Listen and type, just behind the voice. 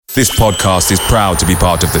This podcast is proud to be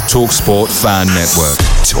part of the TalkSport Fan Network.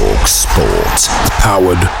 TalkSport.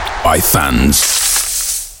 Powered by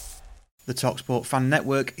fans. The TalkSport Fan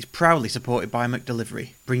Network is proudly supported by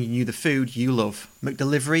McDelivery, bringing you the food you love.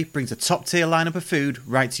 McDelivery brings a top-tier lineup of food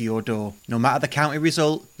right to your door. No matter the county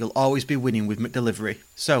result, you'll always be winning with McDelivery.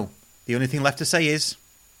 So, the only thing left to say is,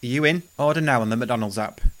 are you in? Order now on the McDonald's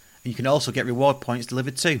app. And you can also get reward points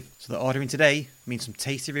delivered too. So that ordering today means some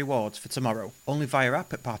tasty rewards for tomorrow. Only via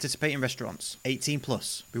app at participating restaurants. 18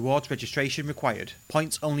 plus. Rewards registration required.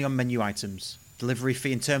 Points only on menu items. Delivery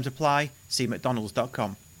fee and terms apply. See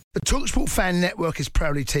mcdonalds.com. The TalkSport Fan Network is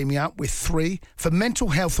proudly teaming up with 3 for Mental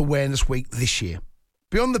Health Awareness Week this year.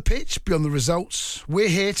 Beyond the pitch, beyond the results, we're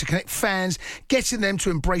here to connect fans, getting them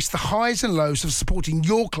to embrace the highs and lows of supporting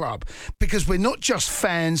your club, because we're not just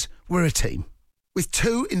fans, we're a team. With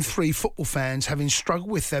 2 in 3 football fans having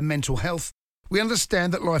struggled with their mental health, we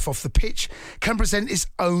understand that life off the pitch can present its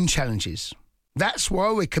own challenges. That's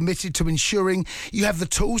why we're committed to ensuring you have the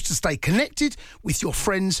tools to stay connected with your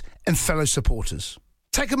friends and fellow supporters.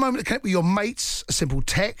 Take a moment to connect with your mates. A simple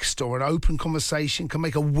text or an open conversation can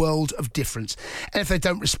make a world of difference. And if they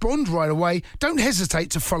don't respond right away, don't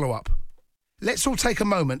hesitate to follow up. Let's all take a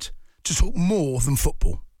moment to talk more than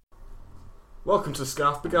football. Welcome to the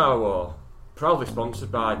Scarf Bagara War, proudly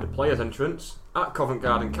sponsored by the Players Entrance at Covent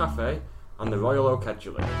Garden Cafe and the Royal Oak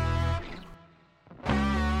Edgeley.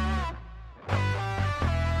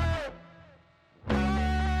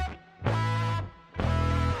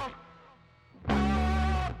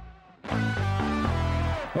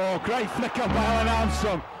 Oh, great flick up by Alan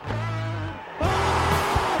Armstrong. Oh,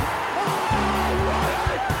 what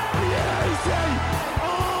a beauty!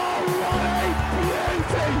 Oh, what a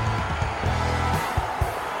beauty!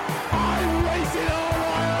 I waited all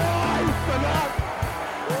my life for that.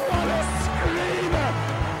 What a screamer!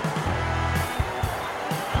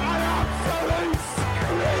 An absolute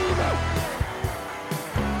screamer!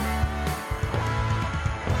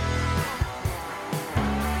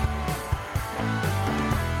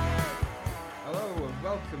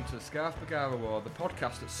 Welcome to the Scarf Bagara War, the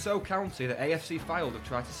podcast that's so county that AFC Fylde have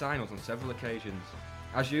tried to sign us on several occasions.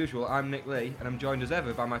 As usual, I'm Nick Lee, and I'm joined as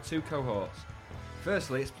ever by my 2 cohorts.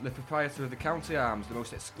 Firstly, it's the proprietor of the County Arms, the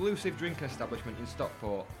most exclusive drinking establishment in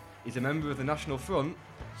Stockport. He's a member of the National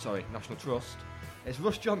Trust. It's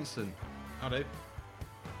Russ Johnson. Howdy.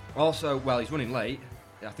 Also, well, he's running late.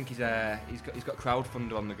 I think he's got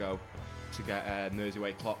crowdfunder on the go to get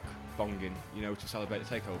Mersey clock bonging, to celebrate the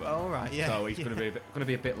takeover. Oh, right, yeah. So he's going to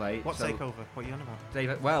be a bit late. What takeover? What are you on about?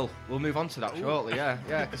 David, well, we'll move on to that shortly.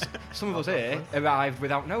 Yeah. Cause some of us here arrived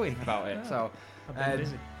without knowing about it. So,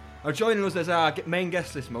 joining us as our main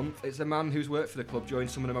guest this month, it's a man who's worked for the club during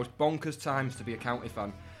some of the most bonkers times to be a county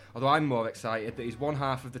fan. Although I'm more excited that he's one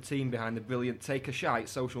half of the team behind the brilliant Take a Shite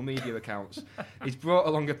social media accounts. He's brought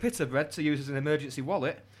along a pita bread to use as an emergency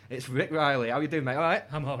wallet. It's Rick Riley. How you doing, mate? All right?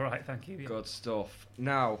 I'm all right, thank you. Yeah. Good stuff.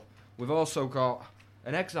 Now, we've also got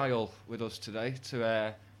an exile with us today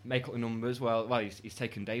to make up the numbers. Well, he's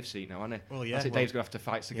taken Dave's seat now, hasn't he? Well, yeah. That's it. Dave's going to have to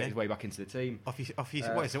fight to get his way back into the team. What is it?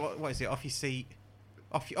 What is it? Off your seat.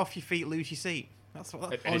 Off your feet, lose your seat. That's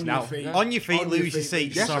what it is now. On your feet, lose your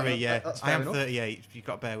seat. Yeah, Sorry, yeah. I am enough. 38. You've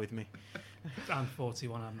got to bear with me. I'm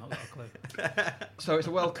 41. I've not got a clue. So it's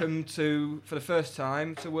a welcome for the first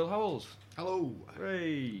time, to Will Howells. Hello.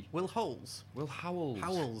 Hey. Will Howells. Will Howells.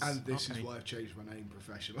 Howells. And this is why I've changed my name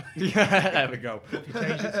professionally. Yeah, there we go. What have you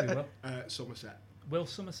changed it to, Will? Somerset. Will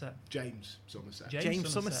Somerset. James Somerset. James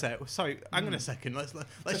Somerset. Sorry, hang on a second. Let's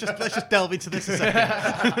just delve into this a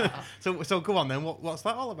second. so go on then. What's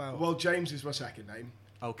that all about? Well, James is my second name.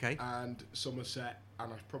 Okay. And Somerset,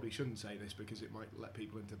 and I probably shouldn't say this because it might let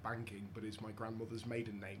people into banking, but it's my grandmother's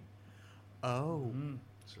maiden name. Oh.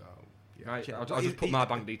 So. Yeah. Right, I'll just put my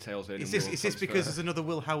bank details in. Is this because there's another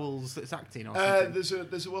Will Howells that's acting or something?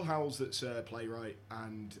 There's a Will Howells that's a playwright,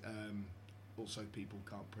 and also people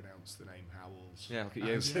can't pronounce the name Howells. Yeah, look at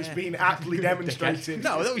you. It's been aptly demonstrated.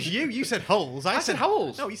 No, that was you. You said Howells. I said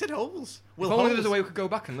Howells. No, you said Howells. If only there was a way we could go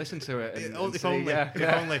back and listen to it. If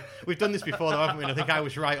only. We've done this before, though, haven't we? And I think I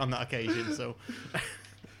was right on that occasion. So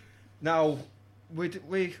now,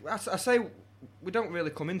 I say we don't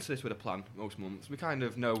really come into this with a plan most months. We kind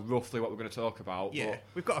of know roughly what we're going to talk about. Yeah,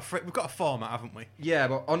 but we've got a format, haven't we? Yeah,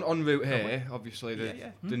 but en route here, obviously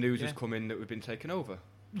the news has come in that we've been taken over.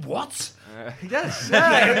 What? Yes.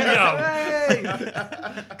 Hey.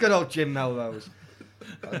 Good old Jim Melrose.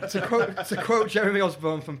 To quote Jeremy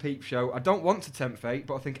Osborne from Peep Show, I don't want to tempt fate,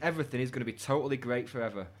 but I think everything is going to be totally great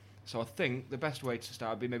forever. So I think the best way to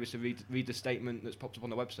start would be maybe to read the statement that's popped up on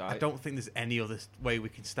the website. I don't think there's any other way we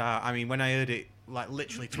can start. I mean, when I heard it, like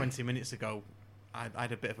literally 20 minutes ago, I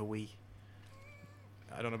had a bit of a wee.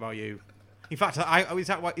 I don't know about you. In fact, is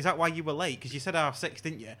that why you were late? Because you said 6:30,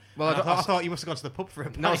 didn't you? Well, I thought you must have gone to the pub for a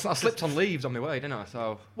pint. No, I slipped on leaves on my way, didn't I?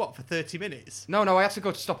 So What, for 30 minutes? no, I had to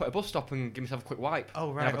go to stop at a bus stop and give myself a quick wipe. Oh,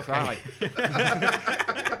 and right, have a cry.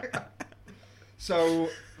 So,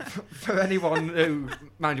 for anyone who,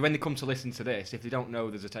 mind you, when they come to listen to this, if they don't know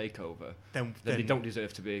there's a takeover, Then they don't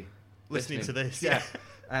deserve to be listening to this. Yeah.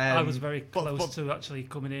 I was very close but- to actually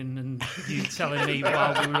coming in and you telling me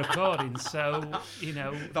while we were recording. So,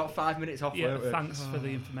 about 5 minutes off. yeah, weren't we? thanks for the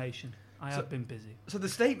information. I have been busy. So the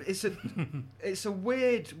statement, it's a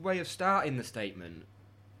weird way of starting the statement.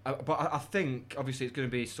 But I think, obviously, it's going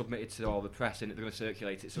to be submitted to all the press and they're going to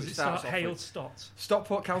circulate it. So Does it it starts start off Hale with Stott?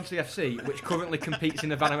 Stockport County FC, which currently competes in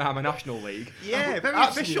the Vanarama National League. Yeah, very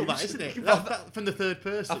That's official, news. that, isn't it? Well, That from the third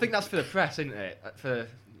person. I think that's for the press, isn't it?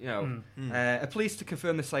 Are pleased to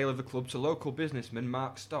confirm the sale of the club to local businessman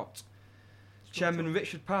Mark Stott. Chairman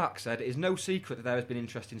Richard Park said it is no secret that there has been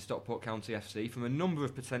interest in Stockport County FC from a number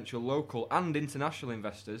of potential local and international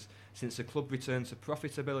investors since the club returned to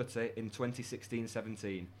profitability in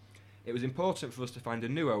 2016-17. It was important for us to find a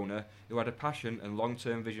new owner who had a passion and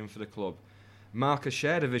long-term vision for the club. Mark has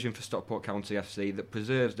shared a vision for Stockport County FC that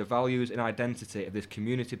preserves the values and identity of this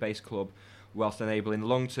community-based club whilst enabling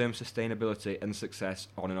long-term sustainability and success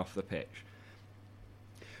on and off the pitch.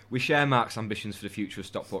 We share Mark's ambitions for the future of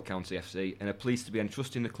Stockport County FC and are pleased to be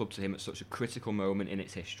entrusting the club to him at such a critical moment in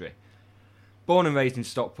its history. Born and raised in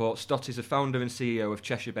Stockport, Stott is the founder and CEO of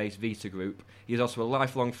Cheshire-based Vita Group. He is also a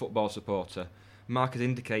lifelong football supporter. Mark has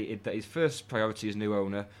indicated that his first priority as new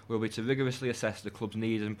owner will be to rigorously assess the club's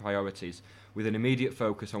needs and priorities, with an immediate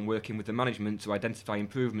focus on working with the management to identify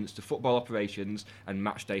improvements to football operations and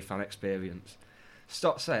matchday fan experience.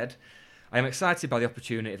 Stott said, I am excited by the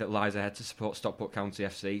opportunity that lies ahead to support Stockport County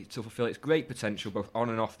FC to fulfil its great potential both on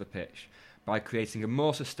and off the pitch by creating a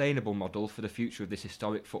more sustainable model for the future of this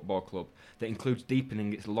historic football club that includes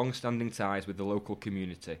deepening its long-standing ties with the local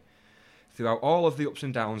community. Throughout all of the ups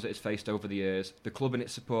and downs it has faced over the years, the club and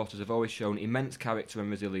its supporters have always shown immense character and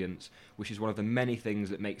resilience, which is one of the many things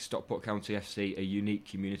that makes Stockport County FC a unique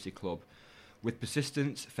community club. With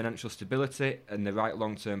persistence, financial stability and the right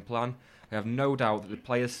long-term plan, I have no doubt that the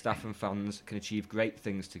players, staff and fans can achieve great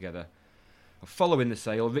things together. Following the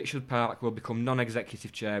sale, Richard Park will become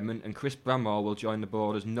non-executive chairman and Chris Bramall will join the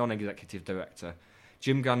board as non-executive director.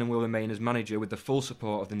 Jim Gannon will remain as manager with the full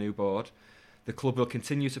support of the new board. The club will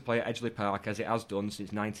continue to play at Edgeley Park as it has done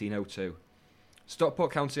since 1902.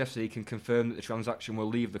 Stockport County FC can confirm that the transaction will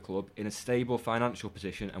leave the club in a stable financial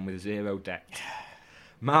position and with zero debt.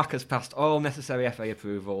 Mark has passed all necessary FA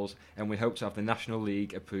approvals and we hope to have the National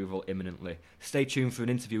League approval imminently. Stay tuned for an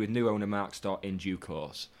interview with new owner Mark Stott in due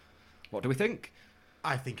course. What do we think?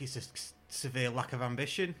 I think it's a severe lack of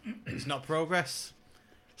ambition. It's not progress.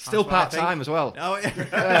 Still That's what I think. part-time as well. Oh,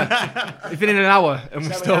 yeah. We've been in an hour and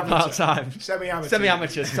we're still Semi-amateur. part-time. Semi-amateur.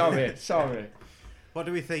 Semi-amateur, sorry. What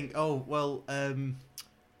do we think? Oh, well,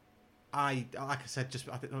 I like I said, just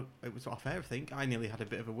I think it was off air. I think I nearly had a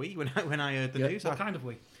bit of a wee when I heard the news. What kind of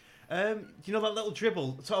wee? You know that little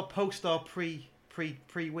dribble, sort of post or pre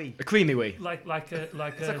wee. A creamy wee. Like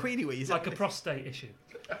It's a queenie wee. Is like that a prostate issue.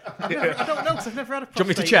 I don't know because I've never had a Do you want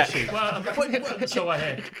me to prostate check? issue. Well, so I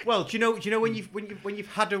heard. Well, do you know when you've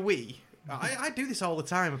had a wee? I do this all the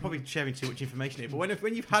time. I'm probably sharing too much information here, but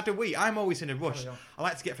when you've had a wee, I'm always in a rush. I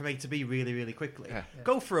like to get from A to B really, really quickly. Yeah.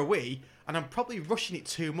 Go for a wee, and I'm probably rushing it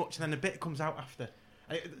too much, and then a bit comes out after.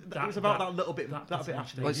 It was about that little bit, that bit after.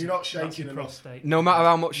 potentially- You're not that's shaking your enough. prostate. No matter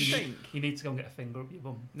how much... You You think? You need to go and get a finger up your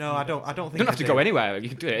bum. No, I don't think. don't have to I go do. anywhere. You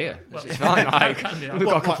can do it here. Well, It's fine. Like, can do. we've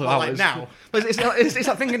got a couple of Like hours. now. But it's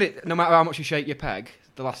that thing, isn't it? No matter how much you shake your peg,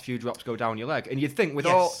 the last few drops go down your leg. And you'd think with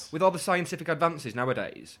Yes. all the scientific advances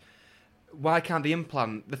nowadays, why can't the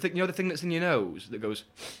implant the thing that's in your nose that goes?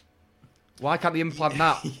 Why can't they implant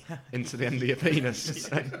that into the end of your penis?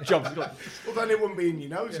 Jobs. Well, then it wouldn't be in your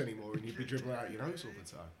nose anymore, and you'd be dribbling out your nose all the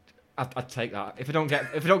time. I'd take that if I don't get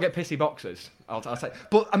pissy boxers. I'll take.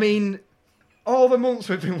 But I mean, all the months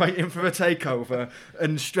we've been waiting for a takeover,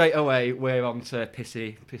 and straight away we're on to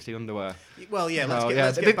pissy underwear. Well, yeah. So,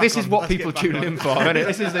 Let's get back this is on- what let's get people back tuning on. in for, isn't it?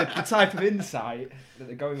 This is the type of insight that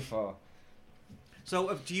they're going for.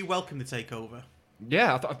 So, do you welcome the takeover?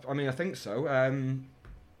 Yeah, I think so.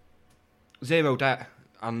 Zero debt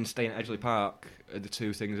and staying at Edgeley Park are the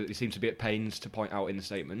two things that they seem to be at pains to point out in the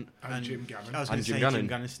statement. And Jim Gannon. I was And going to Jim say Gannon. Jim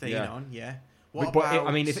Gannon staying Yeah. on. Yeah. But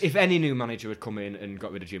I mean, if any new manager had come in and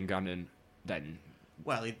got rid of Jim Gannon, then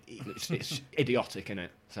well, it's idiotic, isn't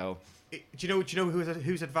it? So do you know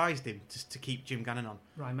who's advised him to keep Jim Gannon on?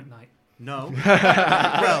 Ryan McKnight. No.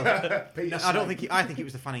 Well, Peter I don't Snake. think. I think it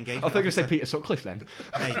was the fan engagement. I thought you were officer. say Peter Sutcliffe then.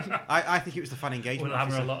 Hey, I think it was the fan engagement We'll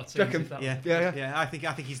hammer officer. a lot of Do you teams. reckon? if that Yeah, Yeah. I think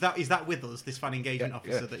he's that with us. This fan engagement Yeah,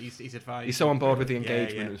 officer yeah. that he's advised. He's so on board with the Yeah,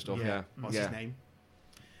 engagement yeah, and stuff. Yeah. What's yeah. his name?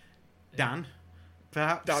 Dan.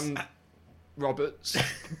 Perhaps. Dan Roberts.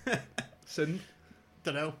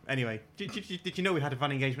 Don't know. Anyway, did you know we had a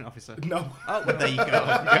fan engagement officer? No. Oh, well, there you go.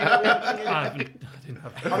 I didn't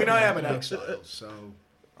have I mean, I am an exile, so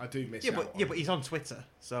I do miss yeah, out. but he's on Twitter,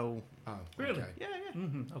 so Oh, Really? okay. yeah.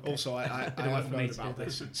 Okay. Also, I Bit of work have for me known to do about that.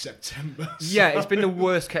 this in September. Yeah, it's been the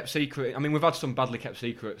worst kept secret. I mean, we've had some badly kept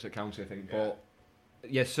secrets at County, I think, but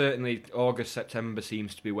yeah, certainly August, September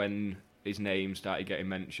seems to be when his name started getting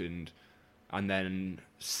mentioned, and then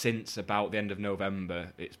since about the end of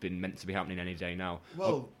November, it's been meant to be happening any day now.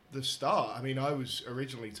 Well, the start. I mean, I was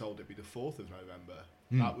originally told it'd be the 4th of November.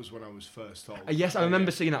 That was when I was first told. Yes, I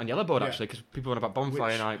remember Yeah. seeing that on Yellow Board Yeah. actually, because people were on about bonfire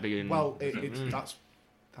Which- night being. Well, that's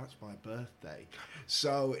my birthday,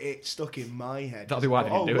 so it stuck in my head. That'll be why they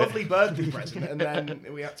didn't do it. lovely birthday present, and then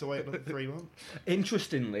we had to wait another 3 months.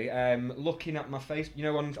 Interestingly, looking at my face,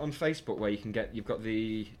 on Facebook where you've got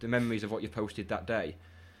the memories of what you posted that day.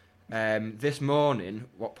 This morning,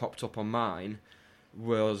 what popped up on mine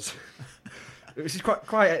was it's quite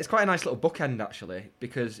a nice little bookend actually,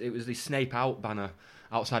 because it was the Snape Out banner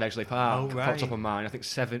outside Edgeley Park. Oh, right. Popped up on mine. I think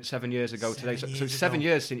seven years ago today. So it's 7 ago.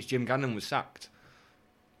 years since Jim Gannon was sacked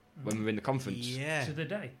when we were in the conference. Yeah. To the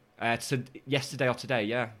day. Yesterday or today,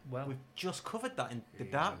 yeah. Well, We've just covered that in the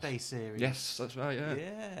Dark Day series. Yes, that's right. Yeah.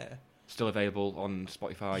 Yeah. Still available on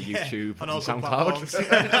Spotify, Yeah, YouTube, on and all SoundCloud. platforms.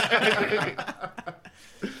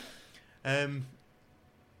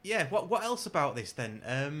 Yeah. What else about this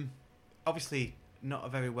then? Obviously, not a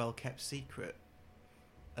very well kept secret.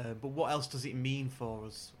 But what else does it mean for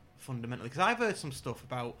us fundamentally? Because I've heard some stuff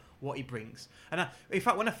about what he brings, and in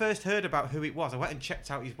fact, when I first heard about who it was, I went and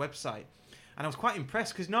checked out his website, and I was quite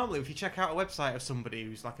impressed. Because normally, if you check out a website of somebody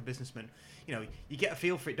who's like a businessman, you get a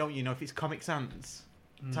feel for it, don't you? If it's Comic Sans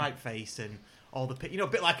typeface and all the a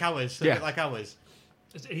bit like ours. Yeah. A bit like ours.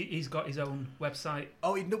 he's got his own website.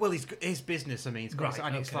 Oh, well, his business. I mean, it's got, Right,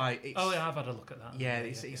 and it's okay. like, it's, Oh, yeah, I've had a look at that. yeah,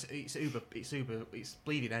 it's Uber, it's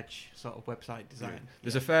bleeding edge sort of website design.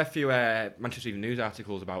 There's a fair few Manchester Evening News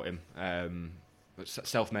articles about him.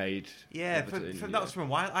 Self-made. Yeah, that was from a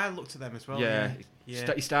while. I looked at them as well. Yeah,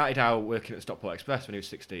 yeah. He started out working at Stockport Express when he was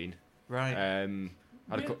 16. Right. Had a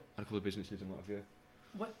Really? couple of businesses and what have you.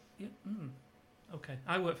 What? Yeah, okay.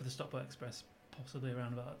 I worked for the Stockport Express possibly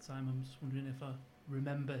around about that time. I'm just wondering if I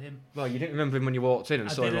remember him. Well, you didn't remember him when you walked in and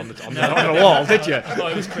I saw him on didn't. the, No. on the wall, did you? I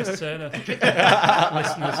thought it was Chris Turner.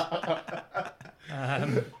 Listeners.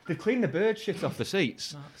 They've cleaned the bird shit off the seats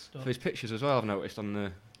Smart stuff. for his pictures as well, I've noticed on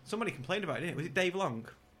the... Somebody complained about it, didn't it? Was it Dave Long?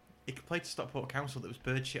 He complained to Stockport Council that there was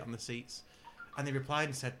bird shit on the seats, and they replied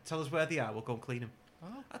and said, "Tell us where they are. We'll go and clean them."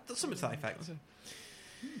 That's something to that effect.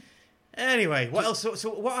 Anyway, what else? So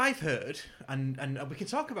what I've heard, and we can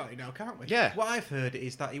talk about it now, can't we? Yeah. What I've heard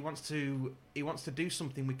is that he wants to do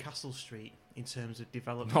something with Castle Street in terms of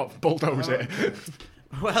development. Not bulldoze it.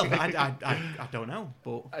 Well, I don't know,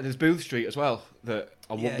 but There's Booth Street as well, that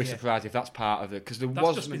I wouldn't be Yeah. surprised if that's part of it, because there That's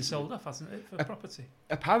was... just been sold off, hasn't it, for property?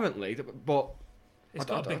 Apparently, but... It's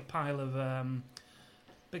got a big pile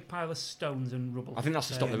of stones and rubble. I think that's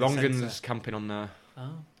to stop Yeah, the in the Wrongans centre. camping on there.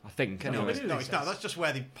 Oh. I think, No, anyway. it is. no, it's not. That's just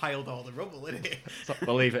where they piled all the rubble, isn't it?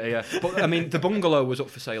 We'll leave it here. But, I mean, the bungalow was up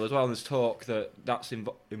for sale as well, and there's talk that that's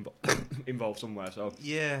involved somewhere, so...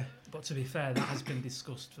 Yeah. But to be fair, that has been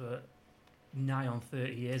discussed for nigh on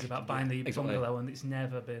 30 years about buying the exactly. bungalow, and it's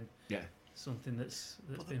never been Yeah. something that's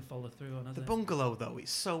been followed through on, has The it? bungalow, though,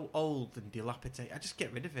 it's so old and dilapidated. I just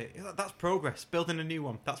get rid of it. That's progress. Building a new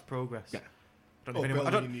one, that's progress. Yeah. I don't Or know if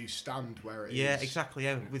anyone- building a new stand where it is. yeah, exactly.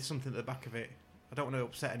 Yeah, with something at the back of it. I don't want to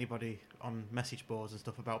upset anybody on message boards and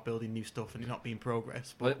stuff about building new stuff and it not being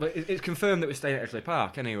progress. But it's confirmed that we're staying at Edgeley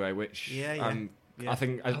Park anyway, which Yeah. I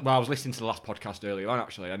think. I was listening to the last podcast earlier on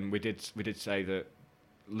actually, and we did say that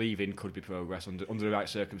leaving could be progress under the right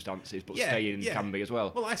circumstances, but staying can be as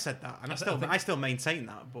well. Well, I said that, and I I still maintain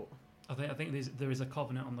that. But I think there is a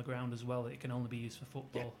covenant on the ground as well that it can only be used for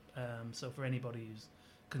football. So for anybody who's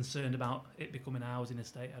concerned about it becoming a housing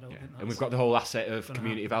estate, I don't think that's... And we've got the whole asset of gonna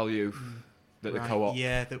community happen. value that Right, the co-op,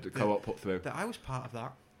 yeah, the co-op put through. I was part of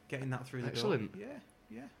that, getting that through the Excellent. door.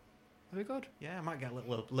 Yeah. Very good. Yeah, I might get a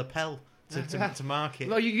little lapel to mark it.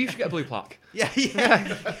 Well, you should get a blue plaque. Yeah.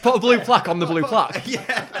 Put a blue plaque on the blue plaque.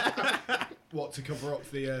 What, to cover up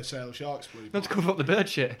the Sale Sharks blue? Not to cover up the bird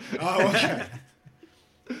shit. Oh, okay.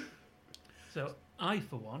 So I,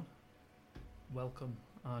 for one, welcome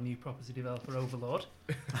our new property developer overlord.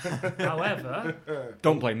 However,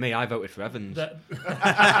 Don't blame me. I voted for Evans.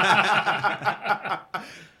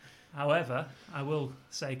 However, I will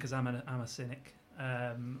say, because I'm a cynic,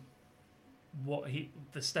 the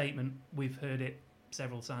statement, we've heard it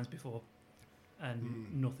several times before, and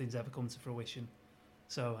nothing's ever come to fruition.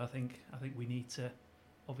 So I think we need to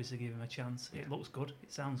obviously give him a chance. It looks good.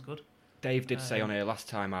 It sounds good. Dave did say on here last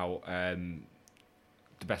time out,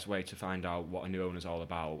 the best way to find out what a new owner's all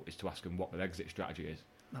about is to ask them what their exit strategy is.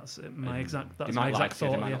 That's my exact. That's they my might exact like thought.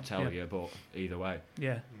 it, they might not tell you, but either way.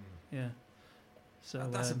 Yeah. So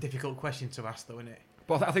That's a difficult question to ask, though, isn't it?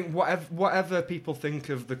 But I think whatever people think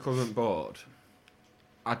of the current board,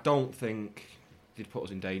 I don't think they'd put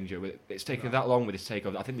us in danger. It's taken that long with this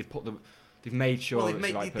takeover. I think they've made sure it's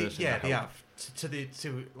the right person. Yeah, they have to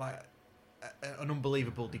an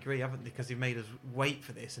unbelievable degree, haven't they? Because they've made us wait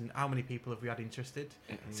for this. And how many people have we had interested?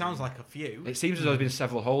 It sounds like a few. It seems as though there's been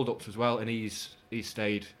several hold-ups as well, and he's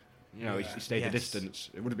stayed. You know, he stayed the Yes. distance.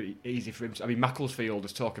 It would have been easy for him. I mean, Macclesfield,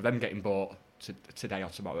 there's talk of them getting bought today or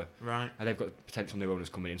tomorrow. Right. And they've got potential new owners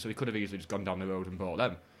coming in, so he could have easily just gone down the road and bought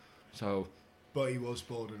them. So, But he was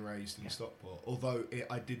born and raised in Stockport. Although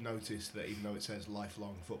I did notice that even though it says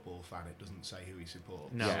lifelong football fan, it doesn't say who he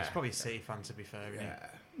supports. No, Yeah. it's probably a City fan, to be fair. Isn't it? Yeah,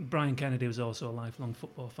 Brian Kennedy was also a lifelong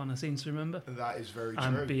football fan, I seem to remember. that is very true.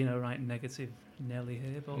 I'm being a right negative Nelly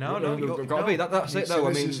here, but No, you've got to be. That's it, though.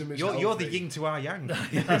 I mean, You're the yin to our yang.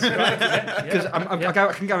 that's right. because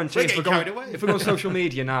I can guarantee We're getting carried away. if we go on social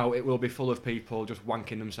media now, it will be full of people just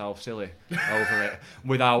wanking themselves silly over it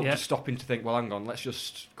without just stopping to think. Well, hang on, let's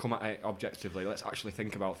just come at it objectively. Let's actually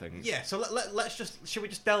think about things. Yeah, so should we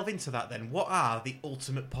just delve into that then? What are the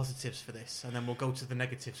ultimate positives for this? And then we'll go to the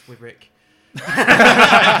negatives with Rick.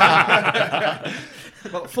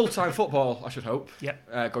 Well, full-time football, I should hope.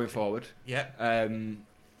 Yep. Going forward. Yeah.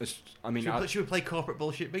 Should Should we play corporate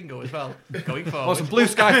bullshit bingo as well? Going forward. Well, some blue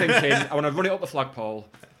sky thinking. I want to run it up the flagpole.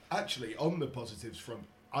 Actually, on the positives front,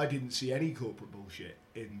 I didn't see any corporate bullshit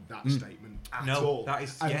in that statement at No, all. that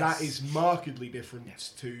is- and yes. that is markedly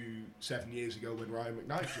different to 7 years ago when Ryan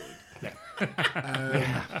McKnight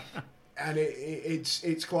joined. And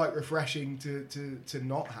it's quite refreshing to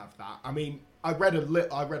not have that. I mean, I read a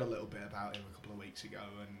little bit about him a couple of weeks ago,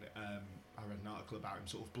 and I read an article about him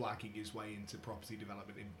sort of blacking his way into property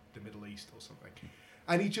development in the Middle East or something.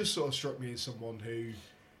 And he just sort of struck me as someone who,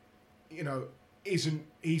 you know,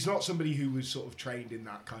 he's not somebody who was sort of trained in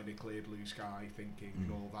that kind of clear blue sky thinking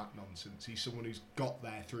and all that nonsense. He's someone who's got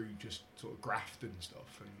there through just sort of graft and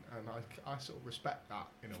stuff, and I sort of respect that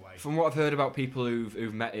in a way. From what I've heard about people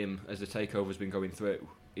who've met him as the takeover's been going through,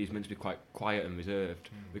 he's meant to be quite quiet and reserved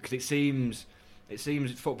because it seems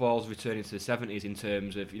football's returning to the 70s in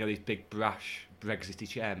terms of, you know, these big brash Brexity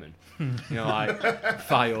chairmen, you know, like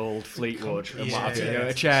Fylde, Fleetwood, and what have you. You know,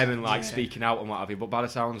 a chairman like speaking out and what have you. But by the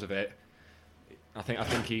sounds of it, I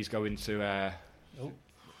think he's going to.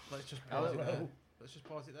 Let's just pause it there. Let's just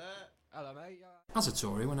pause it there. Hello, mate. As a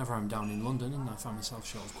Tory, whenever I'm down in London and I find myself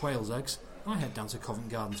short of quail's eggs, I head down to Covent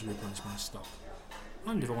Garden to replenish my stock.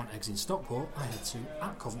 And if I want eggs in Stockport, I head to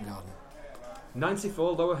 @Covent Garden.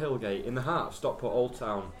 94 Lower Hillgate in the heart of Stockport Old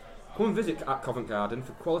Town. Come and visit at Covent Garden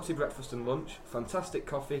for quality breakfast and lunch, fantastic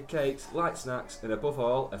coffee, cakes, light snacks, and above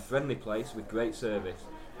all, a friendly place with great service.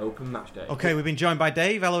 Open match day. Okay, we've been joined by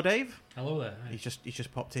Dave. Hello, Dave. Hello there. Hi. He's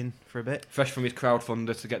just popped in for a bit. Fresh from his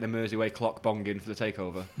crowdfunder to get the Mersey clock bonging for the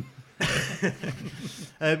takeover.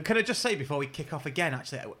 Can I just say before we kick off again,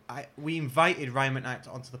 actually, we invited Ryan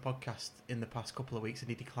McKnight onto the podcast in the past couple of weeks and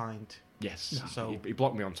he declined. Yes. So he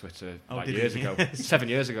blocked me on Twitter did years he? ago. 7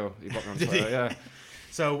 years ago, he blocked me on Twitter. Yeah.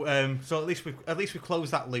 So at least we've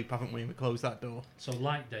closed that loop, haven't we? We closed that door. So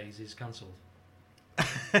light days is cancelled.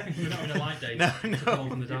 We're not having a light day. No. It's a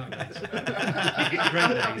in the dark days.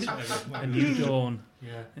 Great days. A new dawn.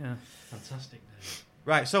 Yeah. Fantastic days.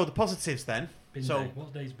 Right. So the positives then. Bin So- day.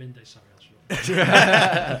 What day's bin day? Sorry, that's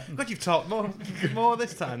wrong. God, you've talked more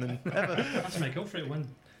this time than ever. I have to make up for it when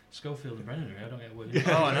Schofield and Brennan are here. I don't get a word.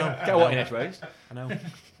 Oh, I know. Get what in edgeways. I know.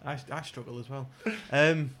 I struggle as well.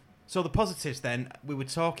 So the positives then, we were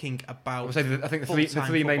talking about. I think the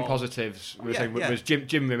three main positives we were saying was Jim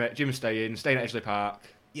staying at Edgeley Park.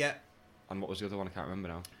 Yeah. And what was the other one? I can't remember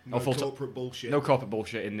now. No corporate bullshit. No corporate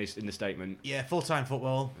bullshit in the statement. Yeah, full-time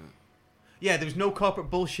football. Yeah, there was no corporate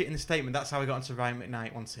bullshit in the statement. That's how we got into Ryan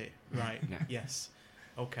McKnight, wasn't it? Right. Yeah. Yes.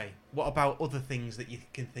 Okay. What about other things that you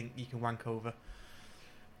can think you can wank over?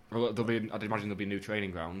 Well, I'd imagine there'll be a new training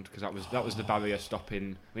ground because that was the barrier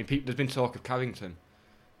stopping. I mean, there's been talk of Carrington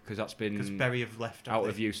because that's been Because Bury have left out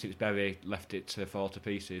of use since Bury left it to fall to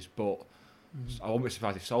pieces. But I won't be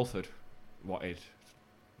surprised if Salford wanted.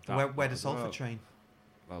 Where does Salford train?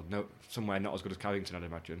 well, no, somewhere not as good as Carrington, I'd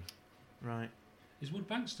imagine. Right. Is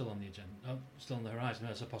Woodbank still on the agenda? Still on the horizon?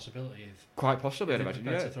 That's a possibility. If Quite possibly, I'd they're imagine.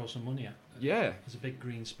 prepared Yeah. to throw some money at. Yeah. There's a big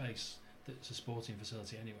green space that's a sporting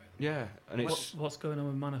facility anyway. Yeah, and it's What's going on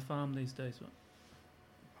with Manor Farm these days?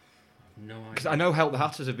 No idea. because I know Help the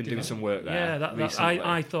Hatters have been doing some work there. Yeah, that recently.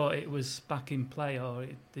 I thought it was back in play, or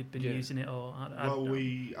they'd been using it, or I not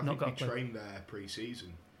think got we a clue. trained there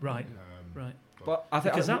pre-season. Right, right. But I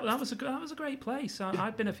think Because that was a great place.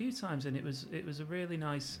 I've been a few times, and it was a really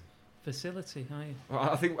nice facility.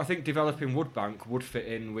 I think developing Woodbank would fit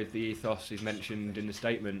in with the ethos he's mentioned in the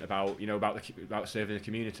statement about about serving the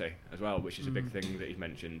community as well, which is a big thing that he's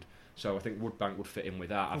mentioned. So I think Woodbank would fit in with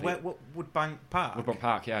that. What Woodbank Park? Woodbank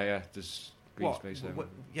Park, yeah. There's green space there.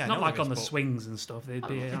 Yeah, Not no, like there on the is, but- swings and stuff. They'd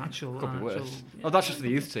be actual. Could be worse. Yeah. Oh, that's just for the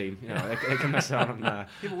youth team. You know, they can mess around on there.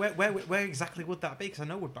 Yeah, but where exactly would that be? Because I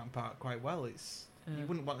know Woodbank Park quite well. You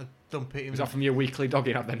wouldn't want to dump it in. Is that from your weekly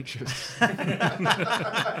dogging adventures?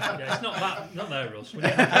 Yeah, it's not there, Russ.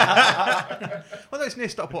 Well, no, it's near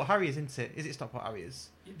Stockport Harriers, isn't it? Is it Stockport Harriers?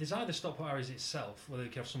 There's either Stockport Harriers itself, whether they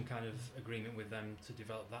could have some kind of agreement with them to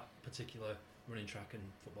develop that particular running track and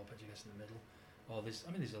football pitch, I guess, in the middle. Or there's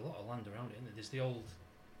a lot of land around it, isn't there? There's the old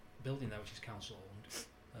building there, which is council owned,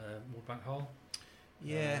 Woodbank Hall.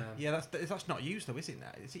 Yeah, that's not used though, is it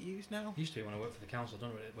now? Is it used now? Used to when I worked for the council. I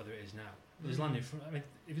don't know whether it is now. There's land in front. I mean,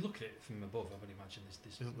 if you look at it from above, I would imagine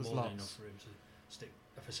there's more than enough room to stick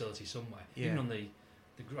a facility somewhere. Yeah. Even on the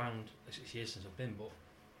ground, it's years since I've been, but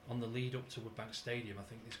on the lead up to Woodbank Stadium, I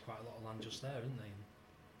think there's quite a lot of land just there, isn't there?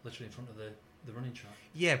 Literally in front of the running track.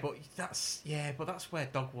 Yeah, but that's where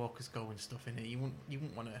dog walkers go and stuff in it. You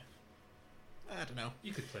wouldn't want to. I don't know.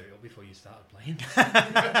 You could clear it up before you started playing.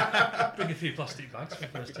 Bring a few plastic bags for the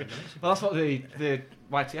first 10 minutes. Well, that's what the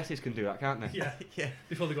YTSs can do, that, can't they? Yeah.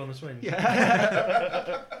 Before they go on the swings.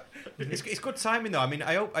 Yeah. It's good timing though. I mean,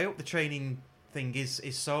 I hope the training thing is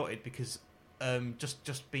sorted because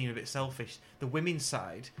just being a bit selfish, the women's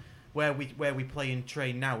side where we play and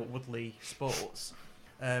train now at Woodley Sports,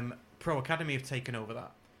 Pro Academy have taken over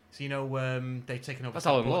that. So they've taken over. That's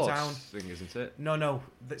Alan Stockport Lord's Town thing, isn't it? No,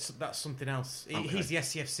 that's something else. Okay. He's the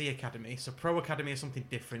SCFC Academy, so Pro Academy is something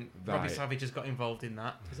different. Right. Robbie Savage has got involved in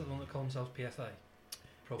that. Is that the one that call themselves PFA?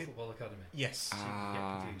 Pro Football Academy? Yes.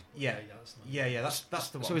 Yeah, that's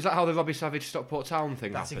the one. So is that how the Robbie Savage Stockport Town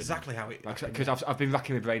thing That's happened? exactly how it. Because I've been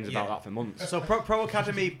racking my brains about that for months. So Pro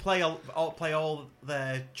Academy play all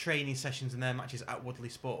their training sessions and their matches at Woodley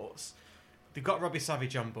Sports. They've got Robbie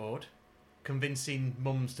Savage on board, convincing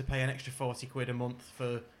mums to pay an extra £40 a month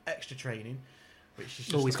for extra training. Which is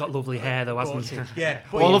just he's got lovely hair though, hasn't he? Yeah.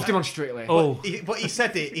 Well, I loved him on Strictly. But he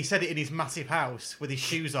said it in his massive house with his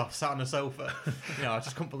shoes off, sat on a sofa. I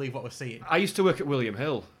just couldn't believe what we're seeing. I used to work at William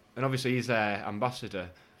Hill, and obviously he's their ambassador.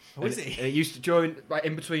 Oh, is he? It used to join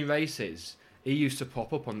in between races. He used to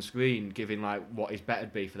pop up on the screen, giving what his bet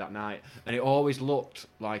would be for that night, and it always looked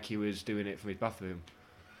like he was doing it from his bathroom.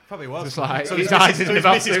 Probably was. Just like so his his eyes missus- in the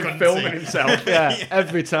so his missus bathroom couldn't filming see. himself. Yeah,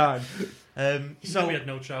 every time. So we had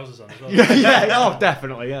no trousers on as well. Yeah,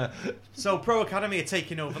 definitely, yeah. So Pro Academy are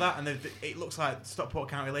taking over that, and it looks like Stockport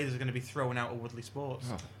County Ladies are going to be thrown out of Woodley Sports.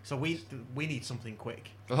 Oh. So we need something quick.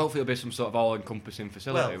 Well, hopefully it'll be some sort of all-encompassing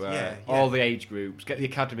facility Well, where yeah. all the age groups get the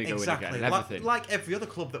academy going Exactly, again and everything. like every other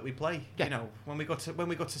club that we play. Yeah. When we went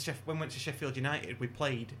to Sheffield United, we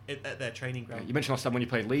played at their training ground. You mentioned last time when you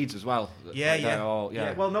played Leeds as well. Yeah.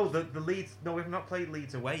 Well, no, the Leeds. No, we've not played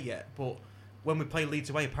Leeds away yet. But when we play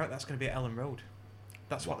Leeds away, apparently that's going to be at Ellen Road.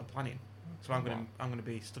 That's what they're planning. So I'm going to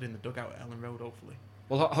be stood in the dugout at Ellen Road, hopefully.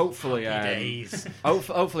 Well, hopefully, days.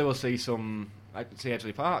 hopefully we'll see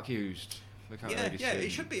Edgley Park used. Yeah,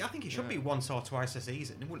 it should be. I think it should be once or twice a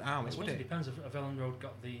season. It wouldn't harm I it, suppose would it it? depends if Ellen Road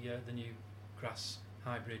got the new grass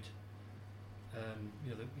hybrid.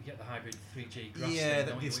 You get the hybrid 3G grass. Yeah,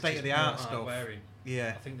 thing, the state-of-the-art stuff. Wearing.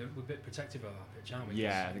 Yeah. I think that we're a bit protective of our pitch, aren't we?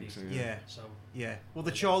 Yeah, I think so. Yeah. So Yeah. Well,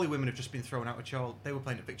 the Chorley women have just been thrown out of Chorley. They were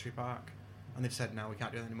playing at Victory Park, and they've said, no, we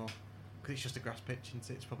can't do it anymore. Because it's just a grass pitch, and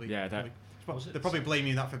it's probably... Yeah, they're probably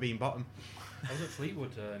blaming that for being bottom. I was at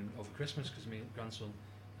Fleetwood over Christmas because my grandson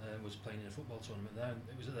was playing in a football tournament there, and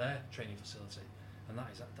it was at their training facility, and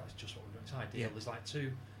that's just what we're doing. It's ideal. Yeah. There's like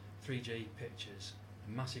 2 3G pitches,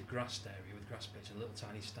 a massive grassed area with grass pitch, a little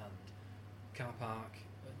tiny stand, car park.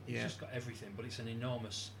 It's just got everything, but it's an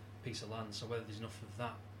enormous piece of land. So whether there's enough of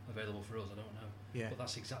that available for us, I don't know. Yeah. But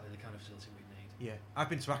that's exactly the kind of facility we need. Yeah. I've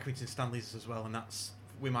been to Accrington Stanley's as well, and that's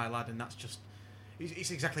with my lad, and that's just...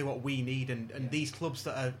 It's exactly what we need, and these clubs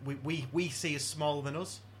that are we see as smaller than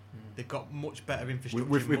us, they've got much better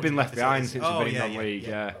infrastructure. We've been left behind since we've been in non-league.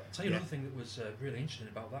 Yeah. I'll tell you another thing that was really interesting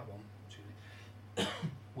about that one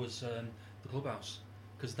was the clubhouse,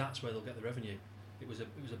 because that's where they'll get the revenue. It was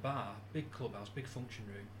a bar, big clubhouse, big function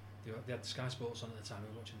room. They had Sky Sports on at the time. I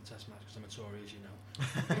was watching the Test match because I'm a Tory, as you know.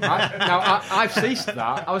 I've ceased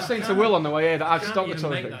that. I was saying to Will on the way here that I've stopped the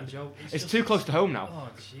Tory make thing. that joke. It's too close to home now. Oh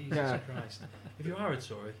Jesus Christ! If you are a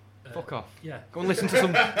Tory, fuck off. Yeah. Go and listen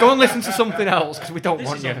to something else because we don't this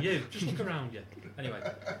want is you. on you. Just look around you. Anyway,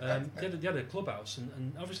 they had a clubhouse,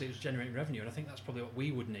 and obviously it was generating revenue, and I think that's probably what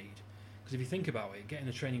we would need. Because if you think about it, getting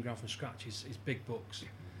a training ground from scratch is big bucks.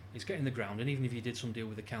 It's getting the ground, and even if you did some deal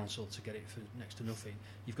with the council to get it for next to nothing,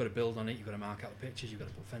 you've got to build on it, you've got to mark out the pitches, you've got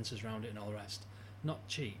to put fences around it and all the rest. Not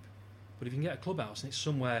cheap. But if you can get a clubhouse and it's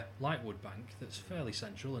somewhere like Woodbank that's fairly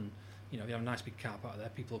central, and you have a nice big car park there,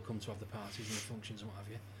 people will come to have the parties and the functions and what have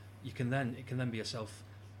you. It can then be a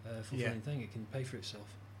self-fulfilling thing. It can pay for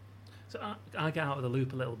itself. So I get out of the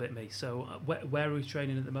loop a little bit, me. So where are we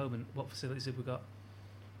training at the moment? What facilities have we got?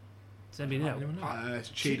 Does anybody know? It's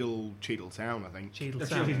Cheadle Town, I think. Cheadle It's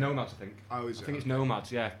Town. usually Nomads, I think. Oh, is I it? think it's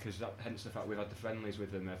Nomads, yeah, because hence the fact we've had the friendlies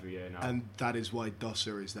with them every year now. And that is why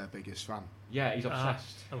Dusser is their biggest fan. Yeah, he's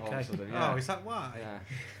obsessed. Okay. All of a sudden, yeah. Oh, is that why? Yeah.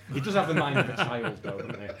 He does have the mind of a child, though,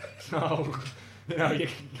 doesn't he? So,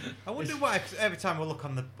 I wonder why. 'Cause every time we look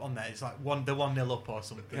on there, it's like the 1-0 up or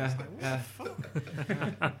something. Yeah, It's like, what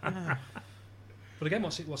the fuck? But again,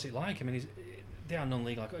 what's it like? I mean, they are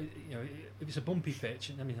non-league. Like, if it's a bumpy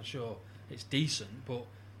pitch, I mean, I'm sure it's decent, but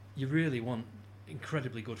you really want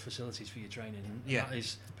incredibly good facilities for your training. And that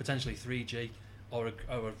is potentially 3G or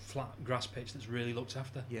a flat grass pitch that's really looked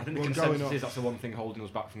after. Yeah. I think the consensus is that's the one thing holding us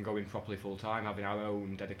back from going properly full time, having our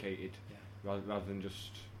own dedicated, rather than just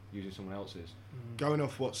using someone else's. Going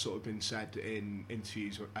off what's sort of been said in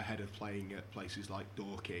interviews ahead of playing at places like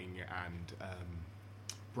Dorking and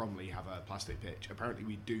Bromley have a plastic pitch. Apparently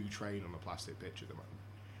we do train on a plastic pitch at the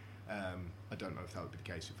moment. I don't know if that would be the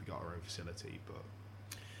case if we got our own facility, but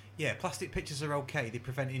Yeah, plastic pitches are okay. They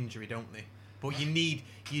prevent injury, don't they? But you need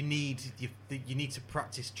to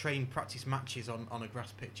practice matches on a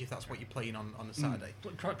grass pitch if that's what you're playing on a Saturday.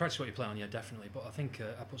 Practice what you play on, yeah, definitely. But I think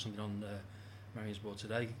I put something on Marion's board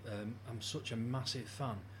today. I'm such a massive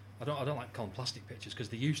fan. I don't like calling plastic pitches because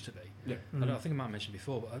they used to be. Yeah. I think I might have mentioned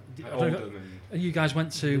before, but Oldham and you guys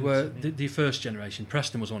went to the first generation.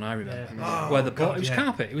 Preston was one I remember, where the ball, it was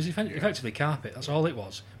carpet. It was effectively carpet. That's all it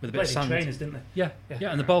was, with a bit of sand. Trainers, didn't they? Yeah,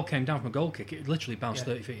 and the ball came down from a goal kick. It literally bounced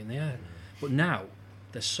 30 feet in the air. But now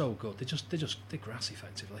they're so good. They're grass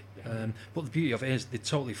effectively. But the beauty of it is they're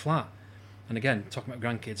totally flat. And again, talking about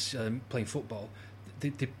grandkids playing football.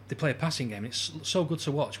 They play a passing game. It's so good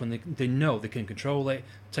to watch when they know they can control it,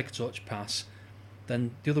 take a touch, pass.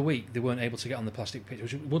 Then the other week they weren't able to get on the plastic pitch,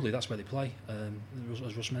 which Woodley, that's where they play,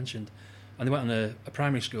 as Russ mentioned. And they went on a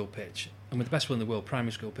primary school pitch, and with the best will in the world,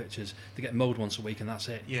 primary school pitches, they get mowed once a week and that's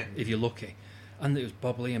it, if you're lucky. And it was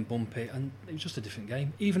bobbly and bumpy, and it was just a different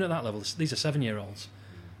game. Even at that level, these are 7-year-olds.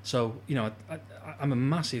 So, I'm a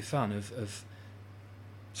massive fan of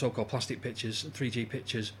so-called plastic pitches, 3G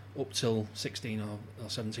pitches, up till 16 or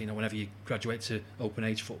 17 or whenever you graduate to open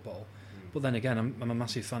age football. But then again, I'm a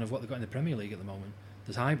massive fan of what they've got in the Premier League at the moment.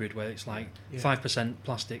 There's hybrid where it's like 5%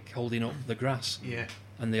 plastic holding up the grass,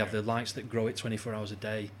 and they have the lights that grow it 24 hours a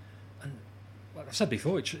day. And like I said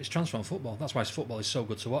before, it's transformed football. That's why football is so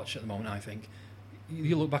good to watch at the moment, I think.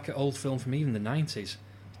 You look back at old film from even the 90s, it's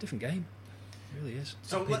a different game. It really is.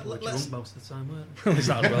 So people were drunk most of the time, weren't they? Is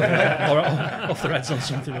that as well? Or off their heads on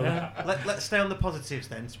something. Let's stay on the positives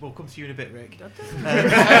then. We'll come to you in a bit, Rick. I'm getting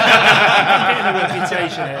a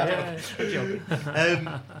reputation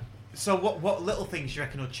here. So what little things do you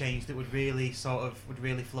reckon will change that would really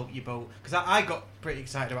float your boat? Because I got pretty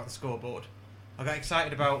excited about the scoreboard. I got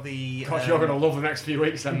excited about the. Gosh, you're going to love the next few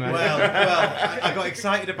weeks, then, mate. Well, I got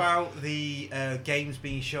excited about the games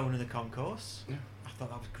being shown in the concourse. Yeah. I thought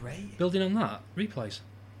that was great. Building on that, replays.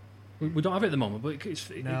 We don't have it at the moment, but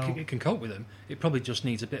it can cope with them. It probably just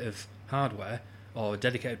needs a bit of hardware or a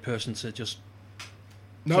dedicated person to just.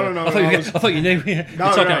 No. I thought you knew. You're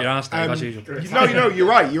talking out your arse, Dave, as usual. No, you're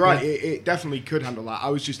right. You're right. It definitely could handle that.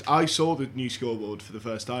 I saw the new scoreboard for the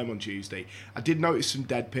first time on Tuesday. I did notice some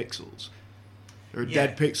dead pixels. There are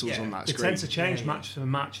dead pixels on that screen. It tends to change match to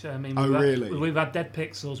match. I mean, really? We've had dead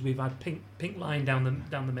pixels. We've had pink line down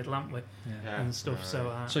the middle, haven't we? And stuff.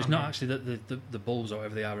 Right. So it's not actually that the bulbs or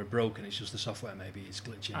whatever they are broken. It's just the software maybe is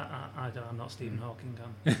glitching. I'm not Stephen Hawking.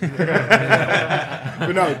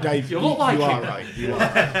 But no, Dave, you are right. You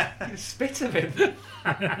are. Spit of him.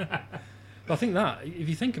 But I think that if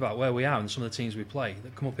you think about where we are and some of the teams we play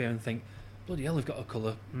that come up here and think, bloody hell, we've got a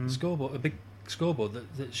colour scoreboard, a big scoreboard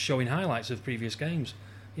that's showing highlights of previous games.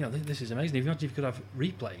 This is amazing. If you could have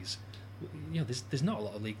replays there's not a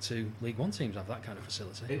lot of League 2, League 1 teams have that kind of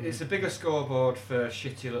facility. It's a bigger scoreboard for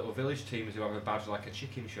shitty little village teams who have a badge like a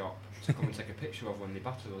chicken shop to come and take a picture of when they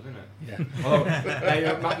batter us, isn't it? Yeah.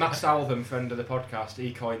 Although, Matt Southam, friend of the podcast,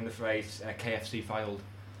 he coined the phrase KFC filed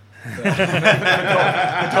for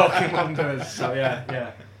Dorking Wanderers. So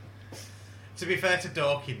yeah. To be fair to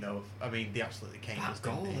Dorking, though, I mean, they absolutely came. That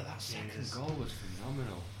second goal was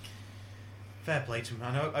phenomenal. Fair play to them.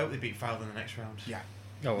 I hope they beat Fylde in the next round. Yeah.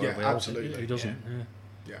 Oh, well, Yeah, Wales, absolutely. Who doesn't?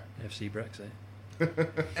 Yeah. FC Brexit.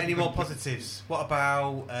 Any more positives? What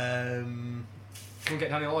about... Can we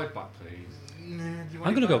get Danny Lloyd back, please?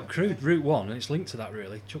 I'm going to go crude route 1, and it's linked to that,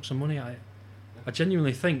 really. Chuck some money at it. I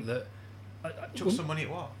genuinely think that... Chuck some money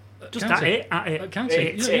at what? Just at it. At county.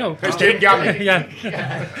 It's Jim Galley. Yeah.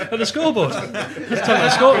 At the scoreboard. We're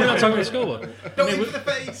not talking about the scoreboard. Don't hit for the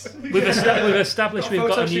face! We've established we've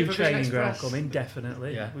got a new Photo shoot for training Vision ground Express. coming,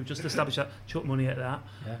 definitely. Yeah. We've just established that. Chuck money at that.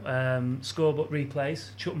 Yeah. Scoreboard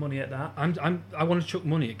replays. Chuck money at that. I want to chuck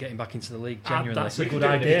money at getting back into the league, genuinely. That's a good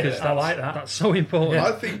idea. Because I like that. That's so important.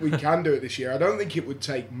 I think we can do it this year. I don't think it would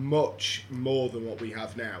take much more than what we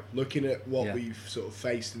have now. Looking at what we've sort of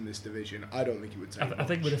faced in this division, I don't think it would take much. I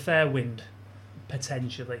think with a fair wind,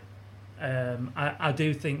 potentially. I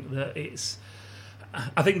do think that it's...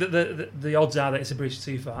 I think that the odds are that it's a bridge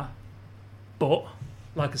too far. But,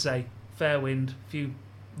 like I say, fair wind, few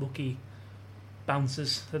lucky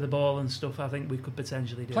bounces to the ball and stuff, I think we could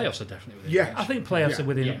potentially do Playoffs it. are definitely within Yeah. I think playoffs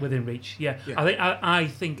are Yeah. within reach. Yeah, Yeah. I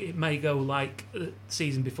think it may go like the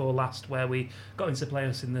season before last, where we got into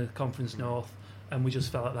playoffs in the Conference North and we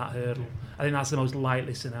just fell at that hurdle. I think that's the most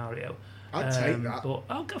likely scenario. I'd take that. But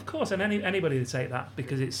of course, and anybody would take that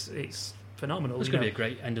because it's phenomenal. It's you going to know. be a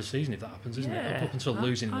great end of season if that happens, isn't Yeah. it? Up until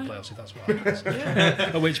losing in the I- playoffs, if that's what happens.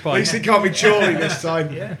 Yeah. At which At point... least it can't be Chorley this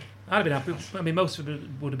time. Yeah, I'd have been happy. I mean, most of us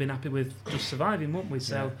would have been happy with just surviving, wouldn't we?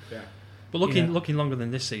 So, Yeah. But looking Yeah. looking longer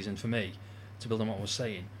than this season, for me, to build on what I was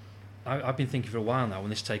saying, I've been thinking for a while now, when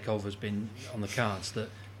this takeover has been on the cards, that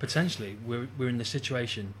potentially we're in the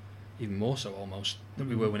situation, even more so almost, that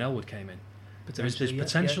we were when Elwood came in. There's Potentially, yeah,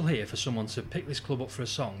 potential here for someone to pick this club up for a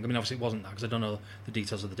song. I mean, obviously it wasn't that, because I don't know the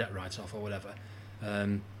details of the debt write-off or whatever.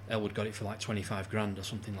 Elwood got it for like 25 grand or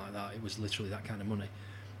something like that. It was literally that kind of money.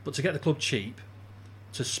 But to get the club cheap,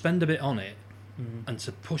 to spend a bit on it, and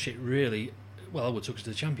to push it really... Well, Elwood took us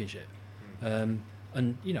to the Championship.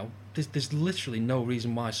 And, you know, there's literally no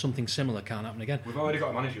reason why something similar can't happen again. We've already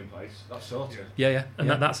got a manager in place. That's sorted. Yeah. and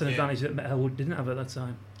yeah. that's an advantage that Elwood didn't have at that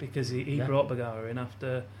time because he brought Bagara in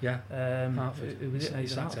after. Yeah. Hartford. Who was it?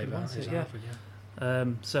 He's Hartford, wasn't it? Hartford, yeah.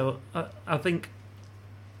 So I think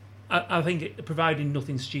providing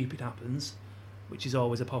nothing stupid happens, which is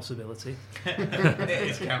always a possibility. It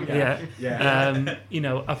is counting. Yeah. You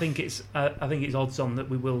know, I think it's odds on that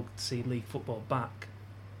we will see league football back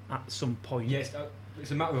at some point. Yes,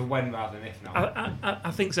 it's a matter of when rather than if now.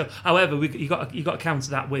 I think so. However, you got to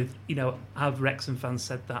counter that with, you know, have Wrexham fans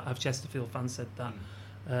said that? Have Chesterfield fans said that?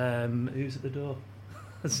 Who's at the door?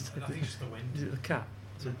 I think it's the wind. Is it the cat?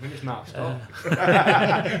 I think it's Mark Stock.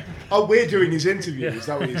 Oh, we're doing his interview. Is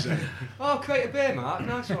that what you're saying? Oh, create a beer, Mark.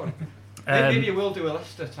 Nice one. Maybe you will do a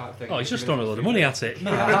Leicester type thing. Oh, he's just throwing a load of money at it.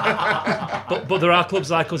 But there are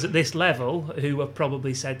clubs like us at this level who have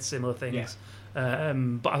probably said similar things. Yeah.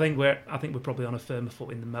 But I think we're probably on a firmer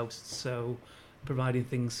foot in the most. So, providing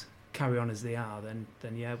things carry on as they are, then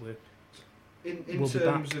yeah, we're. In we'll be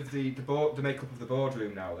terms back. of the makeup of the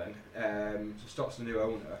boardroom now, then, so Stock's the new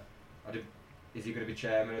owner. Is he going to be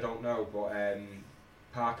chairman? I don't know, but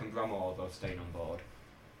Park and Bramall are both staying on board.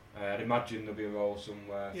 I'd imagine there'll be a role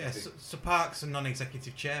somewhere. Yeah, so Park's a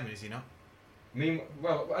non-executive chairman, is he not?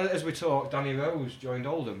 Well, as we talked, Danny Rose joined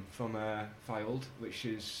Oldham from Fylde, which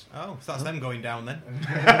is... Oh, so that's them going down then.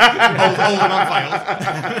 Oldham on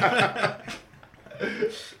Fylde.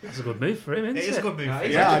 That's a good move for him, isn't it? It is a good move.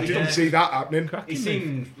 Yeah, I didn't see that happening. He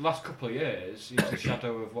seemed, last couple of years, he was a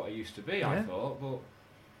shadow of what he used to be, I Yeah. thought, but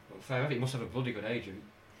fair enough, he must have a bloody good agent.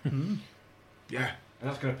 Yeah. And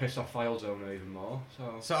that's going to piss off Fylde's owner even more.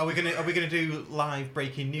 So are we gonna do live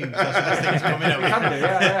breaking news? That's the things coming out. We can do,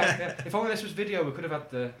 yeah. If only this was video, we could have had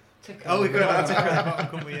the ticker. Oh, we could have had a ticker at the bottom,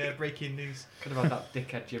 couldn't we? Breaking news. Could have had that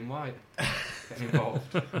dickhead Jim White getting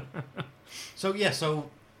involved. So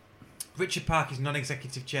Richard Park is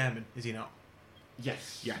non-executive chairman, is he not?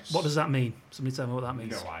 Yes. What does that mean? Somebody tell me what that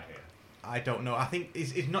means. No idea. I don't know. I think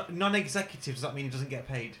is not non-executive. Does that mean he doesn't get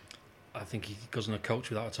paid? I think he goes on a coach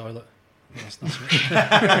without a toilet. That's Like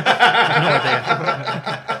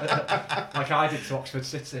I did to Oxford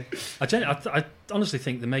City. I honestly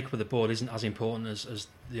think the makeup of the board isn't as important as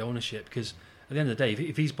the ownership, because the end of the day,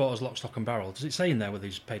 if he's bought us lock, stock and barrel, does it say in there whether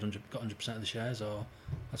he's got 100% of the shares, or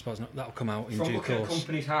I suppose that'll come out in From due looking course. at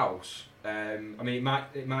Company's House, I mean,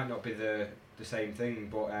 it might not be the same thing,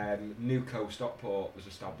 but Newco Stockport was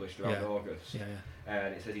established around August,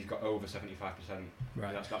 and it says he's got over 75%.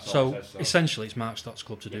 Right. That's so, all it says, so essentially, it's Mark Stott's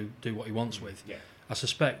club to do what he wants with. Yeah. I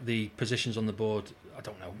suspect the positions on the board, I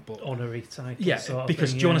don't know, but honorary title. yeah, sort of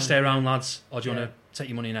because thing, do you want to stay around, lads, or do you want Yeah. to take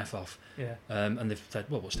your money and F off? Yeah. And they've said,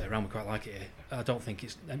 well, we'll stay around. We quite like it here. I don't think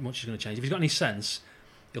it's much is going to change. If he's got any sense,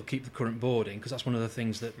 he'll keep the current board in, because that's one of the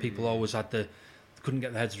things that people always couldn't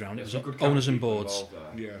get their heads around. It was owners and boards.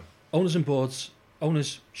 Owners and boards.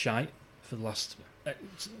 Owners shite for the last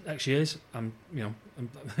X years. I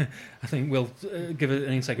think we'll give it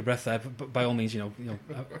an intake of breath there. But by all means,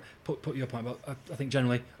 put your point. But I think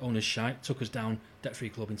generally owners shite. Took us down, debt-free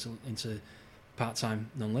club into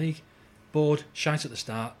part-time non-league. Board shite at the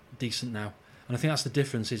start, decent now. And I think that's the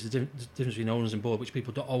difference. Is the difference between owners and board, which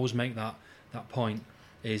people don't always make that point.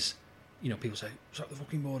 Is people say, sack the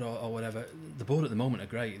fucking board or whatever. The board at the moment are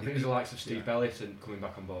great. I think there's the likes of Steve Bellison coming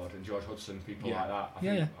back on board and George Hudson, people like that.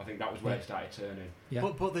 I think that was where it started turning. Yeah.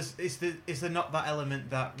 But is there not that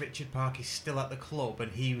element that Richard Park is still at the club,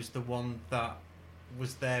 and he was the one that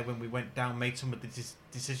was there when we went down, made some of the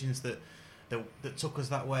decisions that took us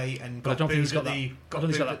that way, and but I don't think he's got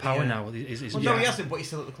that power now. No, he hasn't, but he's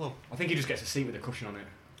still at the club. I think he just gets a seat with a cushion on it.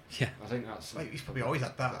 Yeah, I think that's. Well, he's probably always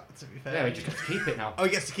had that. To be fair, yeah, he just gets to keep it now. Oh, he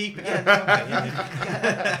gets to keep it.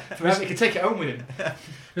 Yeah, He can take it home with him.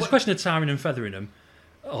 There's a question of tarring and feathering them,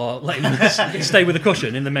 or letting them stay with a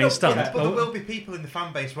cushion in the main stand. But there will be people in the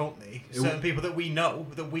fan base, won't they? Certain people that we know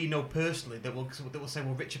personally that will say,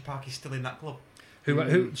 "Well, Richard Park is still in that club."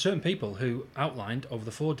 Who certain people who outlined over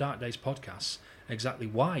the 4 Dark Days podcasts exactly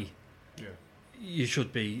why. Yeah. You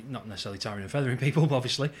should be not necessarily tarring and feathering people,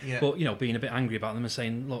 obviously, but being a bit angry about them and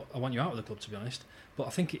saying, "Look, I want you out of the club." To be honest, but I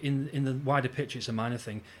think in the wider picture, it's a minor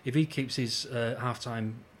thing. If he keeps his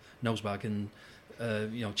half-time nosebag and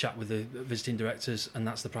chat with the visiting directors, and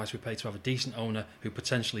that's the price we pay to have a decent owner who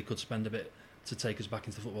potentially could spend a bit to take us back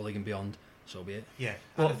into the Football League and beyond, so be it. Yeah.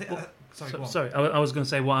 Sorry, I was going to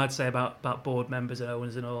say what I'd say about board members and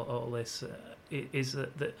owners and all this. Is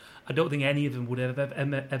that I don't think any of them would have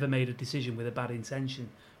ever made a decision with a bad intention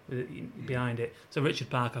behind it. So Richard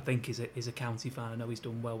Park, I think, is a county fan. I know he's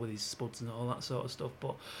done well with his spuds and all that sort of stuff.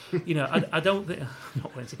 But I don't think. I'm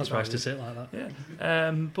not going to That's nice to sit like that.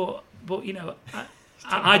 Yeah. But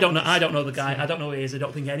I don't know. I don't know the guy. I don't know who he is. I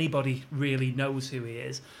don't think anybody really knows who he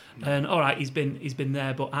is. And all right, he's been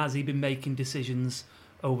there, but has he been making decisions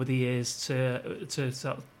over the years to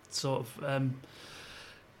sort of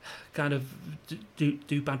kind of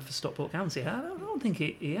do bad for Stockport County? I don't think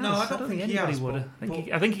he has. No, I don't think anybody he has, would.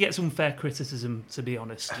 I think he gets unfair criticism, to be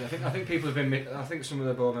honest. Yeah, I think people have been. I think some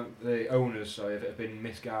of the owners, have been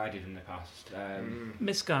misguided in the past.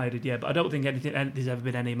 Misguided, yeah, but I don't think there's ever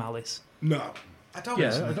been any malice. No. I don't.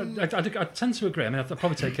 Yeah, I tend to agree. I mean, I'd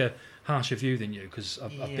probably take a harsher view than you, because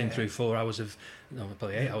I've been through 4 hours of,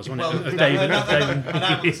 probably 8 hours, wasn't it, of Dave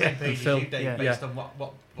and Phil. Based on what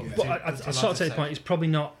I sort of take the point. It's probably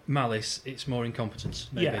not malice; it's more incompetence.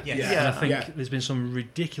 Maybe. And I think there's been some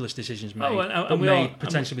ridiculous decisions made, but made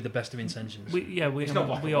potentially with the best of intentions. We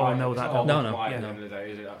all know that.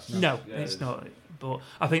 No, it's not. But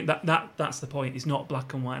I think that's the point. It's not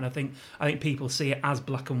black and white, and I think people see it as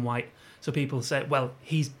black and white. So people say, well,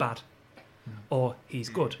 he's bad, or he's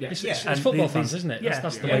good. It's football fans, isn't it?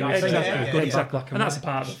 That's the way. Exactly. And that's a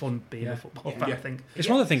part of the fun being a football fan. I think it's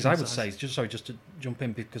one of the things I would say. Just to jump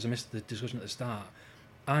in, because I missed the discussion at the start.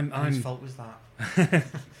 Whose fault was that?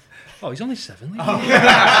 Oh, he's only 7.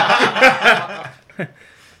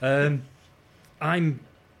 I'm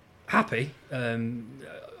happy,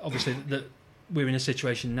 obviously, that we're in a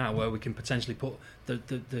situation now where we can potentially put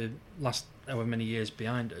the last however many years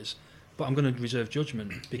behind us. But I'm going to reserve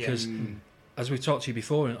judgment, because, as we've talked to you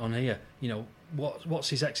before on here, what's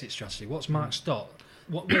his exit strategy? What's Mark Stott?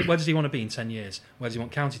 Where does he want to be in 10 years? Where does he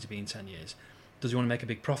want County to be in 10 years? Does he want to make a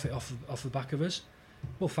big profit off the back of us?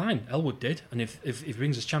 Well, fine, Elwood did, and if he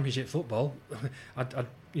brings us Championship football,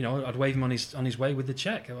 I'd wave him on his way with the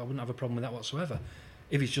cheque. I wouldn't have a problem with that whatsoever.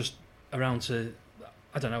 If he's just around to,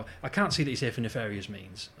 I don't know, I can't see that he's here for nefarious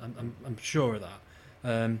means. I'm sure of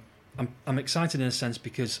that. I'm excited in a sense,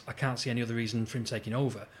 because I can't see any other reason for him taking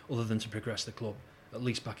over other than to progress the club at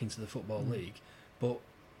least back into the Football League. But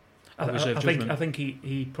I think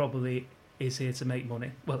he probably is here to make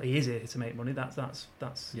money. Well, he is here to make money. That's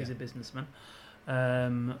he's a businessman,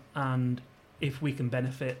 and if we can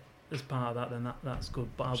benefit as part of that, then that's good.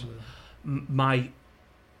 But my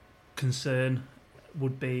concern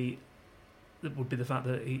would be would be the fact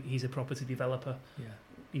that he's a property developer. Yeah.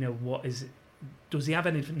 You know, what is it? Does he have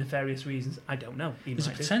any nefarious reasons? I don't know. There's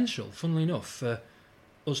a potential, funnily enough, for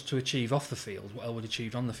us to achieve off the field what Elwood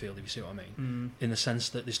achieved on the field, if you see what I mean. In the sense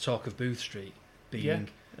that there's talk of Booth Street being,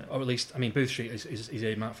 or at least, I mean, Booth Street is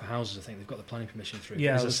earmarked for houses. I think they've got the planning permission through.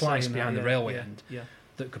 Yeah, there's a slice behind the railway end Yeah.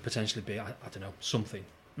 that could potentially be, I don't know, something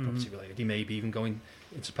property related. He may be even going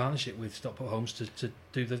into partnership with Stockport Homes to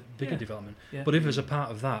do the bigger development. Yeah. But if as a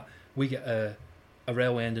part of that, we get a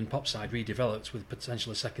railway end and pop side redeveloped with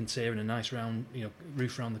potential a second tier and a nice round,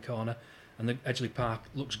 roof around the corner, and the Edgeley Park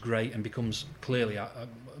looks great and becomes clearly our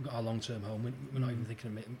long-term home. We're not even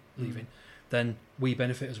thinking of leaving. Then we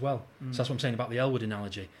benefit as well. So that's what I'm saying about the Elwood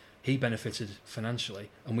analogy. He benefited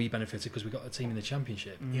financially, and we benefited because we got a team in the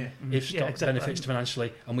Championship. If Stock benefits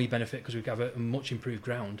financially, and we benefit because we have a much improved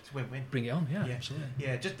ground, It's win-win. bring it on. Yeah, absolutely.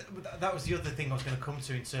 Yeah, just that was the other thing I was going to come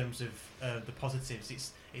to in terms of the positives.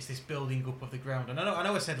 It's this building up of the ground, and I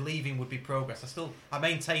know I said leaving would be progress. I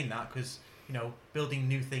maintain that because building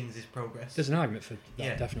new things is progress. There's an argument for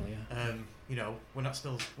that, definitely. Yeah. We're not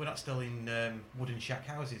still in wooden shack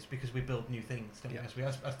houses because we build new things, don't we?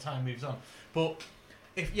 As time moves on. But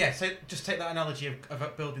so just take that analogy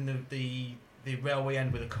of building the railway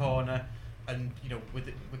end with a corner. And with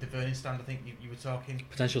the Vernon stand, I think you were talking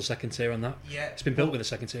Potential second tier on that. Yeah, it's been built with a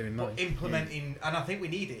second tier in mind. Implementing, and I think we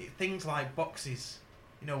need it. Things like boxes,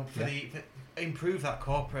 for improve that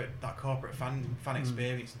corporate fan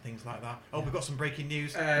experience and things like that. We've got some breaking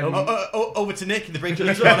news. Over to Nick in the breaking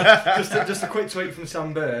news corner. Just a quick tweet from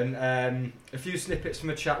Sam Byrne. A few snippets from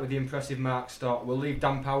a chat with the impressive Mark Stott. We'll leave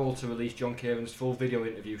Dan Powell to release John Kieran's full video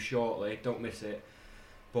interview shortly. Don't miss it.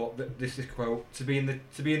 But this is quote: to be in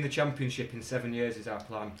the Championship in 7 years is our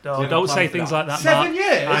plan. Don't say things like that. 7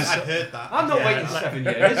 years. I've heard that. I'm not waiting 7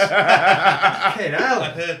 years. Hell,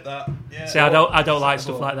 I've heard that. Yeah. See, I don't like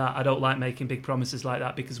stuff like that. I don't like making big promises like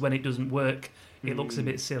that because when it doesn't work, it looks a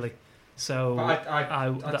bit silly. So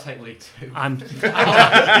I'd take League Two. I'd take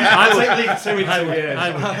League Two in 2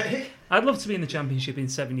 years. I'd love to be in the Championship in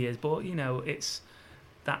 7 years, but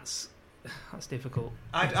that's difficult.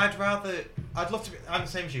 I'd love to be. I'm the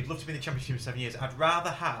same as you. I'd love to be in the Championship in 7 years. I'd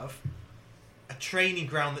rather have a training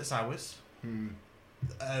ground that's ours,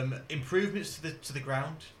 improvements to the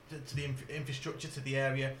ground, to the infrastructure, to the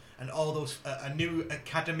area, and all those a new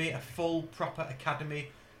academy, a full proper academy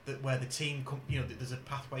where the team there's a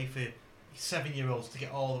pathway for 7-year-olds to get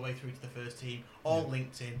all the way through to the first team, all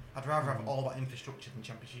linked in. I'd rather have all that infrastructure than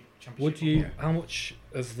championship. Would you? How much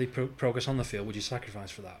of the progress on the field would you sacrifice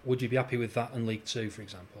for that? Would you be happy with that and League Two, for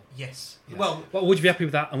example? Yes. Yeah. Well, would you be happy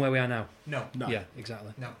with that and where we are now? No. Yeah,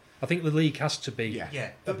 exactly. No. I think the league has to be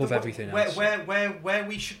above everything else. Where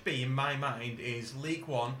we should be, in my mind, is League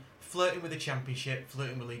One, flirting with the Championship,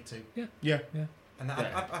 flirting with League Two. Yeah. And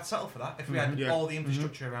I'd settle for that if we had all the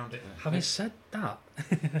infrastructure around it. Having said that,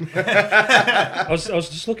 I was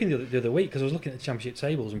just looking the other week because I was looking at the Championship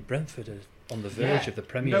tables and Brentford are on the verge of the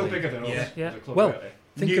Premier League. No bigger than us. Yeah. Well,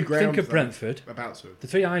 think of Brentford. About to. The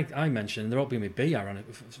three I mentioned, they're all being with B,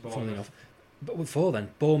 ironically, funnily enough. But with four then,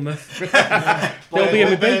 Bournemouth. They'll be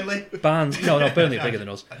in with Burnley. Burnley are bigger than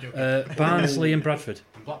us. Barnsley and Bradford.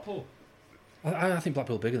 And Blackpool. I think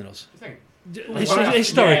Blackpool are bigger than us. You think?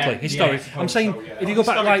 Historically, I'm saying so, yeah. if you go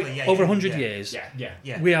back like Historically, over 100 years,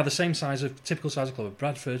 Yeah. we are the same typical size of club of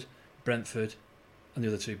Bradford, Brentford, and the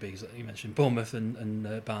other two bigs that you mentioned, Bournemouth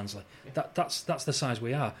and Barnsley. That's the size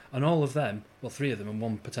we are, and all of them, well, 3 of them and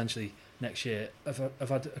 1 potentially next year, have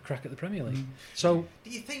had a crack at the Premier League. So,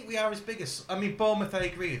 do you think we are as big as? I mean, Bournemouth, I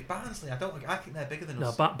agree with. Barnsley, I think they're bigger than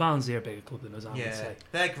us. No, Barnsley are a bigger club than us, I would say.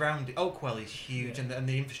 Their ground, Oakwell is huge, and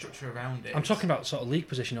the infrastructure around it. I'm talking about sort of league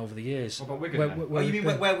position over the years. What about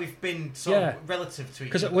Wigan? Where we've been sort of relative to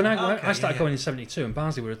each other? Because when I started going in '72, and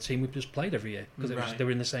Barnsley were a team we've just played every year because they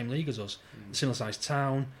were in the same league as us, similar sized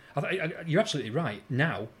town. You're absolutely right.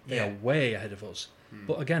 Now they are way ahead of us.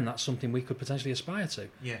 But again, that's something we could potentially aspire to.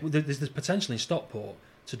 Yeah. There's potential in Stockport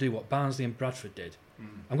to do what Barnsley and Bradford did.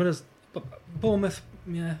 I'm going to Bournemouth.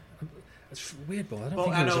 Yeah, it's weird, but I don't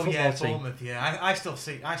think it was a football team. Bournemouth. Yeah, I still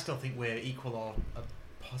think we're equal or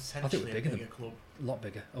potentially a bigger club. A lot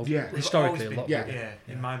bigger. Historically, a lot bigger. bigger.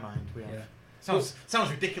 Yeah, in my mind, we have. Yeah. Sounds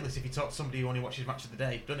ridiculous if you talk to somebody who only watches Match of the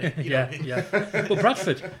Day, doesn't it? Yeah. But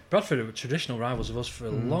Bradford are traditional rivals of us for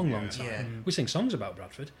a long time. Yeah. We sing songs about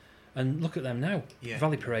Bradford. And look at them now. Yeah.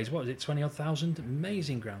 Valley Parades, what is it, 20,000?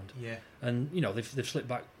 Amazing ground. Yeah. And, they've slipped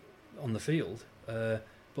back on the field. But,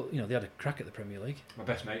 they had a crack at the Premier League. My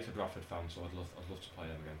best mate's a Bradford fan, so I'd love to play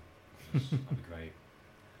them again. That'd be great.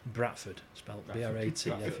 Bradford, spelled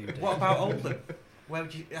Bratford. What about Oldham? Where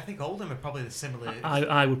would you? I think Oldham are probably the similar.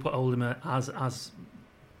 I would put Oldham as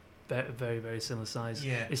very, very similar size.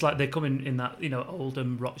 Yeah. It's like they come in that,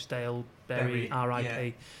 Oldham, Rochdale, Bury,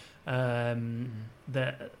 RIP,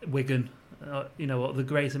 the Wigan, the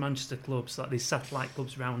Greater Manchester clubs, like these satellite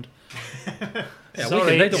clubs around.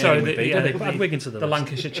 Wigan, they don't would be, do they? Add Wigan to the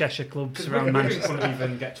Lancashire, Cheshire clubs around Wigan Manchester. couldn't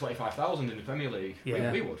even get 25,000 in the Premier League.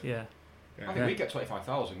 Yeah. We would. Yeah. I think we get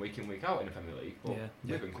 25,000 week in, week out in the Premier League. But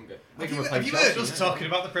Wigan couldn't get. Have you heard us talking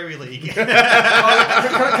about the Premier League? Can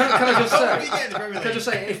I just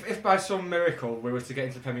say, if by some miracle we were to get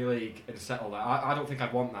into the Premier League and settle that, I don't think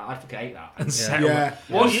I'd want that. I'd fucking hate that. And settle it.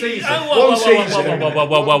 One season.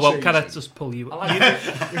 Whoa. Can I just pull you?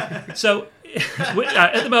 So,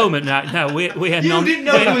 at the moment, now we are You didn't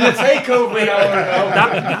know there was a takeover an hour ago.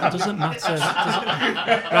 That doesn't matter.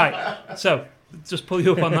 Right. So, just pull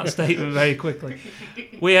you up on that statement very quickly.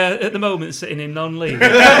 We are at the moment sitting in non-league. Okay.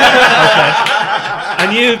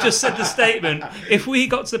 And you've just said the statement. If we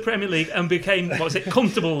got to the Premier League and became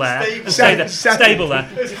comfortable there, stable there,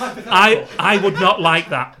 I would not like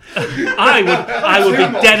that. I would be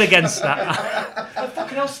dead against that.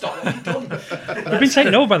 Fucking hell, stop! What have you done? We've been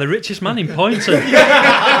taken over by the richest man in points. We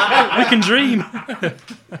can dream.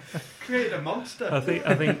 Created a monster. I think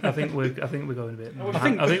we're going a bit. I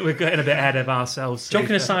think we're getting a bit ahead of ourselves.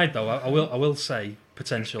 Joking aside, though, I will say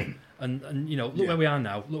potential, and look where we are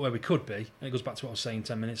now. Look where we could be, and it goes back to what I was saying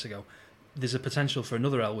 10 minutes ago. There's a potential for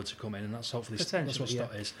another Elwood to come in, and that's hopefully that's what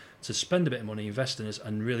Stott is, to spend a bit of money, invest in us,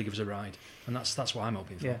 and really give us a ride. And that's what I'm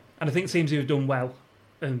hoping for. Yeah, and I think teams who have done well,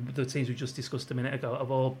 and the teams we just discussed a minute ago,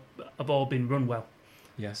 have all been run well.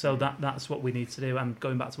 Yeah. So that's what we need to do. And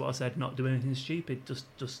going back to what I said, not do anything stupid. Just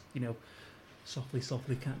softly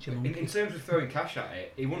catch a monkey. In terms of throwing cash at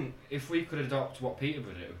it, he wouldn't. If we could adopt what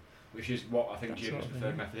Peterborough do, which is what I think Jim's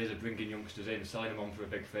preferred method is, of bringing youngsters in, selling them on for a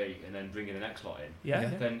big fee, and then bringing the next lot in.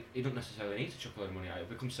 Then he doesn't necessarily need to chuck a load of money at it. It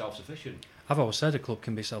becomes self-sufficient. I've always said a club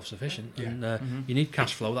can be self-sufficient, and you need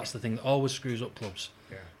cash flow. That's the thing that always screws up clubs.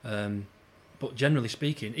 Yeah. But generally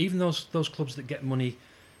speaking, even those clubs that get money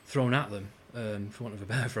thrown at them, for want of a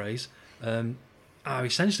better phrase, are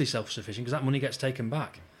essentially self-sufficient because that money gets taken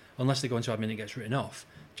back. Unless they go into admin and it gets written off.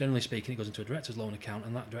 Generally speaking, it goes into a director's loan account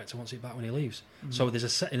and that director wants it back when he leaves. Mm-hmm. So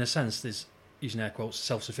in a sense, there's, using air quotes,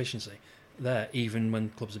 self-sufficiency there, even when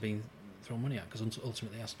clubs are being thrown money at, because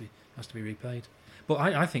ultimately it has to be repaid. But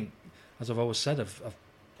I think, as I've always said,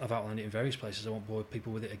 I've outlined it in various places, I won't bore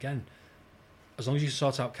people with it again. As long as you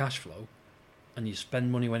sort out cash flow and you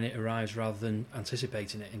spend money when it arrives rather than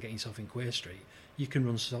anticipating it and getting yourself in Queer Street, you can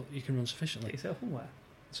run sufficiently. Get yourself on where?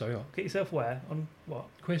 Sorry, what? Get yourself where? On what?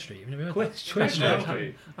 Queer Street. You've never heard Queer that?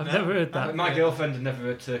 Street. I've never heard that. My girlfriend had never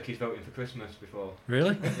heard turkeys voting for Christmas before.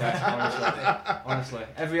 Really? Yeah, honestly.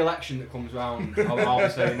 Every election that comes round, I'll be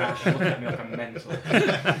saying that. She's looking at me like I'm mental.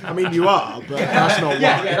 I mean, you are, but that's not why.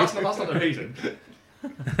 Yeah, that's not the reason.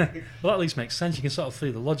 Well, that at least makes sense. You can sort of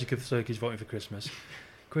see the logic of turkeys voting for Christmas.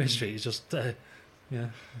 Queer Street is just, yeah.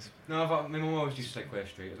 No, my mum always used to say Queer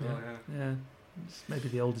Street as well, yeah. It's maybe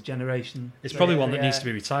the older generation. It's probably one that needs to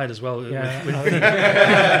be retired as well. Yeah,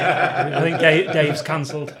 I think Dave's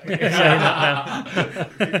cancelled saying that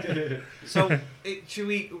now. So, should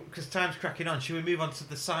we? Because time's cracking on. Should we move on to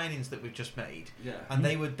the signings that we've just made? Yeah. And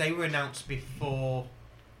they were announced before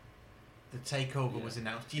the takeover was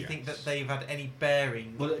announced. Do you think that they've had any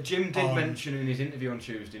bearing? Well, Jim did mention in his interview on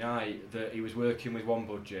Tuesday night that he was working with one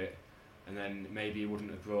budget. And then maybe he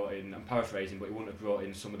wouldn't have brought in, I'm paraphrasing, but he wouldn't have brought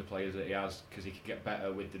in some of the players that he has because he could get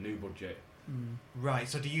better with the new budget. Right,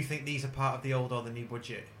 so do you think these are part of the old or the new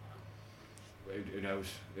budget? Who knows?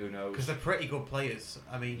 Because they're pretty good players.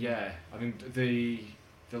 I mean... Yeah, I mean,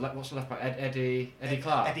 what's the left back? Eddie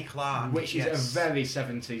Clark? Eddie Clark, which is a very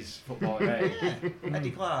 70s footballer, eh?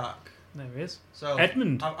 Eddie Clark. There he is. So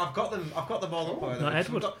Edmund. I've got them all up. Not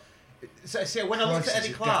Edward. So when I looked at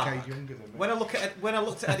Eddie Clark, when I looked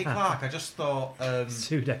at Eddie Clark, I just thought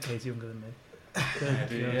 2 decades younger than me.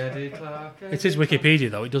 Eddie Clark. It is Wikipedia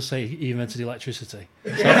though. It does say he invented electricity.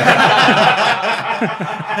 We are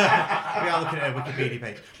looking at a Wikipedia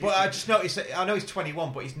page, but I just noticed that I know he's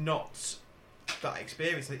 21, but he's not that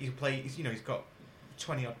experienced. That he's got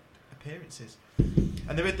 20 odd appearances.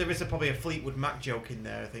 And there is probably a Fleetwood Mac joke in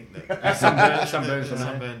there. I think that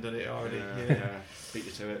Sam Burn did it already. Yeah. Beat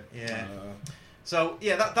you to it. Yeah. So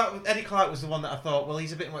that Eddie Clark was the one that I thought. Well,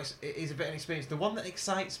 he's a bit inexperienced. The one that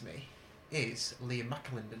excites me is Liam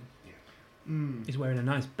McAlinden. Yeah. He's wearing a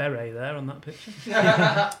nice beret there on that picture.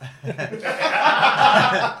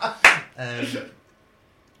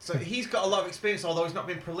 So he's got a lot of experience, although he's not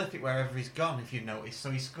been prolific wherever he's gone, if you've noticed. So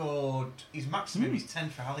he scored his maximum, he's 10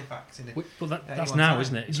 for Halifax. That's now,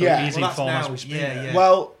 isn't it? So yeah, he's in form as we speak. Yeah.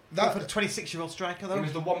 Well, That for the 26-year-old striker, though? He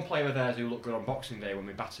was the one player of theirs who looked good on Boxing Day when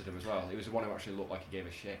we battered him as well. He was the one who actually looked like he gave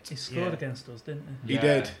a shit. He scored against us, didn't he? He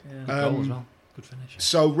did. Yeah. Good goal as well. Good finish.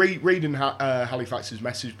 So reading Halifax's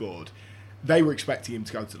message board, they were expecting him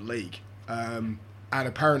to go to the league. And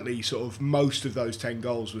apparently sort of most of those 10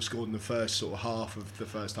 goals were scored in the first sort of half of the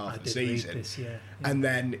first half of the season. This, yeah. And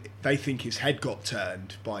then they think his head got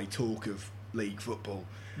turned by talk of league football.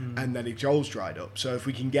 And then his goals dried up. So if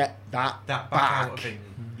we can get that back out of him,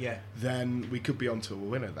 then we could be onto a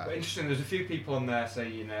winner there. But interesting, there's a few people on there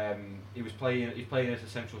saying he's playing as a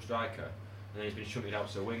central striker and then he's been shunted out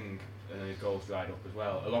to the wing and then his goals dried up as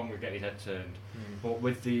well, along with getting his head turned. But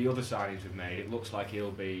with the other signings we've made, it looks like he'll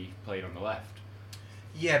be playing on the left.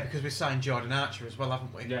 Yeah, because we signed Jordan Archer as well,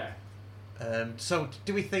 haven't we? Yeah. So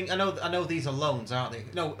do we think? I know these are loans, aren't they?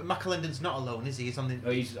 No, McAlinden's not a loan, is he? He's on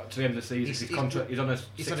the. He's to the end of the season. His contract. He's on a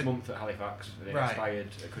 6 month at Halifax. And it Right. expired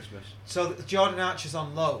at Christmas. So Jordan Archer's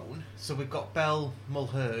on loan. So we've got Bell,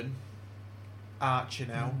 Mulhern, Archer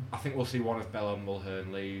now. I think we'll see one of Bell and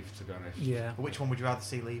Mulhern leave. To be honest. Yeah. But which one would you rather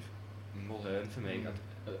see leave? Mulhern for me.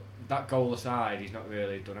 That goal aside, he's not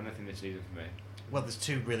really done anything this season for me. Well, there's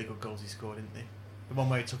 2 really good goals he scored, didn't they? The one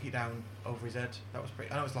where he took it down over his head. That was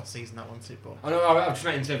pretty. I know it was last season that one too, but. I know. I'm just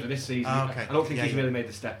meant in terms of this season. Okay. I don't think he's really made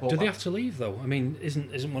the step up. Do they have to leave though? I mean,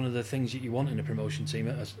 isn't one of the things that you want in a promotion team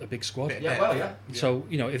a big squad? Yeah, well, yeah. So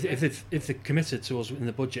if they're committed to us in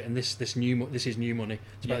the budget and this is new money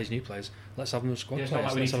to buy these new players, let's have them as squad It's players. not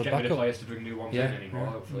like we need Let's to have a get rid of backup. players to bring new ones in anymore.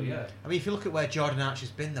 Hopefully, yeah. I mean, if you look at where Jordan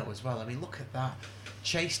Archer's been though as well. I mean, look at that: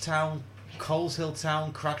 Chasetown, Coleshill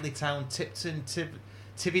Town, Cradley Town, Tipton,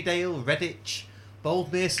 Tividale, Redditch.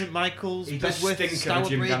 Boldmere, St Michael's, He does Bedworth, stink of a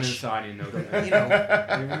Jim Gannon Stourbridge. signing, though, doesn't he? You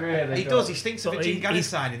know, He really he does. He stinks of a Jim Gannon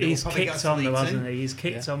signing. He's Probably got kicked us on to though, League hasn't Two. he? He's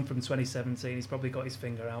kicked on from 2017. He's probably got his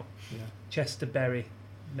finger out. Yeah. Chesterbury,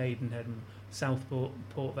 Maidenhead, and Southport,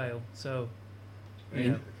 Port Vale. So, I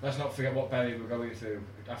mean, let's not forget what Berry were going through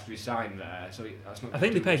after he signed there. So that's not. I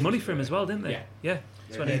think they paid money for him as well, didn't they? Yeah. Yeah,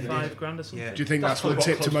 Yeah, 25 grand or something. Yeah. Do you think that's That's what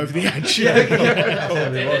tipped him over the edge?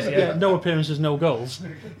 Probably was, yeah. No appearances, no goals.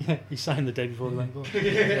 Yeah, he signed the day before the went.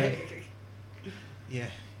 Yeah.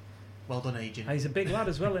 Well done, agent. And he's a big lad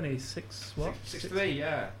as well, isn't he? 6'3",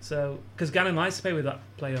 yeah. So, because Gannon likes to play with that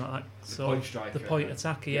player like that sort point of striker, the point yeah.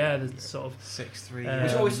 attacker, yeah, the sort of 6'3".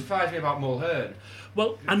 Which always surprised me about Mulhern.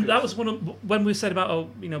 Well, and that was one of when we said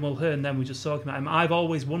about Mulhern. Then we were just talking about him. I've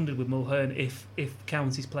always wondered with Mulhern if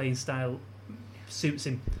County's playing style suits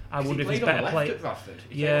him. I wonder if he's better playing.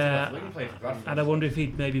 Yeah, and I wonder if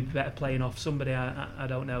he'd maybe be better playing off somebody. I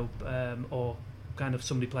don't know, or kind of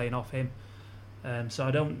somebody playing off him. So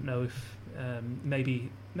I don't know if maybe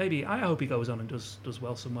I hope he goes on and does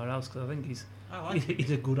well somewhere else because I think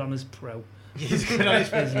he's a good honest pro. He's good on his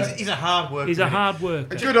business. He's a hard worker. He's a hard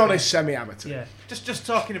worker. A good, honest semi-amateur. Yeah. Just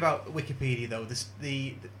talking about Wikipedia though,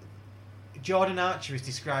 the Jordan Archer is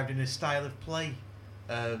described in a style of play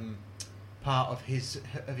part of his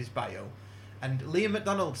bio, and Liam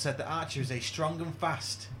McDonald said that Archer is strong and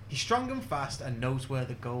fast. He's strong and fast and knows where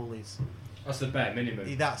the goal is. That's the bare minimum.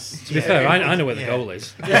 To be fair, I know where the goal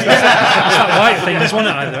is. Yeah. It's that white thing. There's one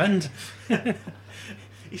at either end.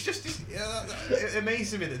 It's just it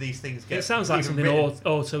amazes me that these things get. It sounds like even something written.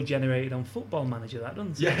 auto-generated on Football Manager, that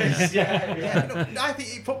doesn't it? Yes, yeah. No, I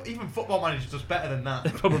think even Football Manager does better than that.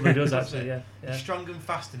 It probably does actually. Yeah. He's strong and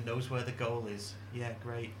fast and knows where the goal is. Yeah,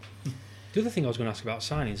 great. The other thing I was going to ask about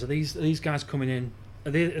signings are these guys coming in?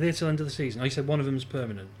 Are they till the end of the season? Oh, you said one of them's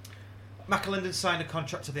permanent. McAlinden signed a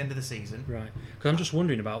contract to the end of the season. Right. Because I'm just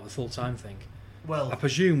wondering about the full-time thing. Well, I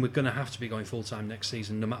presume we're going to have to be going full-time next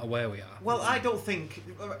season, no matter where we are. Well, I don't think.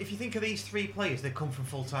 If you think of these 3 players, they come from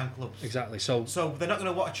full-time clubs. Exactly. So they're not going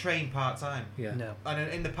to want to train part-time. Yeah. No. And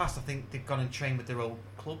in the past, I think they've gone and trained with their old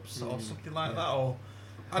clubs or something like that. Or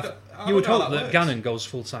you would hope that that works. Gannon goes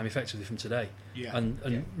full-time effectively from today. Yeah.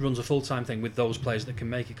 And runs a full-time thing with those players that can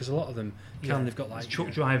make it, because a lot of them can. They've got like truck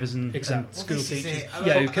drivers and Exactly. school This is teachers. it.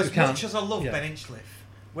 Yeah, Look, who as can't- much as I love yeah. Ben Inchliff,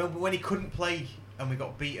 when he couldn't play and we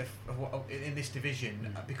got beat in this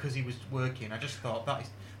division because he was working, I just thought that's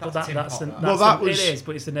Tim Potter. It is,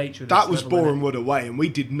 but it's the nature of that this was level, Boreham innit? Wood away, and we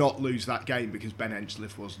did not lose that game because Ben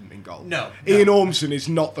Edgliffe wasn't in goal. No. Ian Ormson is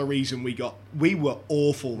not the reason we were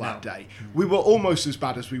awful that day. We were almost as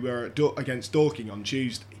bad as we were against Dorking on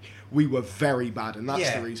Tuesday. We were very bad, and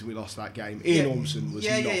that's the reason we lost that game. Ian Ormson was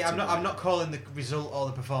not. I'm not calling the result or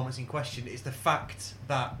the performance in question. It's the fact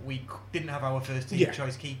that we didn't have our first team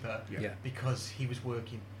choice keeper because he was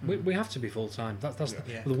working. We have to be full-time. That's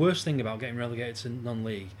the worst thing about getting relegated to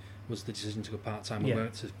non-league was the decision to go part-time. We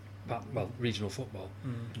went to regional football.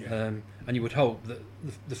 And you would hope that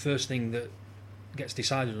the first thing that gets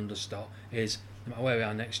decided under Stott is no matter where we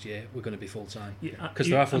are next year, we're going to be full time. Yeah, Because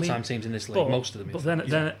there are full-time teams in this league, most of them. But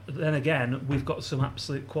then again, we've got some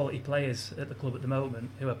absolute quality players at the club at the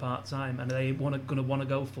moment who are part-time, and they going to want to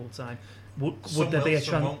go full-time. Would there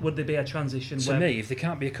be a transition? To me, if they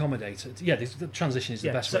can't be accommodated, the transition is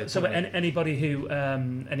the best way. So anybody who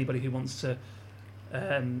wants to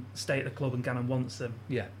stay at the club and Gannon wants them,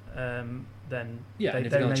 then and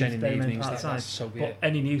if they're going to change in the evenings, that's so be but it.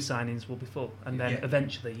 any new signings will be full, and then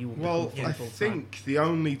eventually you will be full. I think the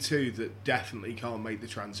only two that definitely can't make the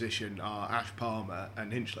transition are Ash Palmer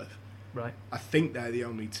and Hinchliffe. Right. I think they're the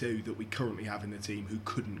only two that we currently have in the team who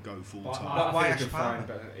couldn't go full time. Why Ash Palmer?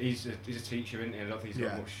 He's a teacher, isn't he? I don't think he's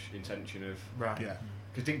got much intention of. Right. Yeah.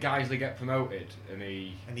 Because didn't Geisley get promoted and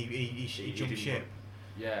he jumped ship?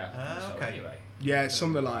 Yeah. Okay. Anyway. Yeah,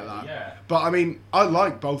 something like that. Yeah. But I mean, I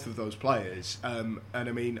like both of those players, and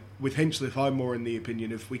I mean, with Hinchliffe, I'm more in the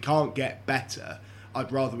opinion if we can't get better,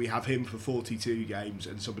 I'd rather we have him for 42 games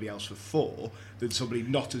and somebody else for 4 than somebody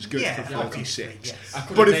not as good for 46. Yes.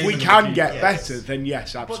 But if we can get better, then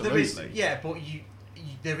yes, absolutely. But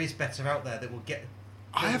there is better out there that will get.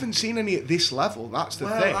 I haven't seen any at this level. That's the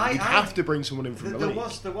thing. You'd have to bring someone in from the league.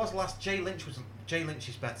 There was last. Jay Lynch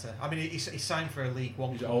is better. I mean, he's signed for a League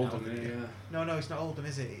One. He's Oldham, No, it's not Oldham,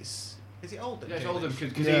 is it? Is it Oldham? Yeah, it's Oldham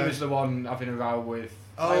because he was the one having a row with.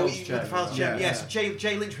 With the Files chairman. Yeah. So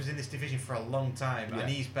Jay Lynch was in this division for a long time, and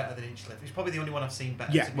he's better than Hinchliffe. He's probably the only one I've seen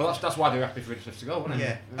better. Yeah. Well, that's why they're happy for Hinchliffe to go, wasn't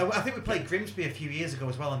it? Yeah. I think we played Grimsby a few years ago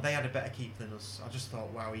as well, and they had a better keeper than us. I just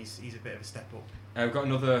thought, wow, he's a bit of a step up. We've got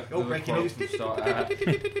another breaking quote news. from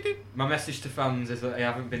my message to fans is that I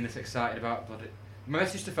haven't been this excited about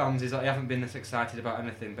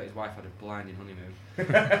anything, but his wife had a blinding honeymoon.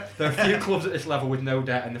 There are a few clubs at this level with no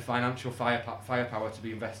debt and the financial firepower to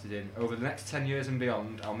be invested in. Over the next 10 years and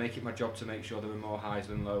beyond, I'll make it my job to make sure there are more highs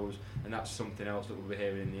than lows, and that's something else that we'll be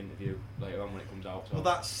hearing in the interview later on when it comes out. So. Well,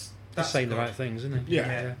 that's saying the right things, isn't it?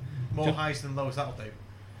 Yeah. More highs than lows, that'll do.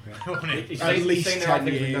 He's At least saying the 10 right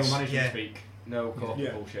things with years. no management speak. No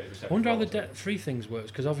corporate bullshit. I wonder how the debt-free things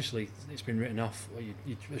works, because obviously it's been written off. Well,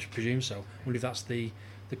 you presume so. I wonder if that's the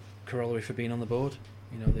corollary for being on the board.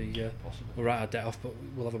 You know, we'll write our debt off, but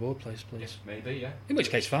we'll have a board place, please. Yes, maybe, yeah. In which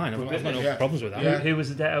case, fine. I've got no problems with that. Yeah. Who was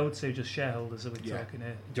the debt owed to? Just shareholders? Are we talking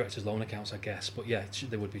here? Directors' loan accounts, I guess. But yeah,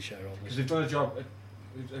 there would be shareholders. Because they've done a job.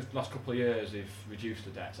 The last couple of years, they've reduced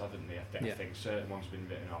the debts, haven't they? I think certain ones have been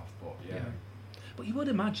written off, but yeah. But you would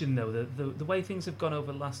imagine, though, that the way things have gone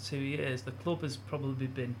over the last 2 years, the club has probably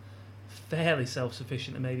been fairly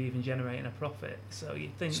self-sufficient and maybe even generating a profit. So you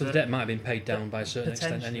think the debt might have been paid down by a certain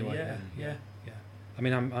extent anyway. Yeah. I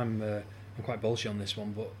mean, I'm quite bullish on this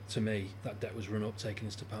one, but to me, that debt was run up, taking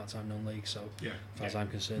us to part-time non-league. So, as far as I'm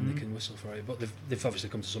concerned, they can whistle for it. But they've obviously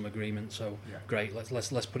come to some agreement. So great.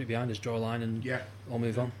 Let's put it behind us, draw a line, and all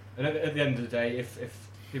move on. And at the end of the day, if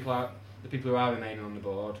the people who are remaining on the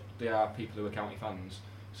board, they are people who are county fans.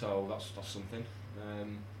 So that's something.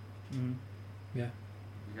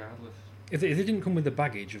 Regardless. If they didn't come with the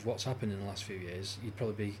baggage of what's happened in the last few years, you'd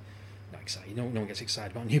probably be not excited. No one gets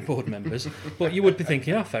excited about new board members, but you would be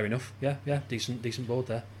thinking, fair enough. Yeah, decent board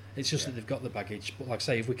there. It's just that they've got the baggage. But like I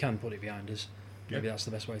say, if we can put it behind us, maybe that's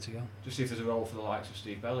the best way to go. Just see if there's a role for the likes of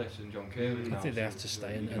Steve Bellis and John Kearley. I think they have to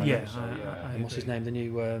stay. And what's his name? The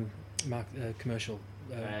new commercial.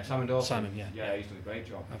 Simon Dawson. Simon, yeah. Yeah, he's done a great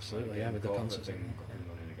job. Absolutely, with the concerts.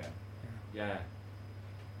 Yeah.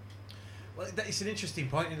 Well, it's an interesting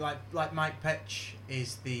point. Like Mike Petch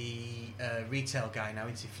is the retail guy now,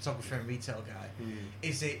 isn't he? Photographer and retail guy.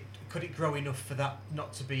 Could it grow enough for that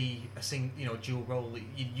not to be a dual role?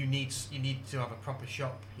 You need to have a proper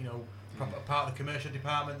shop. Proper part of the commercial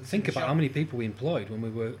department. Think about how many people we employed when we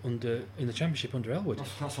were in the Championship under Elwood.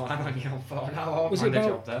 That's what I'm only on for now. Was it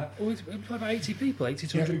about 80 people, 80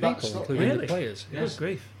 to 100 people, including the players? Good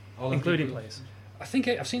grief. Including players. I think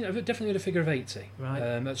I've definitely heard a figure of 80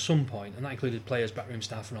 at some point, and that included players, backroom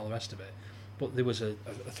staff, and all the rest of it. But there was a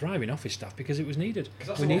thriving office staff because it was needed.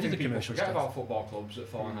 We needed the commercial staff. Forget about football clubs that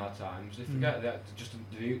fall in hard times. They forget that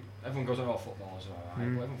everyone goes, footballers are alright, but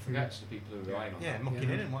everyone forgets the people who are relying on them.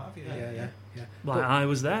 Mucking in and what have you. Yeah. Well, I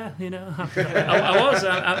was there, I was.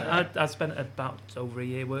 I spent about over a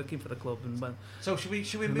year working for the club, So should we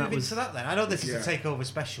move into that then? I know this is a takeover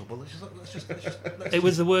special, but let's just it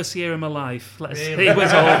was the worst year of my life. It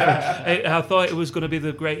was awful. I thought it was going to be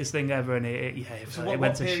the greatest thing ever, and it went to shit.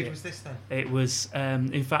 What period was this then? It was,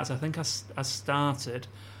 in fact, I think I started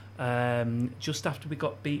just after we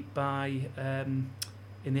got beat by.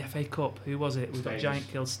 In the FA Cup, who was it? We got giant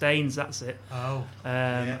kill. Staines, that's it. And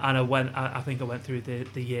I think I went through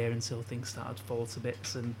the year until things started to fall to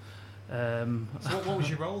bits, and So what was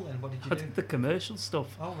your role then? What did you do? The commercial stuff.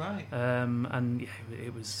 Oh right. And yeah,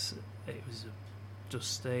 it was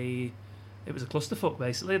just it was a clusterfuck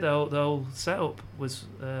basically. The whole setup was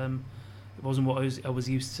it wasn't what I was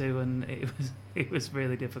used to, and it was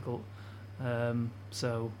really difficult.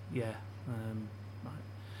 So yeah,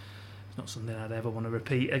 it's not something I'd ever want to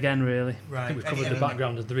repeat again. Really. Right. I think we've covered the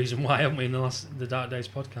background of the reason why, haven't we, in the Dark Days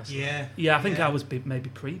podcast? Yeah. Yeah, I think I was maybe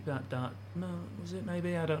pre that Dark. No, was it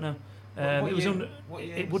maybe? I don't know. What it was year? What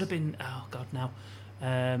year it would have been. Oh God, now.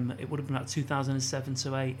 It would have been like 2007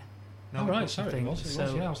 to 8. No, right, sorry, it was.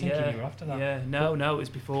 Yeah, I was thinking you were after that. Yeah, no, it was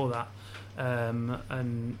before that.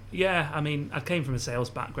 And yeah, I mean, I came from a sales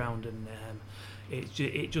background, and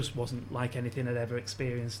it just wasn't like anything I'd ever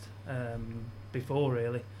experienced before,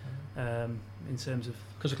 really. In terms of,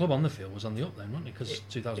 because the club on the field was on the up then, wasn't it? Because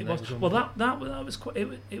 2008 was well, that was quite.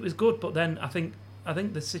 It was good, but then I think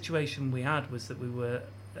the situation we had was that we were.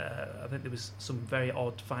 I think there was some very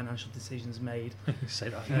odd financial decisions made. Say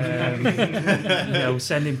that.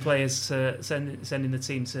 Sending players to sending the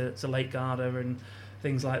team to Lake Garda and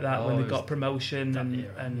things like that when they got promotion,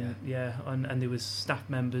 and there was staff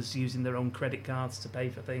members using their own credit cards to pay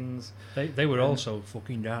for things. They were also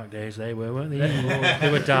fucking dark days. They were, weren't they? They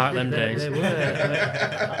were dark them days. They were.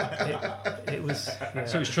 It was. Yeah.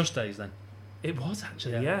 So it was trust days then. It was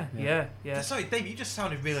actually, yeah. Sorry, Dave, you just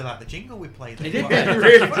sounded really like the jingle we played. It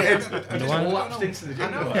really did. I just lapsed into the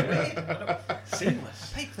jingle. I know.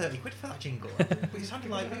 Seamless. I paid 30 quid for that jingle, but it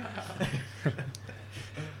sounded like you.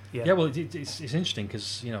 Yeah, well, it's interesting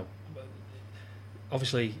because,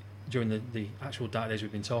 obviously during the actual dark days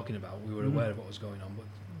we've been talking about, we were aware of what was going on,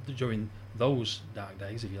 but during those dark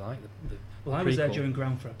days, if you like, I was there during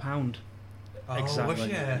Ground for a Pound. Oh,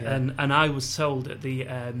 exactly. And I was told at the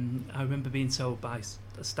I remember being told by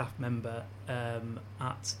a staff member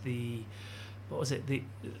at the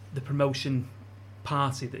the promotion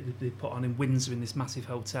party that they put on in Windsor in this massive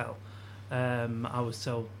hotel. I was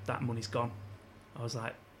told that money's gone. I was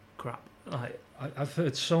like, crap. Like, I've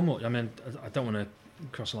heard so much. I mean, I don't want to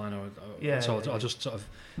cross the line I'll just sort of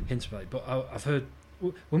hint about it. But I've heard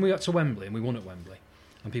when we got to Wembley and we won at Wembley.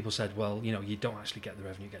 And people said, well, you don't actually get the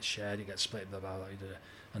revenue; it gets shared, it gets split, blah blah blah,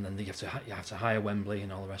 and then you have to hire Wembley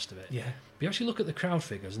and all the rest of it. Yeah. But you actually look at the crowd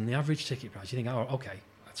figures and the average ticket price. You think, oh, okay,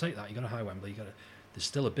 I take that. You got to hire Wembley. There's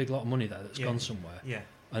still a big lot of money there that's gone somewhere. Yeah.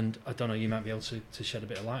 And I don't know, you might be able to shed a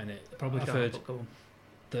bit of light on it. Probably. I've heard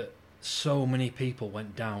that so many people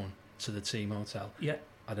went down to the team hotel. Yeah.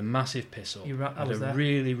 Had a massive piss up. Had a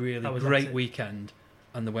really, really great weekend.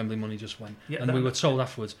 And the Wembley money just went. Yeah, and we were told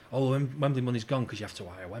afterwards, Wembley money's gone because you have to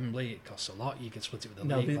hire Wembley. It costs a lot. You can split it with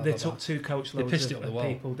the league. No, they took 2 coach loads of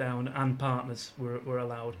people down, and partners were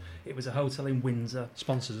allowed. It was a hotel in Windsor.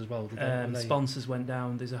 Sponsors as well. Sponsors went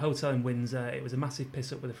down. There's a hotel in Windsor. It was a massive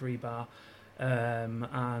piss up with a free bar.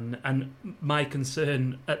 And my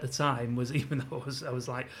concern at the time was, even though I was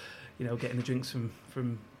like, getting the drinks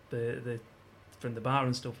from the bar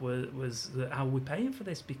and stuff, was how are we paying for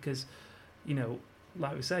this? Because,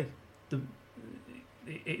 like we say,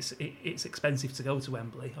 it's expensive to go to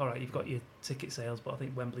Wembley. All right, you've got your ticket sales, but I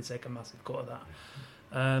think Wembley take a massive cut of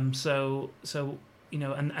that. So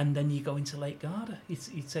and then you go into Lake Garda.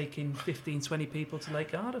 You're taking 15, 20 people to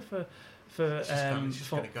Lake Garda for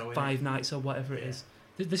 5 nights or whatever it is.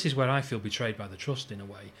 This is where I feel betrayed by the trust in a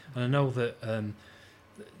way, and I know that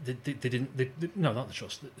they didn't. No, not the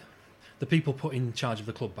trust. The people put in charge of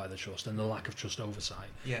the club by the trust and the lack of trust oversight.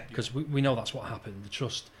 Yeah. Because we know that's what happened. The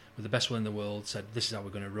trust, with the best will in the world, said, this is how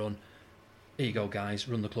we're going to run. Here you go, guys,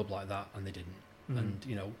 run the club like that, and they didn't. And,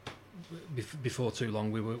 before too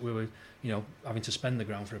long, we were having to spend the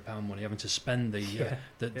Ground for a Pound money, having to spend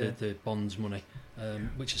the bonds money,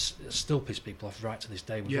 which is still pissed people off right to this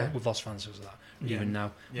day. We've lost fans because of that. Even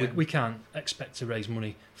now. Yeah. We can't expect to raise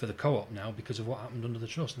money for the co-op now because of what happened under the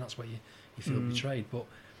trust, and that's where you feel betrayed. But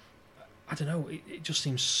I don't know, it just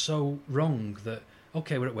seems so wrong that,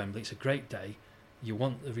 okay, we're at Wembley, it's a great day, you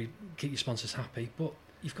want to keep your sponsors happy, but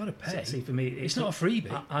you've got to pay. See, for me, it's not a freebie.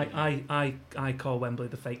 I call Wembley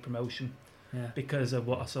the fake promotion because of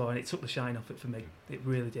what I saw, and it took the shine off it for me. It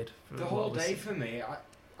really did. The whole day for me,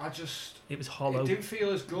 it was hollow. It didn't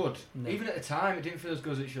feel as good. No. Even at the time, it didn't feel as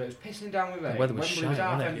good as it should. It was pissing down with rain. The weather was shite,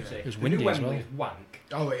 wasn't it? It was windy as well. Wembley was wank.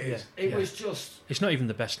 Oh, it is. It was just... It's not even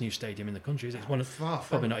the best new stadium in the country, is it? It's one of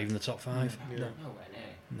probably not even the top 5. No.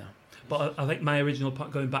 No. But I think my original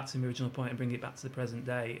point, going back to my original point and bringing it back to the present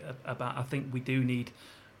day, about I think we do need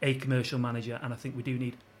a commercial manager, and I think we do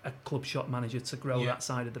need a club shop manager to grow that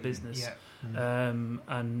side of the business. Yeah.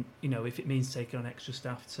 And if it means taking on extra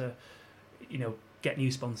staff to, get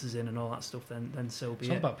new sponsors in and all that stuff, then so be it's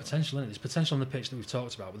it. all about potential, isn't it? There's potential on the pitch that we've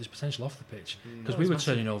talked about, but there's potential off the pitch because Oh, we it's were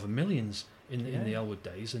massive. turning over millions in the Elwood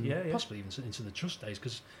days and Yeah, yeah. possibly even into the Trust days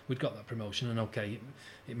because we'd got that promotion and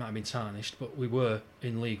it might have been tarnished, but we were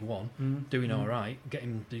in League One doing all right,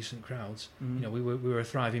 getting decent crowds. You know, we were a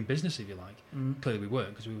thriving business, if you like. Clearly we weren't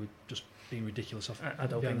because we were just being ridiculous off. I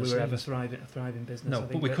don't behind think the we were ever scenes. a thriving business. No, I but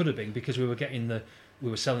think we that- could have been because we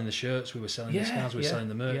were selling the shirts, we were selling the scarves, we were selling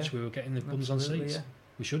the merch, we were getting the bums on Absolutely, seats. yeah.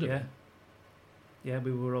 We should have been. Yeah,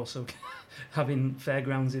 we were also having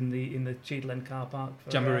fairgrounds in the Cheadle car park.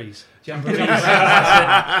 For, Jamborees. Jamborees.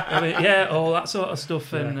 I mean, yeah, all that sort of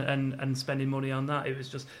stuff, Yeah. and spending money on that. It was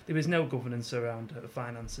just there was no governance around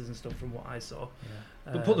finances and stuff from what I saw.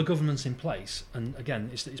 But put the governance in place, and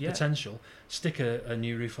again, it's potential. Stick a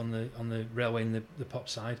new roof on the railway in the pop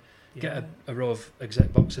side. Get a row of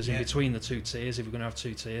exec boxes in between the two tiers if we're going to have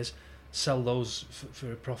two tiers. Sell those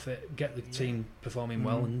for a profit. Get the team performing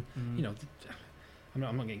well, and you know. I'm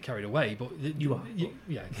not getting carried away, but you are.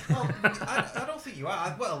 Yeah. Well, I don't think you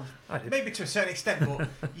are. Well, maybe to a certain extent, but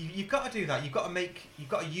you've got to do that. You've got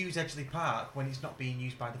to use Edgeley Park when it's not being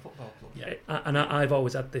used by the football club. Yeah, and I've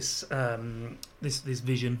always had this this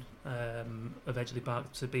vision of Edgeley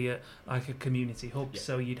Park to be like a community hub. Yeah.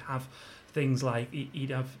 So you'd have things like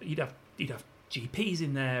you'd have GPs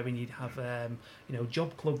in there, and you'd have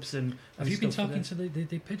job clubs and. Have you been talking to the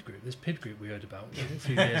PID group? This PID group we heard about a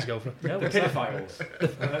few years ago. The pedophiles.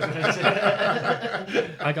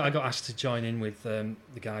 I got asked to join in with the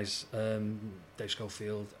guys, Dave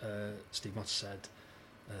Schofield, Steve Mottersed,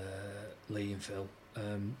 Lee and Phil,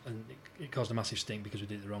 and it caused a massive stink because we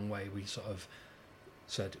did it the wrong way. We sort of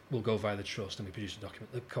said we'll go via the trust, and we produced a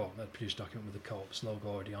document. The co-op had produced a document with the co-op's logo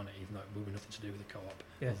already on it, even though we were nothing to do with the co-op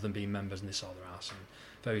other than being members, and they saw their ass and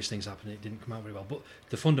various things happened. It didn't come out very well, but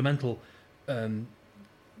the fundamental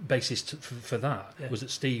basis for that was that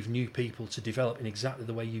Steve knew people to develop in exactly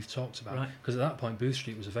the way you've talked about, because at that point Booth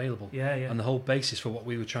Street was available, and the whole basis for what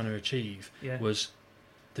we were trying to achieve was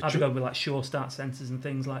I'd go with like Sure Start centres and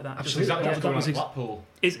things like that. Absolutely. That was Blackpool.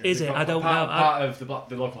 Is it? I don't know. Part of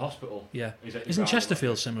the local hospital. Yeah. Isn't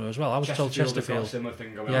Chesterfield similar as well? I was told Chesterfield. Similar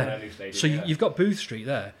thing going on in their new stadium. So you've got Booth Street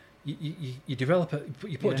there. You develop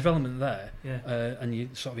you put a development there, and you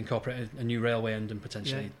sort of incorporate a new railway end and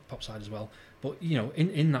potentially pop side as well. But you know,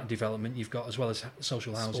 in that development, you've got as well as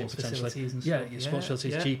social housing sports potentially, facilities and sports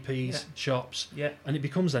facilities, GPs, shops, and it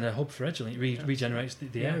becomes then a hub for Edgeley. It regenerates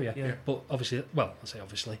the area. But obviously,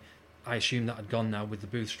 I assume that had gone now with the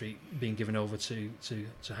Booth Street being given over to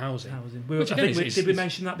housing. Did we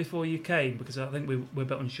mention that before you came? Because I think we're a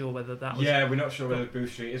bit unsure whether that was. Yeah, we're not sure whether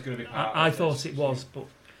Booth Street is going to be part of I thought it was, but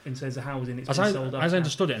in terms of housing, it's been sold off. As I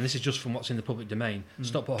understood it, and this is just from what's in the public domain,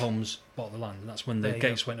 Stockport Homes bought the land, and that's when the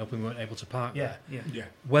gates went up and we weren't able to park there. Yeah.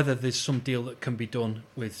 Whether there's some deal that can be done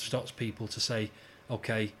with Stock's people to say,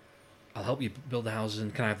 okay, I'll help you build the houses,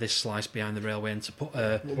 and can I have this slice behind the railway and to put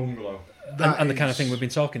a bungalow? And the kind of thing we've been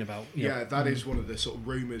talking about. That is one of the sort of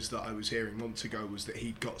rumours that I was hearing months ago, was that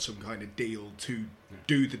he'd got some kind of deal to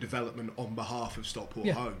do the development on behalf of Stockport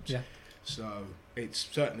Homes. Yeah. So it's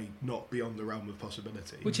certainly not beyond the realm of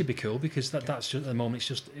possibility. Which would be cool, because that's just, at the moment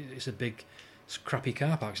it's a big crappy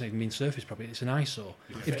car park. It's not even been surfaced properly. It's an eyesore.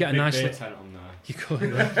 If you get a nice tent on there, you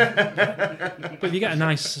could. But if you get a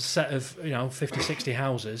nice set of 50, 60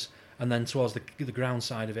 houses, and then towards the ground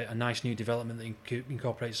side of it, a nice new development that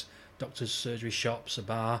incorporates doctors' surgery, shops, a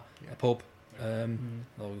bar, a pub. Although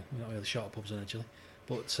we're not really short of pubs actually,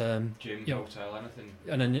 but gym, hotel, anything.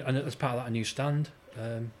 And as part of that, a new stand.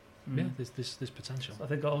 There's potential. I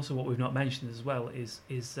think also what we've not mentioned as well is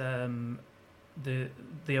the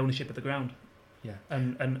ownership of the ground. Yeah.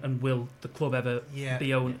 And will the club ever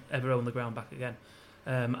ever own the ground back again?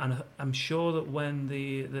 And I'm sure that when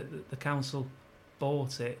the council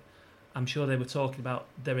bought it, I'm sure they were talking about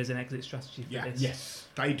there is an exit strategy for this. Yes,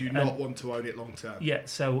 they do not want to own it long term. Yeah.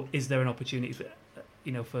 So is there an opportunity for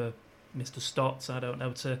for Mr. Stotts, I don't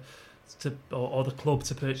know, or the club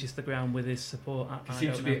to purchase the ground with his support? He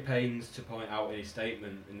seems to be at pains to point out in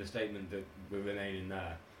the statement that we're remaining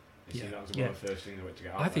there. That was one of the first things I went to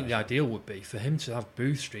get out. I think the ideal would be for him to have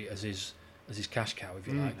Booth Street as his cash cow, if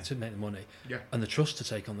you like, to make the money, and the trust to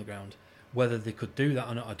take on the ground. Whether they could do that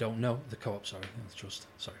or not, I don't know. The co-op, the trust.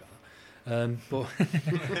 Sorry about that. But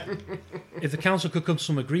if the council could come to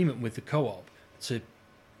some agreement with the co-op to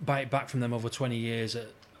buy it back from them over 20 years at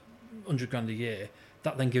 $100,000 a year,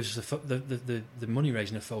 that then gives us the money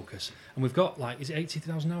raising a focus. And we've got, is it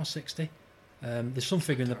 80,000 now or 60? There's some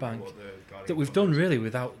figure in the bank that we've done really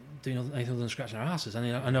without doing anything other than scratching our asses. I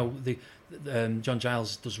mean, I know John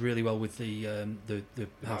Giles does really well with the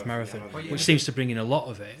half marathon, which seems to bring in a lot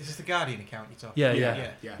of it. Is this the Guardian account you're talking Yeah.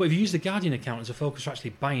 about? But if you use the Guardian account as a focus for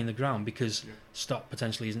actually buying the ground, because Stock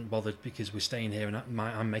potentially isn't bothered because we're staying here and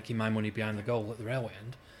I'm making my money behind the goal at the railway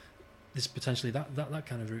end, there's potentially that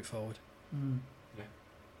kind of route forward.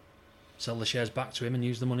 Sell the shares back to him and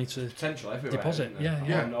use the money to potential everywhere, deposit.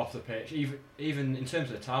 Yeah. On, off the pitch, even in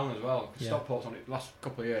terms of the town as well. Cause Stockport's on it. Last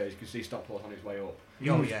couple of years, you can see Stockport's on its way up.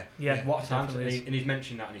 Oh yeah. What a time! And he's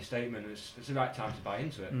mentioned that in his statement. It's the right time to buy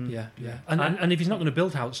into it. Yeah. And if he's not going to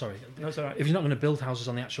build houses, That's all right. if he's not going to build houses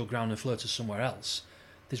on the actual ground and flirt us somewhere else,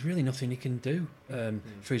 there's really nothing he can do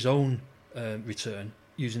for his own return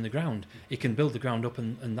using the ground. He can build the ground up,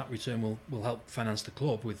 and that return will help finance the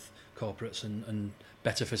club with corporates and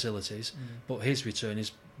better facilities. But his return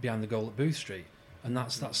is behind the goal at Booth Street, and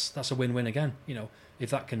that's a win-win again. You know, if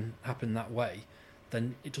that can happen that way,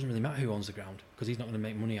 then it doesn't really matter who owns the ground, because he's not going to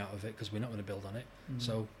make money out of it, because we're not going to build on it.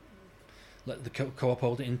 So let the co-op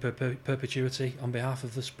hold it in perpetuity on behalf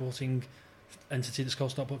of the sporting entity that's called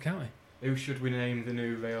Stockport County. Who should we name the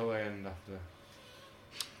new railway end after?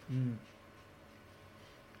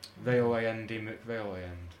 Railway end, McRailway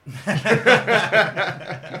end.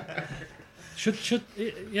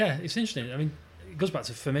 It's interesting. I mean, it goes back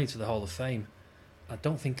for me to the Hall of Fame. I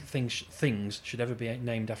don't think things should ever be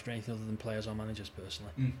named after anything other than players or managers,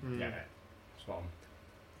 personally. Yeah, spot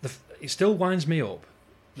on. It still winds me up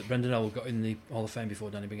that Brendan Elwood got in the Hall of Fame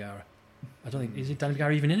before Danny Begara. I don't think, is Danny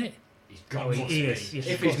Begara even in it? He's got he is. Yes,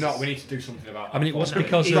 if he's not, we need to do something about that. I mean, it was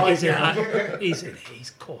because he's in it.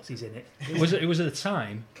 Of course, he's in it. It was at the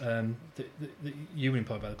time that you were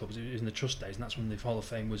employed by the club. It was in the trust days, and that's when the Hall of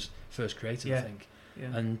Fame was first created, I think.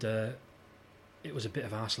 Yeah. And it was a bit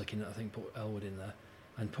of arse licking that I think put Elwood in there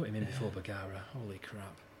and put him in before Begara. Holy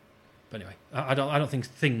crap! But anyway, I don't think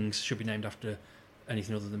things should be named after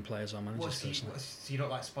anything other than players or managers. So you don't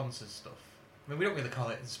like sponsors stuff? I mean, we don't really call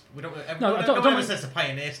it. We don't. No, I don't mind. Says a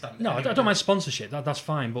pioneer stand. No, I don't mind sponsorship. That's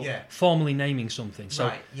fine. But formally naming something.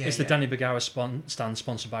 So it's the Danny Begara stand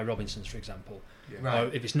sponsored by Robinsons, for example.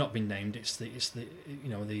 Or if it's not been named, it's the I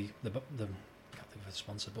can't think of a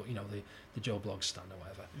sponsor, but the Joe Bloggs stand or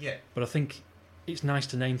whatever. Yeah. But I think it's nice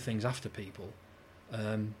to name things after people,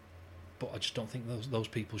 but I just don't think those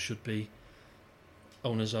people should be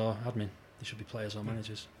owners or admin. They should be players or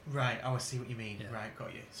managers. Right, I see what you mean. Yeah. Right,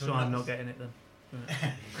 got you. So I'm not getting it then.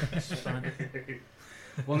 Right. That's fine.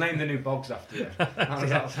 We'll name the new bogs after you. How does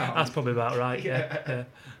that sound? That's probably about right. Yeah.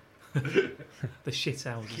 The shit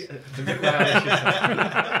houses.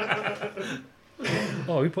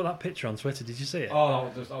 Oh, we put that picture on Twitter. Did you see it? Oh,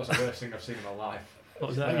 that was the worst thing I've seen in my life. What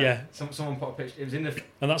was that? Yeah. Someone put a picture. It was in the.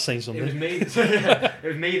 And that's saying something. It was me. It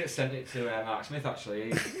was me that sent it to Mark Smith.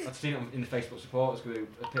 Actually, I'd seen it in the Facebook supporters group.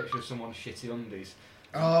 A picture of someone's shitty undies.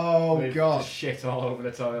 Oh with God! Shit all over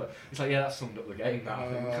the toilet. It's like, that summed up the game. That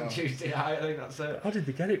on Tuesday night, I think that's it. How did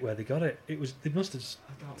they get it? Where they got it? They must have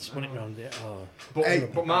spun it around it. Oh.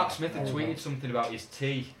 But Mark Smith had tweeted something about his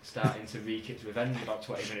tea starting to wreak its revenge about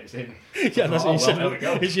 20 minutes in. Yeah, that's what you said. There we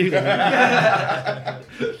go. It's you. The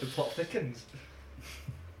plot thickens.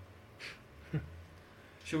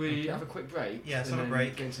 Shall we have a quick break? Yeah, let's have a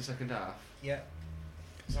break. Get into the second half. Yeah.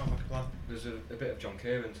 Sounds like a plan. There's a bit of John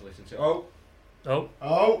Kieran to listen to. Oh!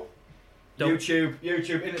 YouTube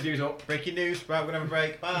interviews up. Breaking news. Right, we're going to have a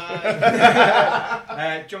break.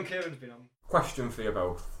 Bye. John Kieran's been on. Question for you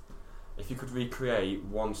both. If you could recreate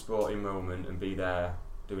one sporting moment and be there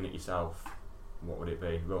doing it yourself, what would it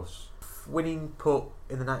be? Russ? Winning putt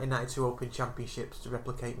in the 1992 Open Championships to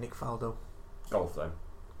replicate Nick Faldo. Golf then?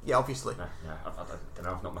 Yeah, obviously. Yeah, I don't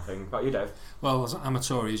know, not my thing. But you, Dave? Well, I'm a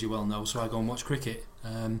Tory, as you well know, so I go and watch cricket.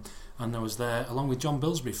 And I was there along with John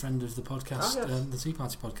Billsbury, friend of the podcast, the Tea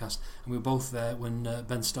Party podcast, and we were both there when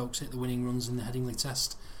Ben Stokes hit the winning runs in the Headingley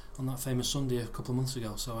Test on that famous Sunday a couple of months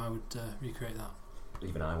ago. So I would recreate that.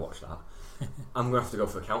 Even I watched that. I'm going to have to go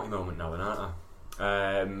for a county moment now, aren't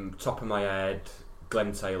I? Top of my head,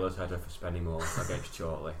 Glenn Taylor's header for Spennymoor against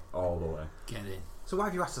Chorley, all the way. Get in. So why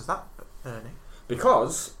have you asked us that, Ernie?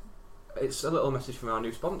 Because it's a little message from our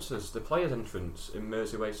new sponsors, the Players Entrance in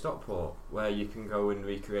Mersey Stockport, where you can go and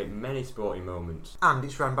recreate many sporting moments. And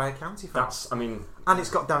it's run by a county fan. And it's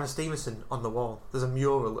got Darren Stevenson on the wall. There's a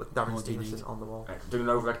mural of Darren Stevenson on the wall. Doing an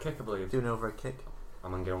overhead kick, I believe. Doing an overhead kick.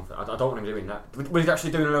 I'm going to get on for it. I don't want him doing that. But he's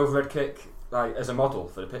actually doing an overhead kick like as a model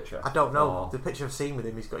for the picture? I don't know. Or The picture I've seen with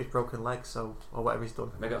him, he's got his broken leg, so or whatever he's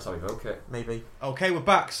done. maybe that's how he broke it. Maybe. Okay, we're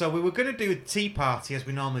back. So we were going to do a tea party as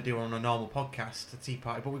we normally do on a normal podcast, a tea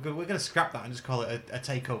party, but we're going to scrap that and just call it a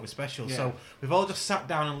takeover special. Yeah. So we've all just sat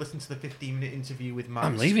down and listened to the 15-minute interview with Mark.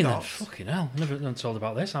 I'm leaving then. Stotts. Fucking hell. Never been told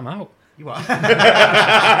about this. I'm out. You are. It's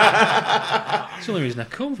the only reason I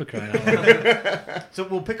come, for crying out loud. So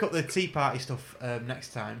we'll pick up the tea party stuff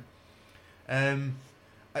next time.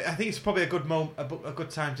 I think it's probably a good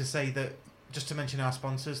time to say that, just to mention our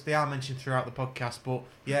sponsors. They are mentioned throughout the podcast, but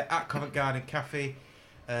yeah, at Covent Garden Cafe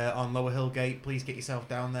on Lower Hillgate, please get yourself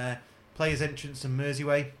down there. Players Entrance and Mersey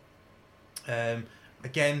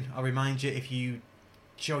Again, I'll remind you, if you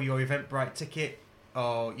show your Eventbrite ticket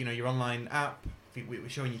or your online app, if we're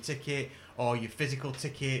showing your ticket or your physical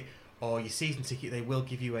ticket or your season ticket, they will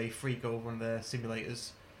give you a free go over on their simulators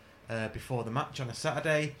before the match on a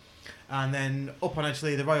Saturday. And then up on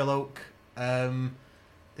actually the Royal Oak, they're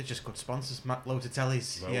just good sponsors. Loads of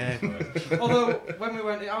tellies. Well, yeah. Although when we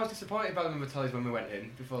went in, I was disappointed by the number of tellies when we went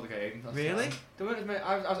in before the game. Really? There weren't as many.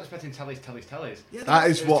 I was expecting tellies. Yeah, That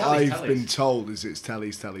is It was what tellies, I've tellies. been told. Is it's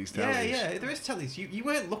tellies. Yeah, there is tellies. You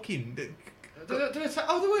weren't looking. There were tellies.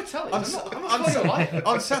 On, I'm not calling you a liar.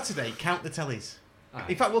 on Saturday, count the tellies. Aye.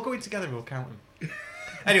 In fact, we'll go in together. We'll count them.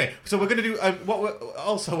 Anyway, so we're going to do what we're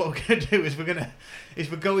going to do is we're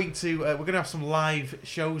going to have some live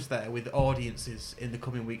shows there with audiences in the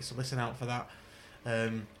coming weeks. So listen out for that.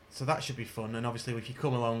 So that should be fun. And obviously, if you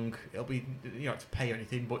come along, it'll be you don't have to pay or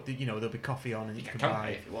anything, but there'll be coffee on and you can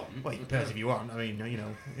buy. Pay if you want. Well, you can pay if you want. I mean,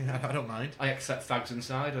 I don't mind. I accept fags and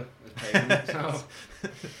cider as payment. So.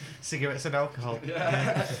 Cigarettes and alcohol.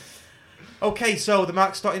 Yeah. Okay, so the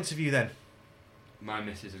Mark Stott interview then. My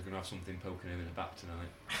missus is going to have something poking him in the back tonight.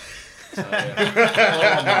 So,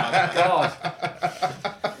 yeah.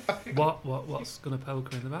 Oh my god! What's going to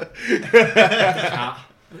poke her in the back? Cat.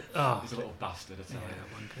 Oh, He's a little bastard, I tell you.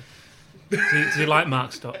 wanker. Do you like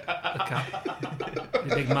Mark Stott, the cat?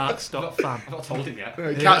 You're a big Mark Stott fan. I've not told him yet.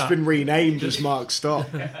 The cat's been renamed as Mark Stott.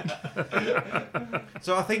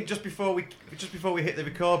 So I think just before we hit the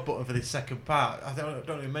record button for this second part, I don't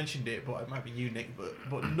know if you mentioned it, but it might be you, Nick.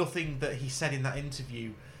 But nothing that he said in that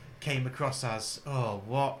interview came across as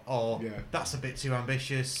that's a bit too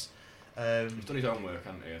ambitious. He's done his own work,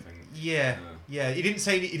 hasn't he? I think. Yeah. He didn't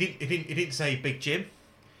say Big Jim.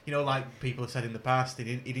 Like people have said in the past. He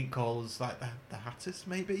didn't call us like the Hatters,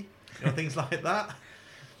 maybe. Things like that.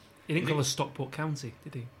 He didn't call us Stockport County,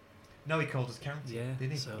 did he? No, he called us County. Yeah,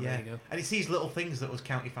 didn't he? so yeah. there you go. And it's these little things that us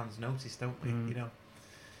County fans notice, don't we?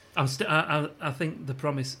 I think the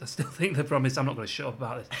promise. I still think the promise. I'm not going to shut up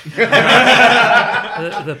about this.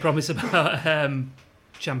 the promise about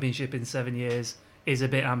championship in 7 years is a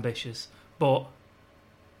bit ambitious, but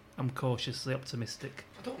I'm cautiously optimistic.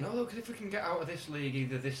 I don't know though, because if we can get out of this league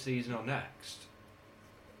either this season or next,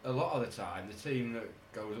 a lot of the time the team that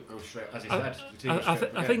goes straight, as he said, the team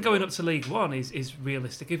I think going up to League One is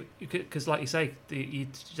realistic, because like you say, you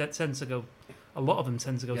tend to go. A lot of them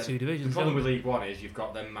tend to go two divisions. The problem with League One is you've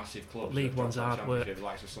got them massive clubs. League One's hard work. The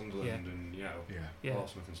likes of Sunderland and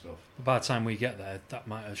Portsmouth and stuff. By the time we get there, that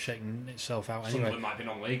might have shaken itself out anyway. Sunderland might be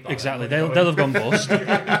non-league. Exactly, they'll have gone bust.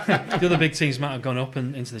 The other big teams might have gone up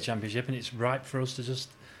and into the Championship, and it's ripe for us to just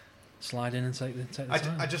slide in and take the time.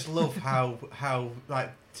 I just love how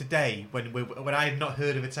like today when I had not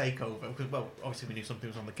heard of a takeover, because obviously we knew something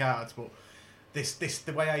was on the cards, but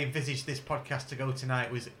the way I envisaged this podcast to go tonight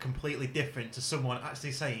was completely different to someone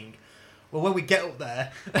actually saying, well, when we get up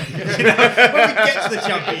there, when we get to the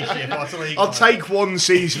Championship or to League I'll One, take one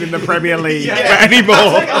season in the Premier League, Yeah. but any more.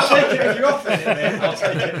 I'll take it if you're offering it, mate. I'll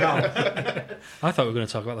take it now. I thought we were going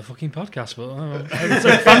to talk about the fucking podcast, but it's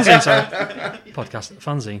a fanzine. Sorry. Podcast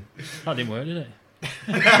fanzine. That didn't work, did it?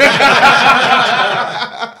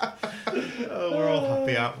 Oh, we're all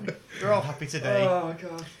happy, aren't we? We're all happy today. Oh my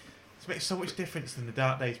god. It makes so much difference than the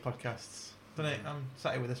Dark Days podcasts, doesn't it? I'm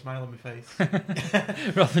sat here with a smile on my face.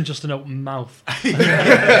 Rather than just an open mouth.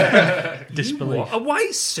 Disbelief. What, a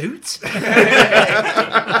white suit?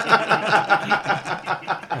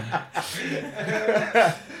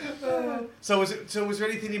 So was there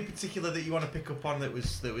anything in particular that you want to pick up on that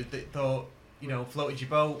thought floated your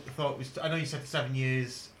boat? I know you said 7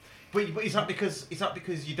 years, but is that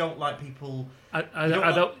because you don't like people?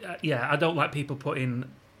 I don't like people putting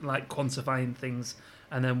like quantifying things,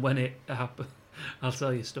 and then when it happens, I'll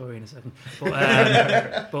tell you a story in a second.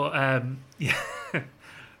 But yeah,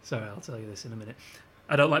 sorry, I'll tell you this in a minute.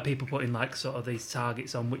 I don't like people putting like sort of these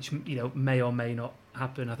targets on which may or may not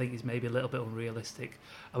happen. I think it's maybe a little bit unrealistic.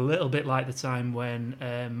 A little bit like the time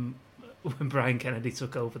when when Brian Kennedy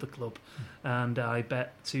took over the club, and I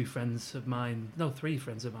bet three friends of mine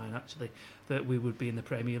actually, that we would be in the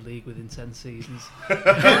Premier League within 10 seasons. I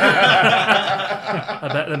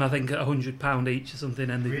bet them, I think, £100 each or something,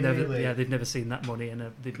 and they've never seen that money,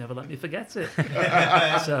 and they've never let me forget it.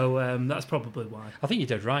 So that's probably why. I think you're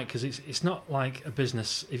dead right, because it's not like a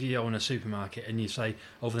business. If you own a supermarket and you say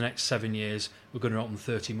over the next 7 years we're going to open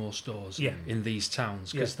 30 more stores in these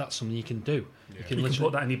towns, because that's something you can do. You can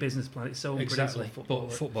put that in your business plan. It's so exactly. Football,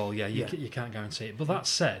 but football, you can't guarantee it. But that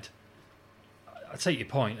said, I take your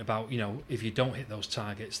point about, if you don't hit those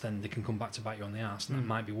targets, then they can come back to bite you on the arse, and that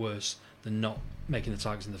might be worse than not making the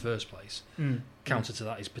targets in the first place. Counter to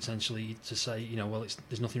that is potentially to say,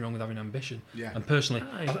 there's nothing wrong with having ambition. Yeah. And personally,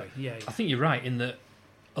 I think you're right in that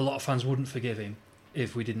a lot of fans wouldn't forgive him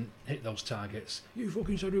if we didn't hit those targets. You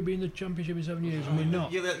fucking said we'd be in the Championship in 7 years, and we're not.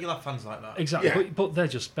 You'll have fans like that. Exactly, Yeah. but they're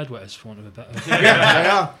just bedwetters, for want of a better. They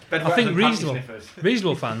are. I think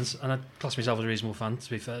reasonable fans, and I class myself as a reasonable fan, to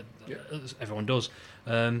be fair, as everyone does,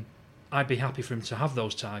 I'd be happy for them to have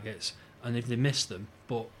those targets, and if they miss them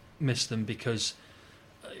because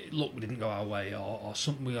luck didn't go our way, or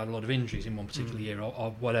something, we had a lot of injuries in one particular year,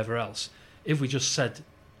 or whatever else. If we just said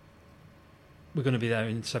we're going to be there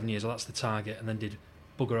in 7 years, well, that's the target, and then did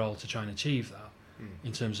bugger all to try and achieve that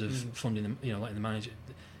in terms of funding them, letting the manager,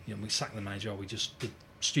 we sack the manager, or we just did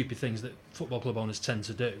stupid things that football club owners tend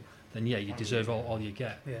to do, then you deserve all you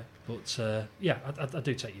get. Yeah. But I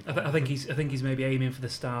do take you. I think he's maybe aiming for the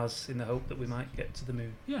stars in the hope that we might get to the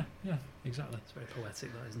moon. Yeah, exactly. It's very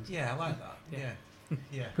poetic, that, isn't it? Yeah, I like that.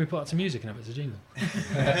 Yeah. Can we put that to music and have it as a jingle?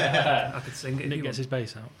 I could sing it. Nick gets his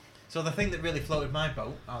bass out. So the thing that really floated my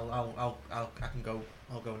boat, I'll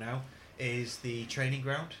go now, is the training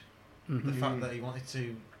ground. The fact that he wanted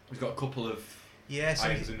to. He's got a couple of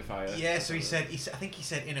irons in the fire. Yeah, so he said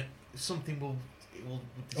something will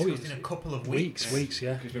discuss in a couple of weeks. Weeks,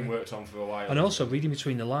 yeah. It's been worked on for a while. And also reading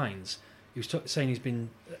between the lines, he was saying he's been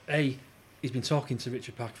talking to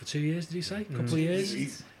Richard Parker for 2 years. Did he say a couple of years?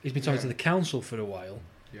 He's been talking to the council for a while.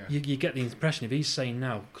 Yeah. You get the impression if he's saying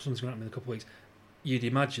now something's going to happen in a couple of weeks, you'd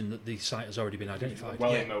imagine that the site has already been identified.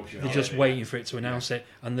 Well in motion. They're just waiting for it to announce it,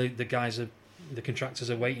 and the guys the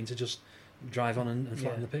contractors are waiting to just drive on and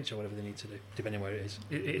flatten the pitch or whatever they need to do, depending where it is.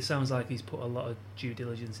 It sounds like he's put a lot of due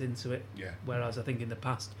diligence into it. Yeah. Whereas I think in the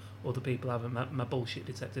past other people haven't. My bullshit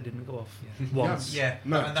detector didn't go off once.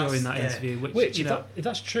 During that interview. Which if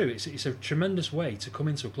that's true, it's a tremendous way to come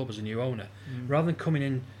into a club as a new owner, rather than coming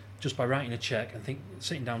in just by writing a cheque and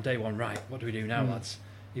sitting down day one. Right, what do we do now, lads?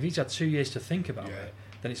 If he's had 2 years to think about it,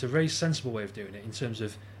 then it's a very sensible way of doing it in terms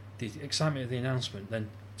of the excitement of the announcement. Then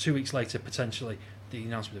 2 weeks later, potentially the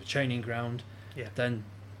announcement of a training ground. Yeah. Then,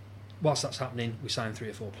 whilst that's happening, we sign 3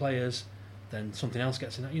 or 4 players. Then something else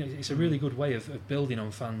gets in. It's a really good way of building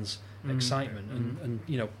on fans' excitement,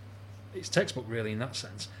 and it's textbook really in that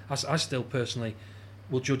sense. I still personally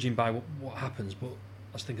will judge him by what happens, but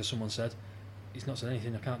I think as someone said, he's not said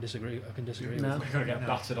anything I can disagree with. We're going to get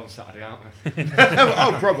battered on Saturday, aren't we?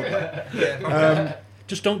 Oh, probably.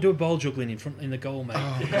 Just don't do a ball juggling in the goal,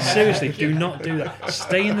 mate. Seriously, do not do that.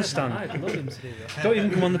 Stay in the stand. I'd love him to do that. Don't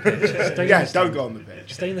even come on the pitch. Don't go on the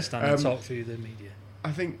pitch. Stay in the stand and talk through the media.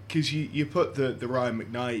 I think because you put the Ryan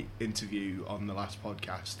McKnight interview on the last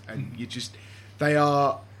podcast, and they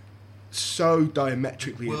are so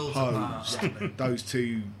diametrically opposed, those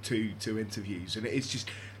two interviews, and it's just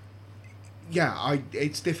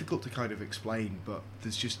it's difficult to kind of explain, but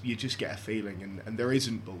you just get a feeling, and there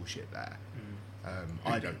isn't bullshit there.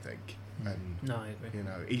 I don't think. No, I agree.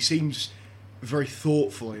 He seems very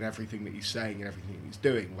thoughtful in everything that he's saying and everything that he's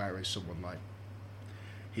doing, whereas someone like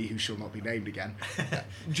he who shall not be named again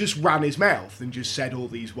just ran his mouth and just said all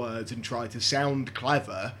these words and tried to sound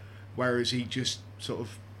clever, whereas he just sort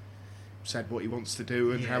of said what he wants to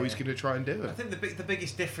do and how he's going to try and do it. I think the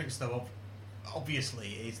biggest difference, though,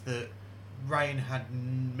 obviously, is that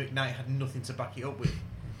McKnight had nothing to back it up with.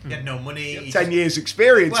 He had no money. 10 years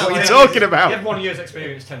experience. What are you talking about? He had 1 year's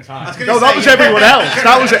experience 10 times. That was everyone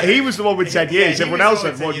else. He was the one with 10 years. Everyone else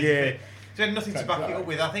had 1 year. He had nothing to back it up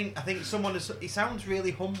with. I think someone he sounds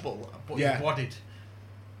really humble, but he's wadded.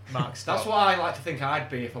 Mark Stott. That's what I like to think I'd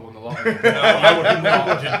be if I won the lottery. No, I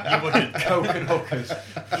wouldn't. You wouldn't. Coke and hookers.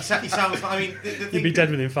 He sounds. I mean, you'd be dead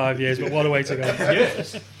within 5 years, but what a way to go!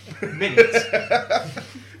 Years, minutes.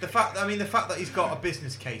 The fact that he's got a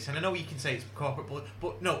business case, and I know you can say it's corporate,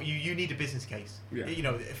 but no, you need a business case. Yeah.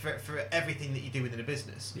 For everything that you do within a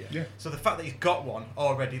business. Yeah. So the fact that he's got one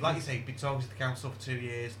already, like you say, been talking to the council for 2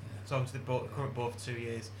 years, talking to the current board for 2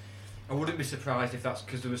 years, I wouldn't be surprised if that's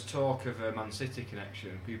because there was talk of a Man City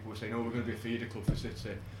connection. People were saying, "Oh, we're going to be a feeder club for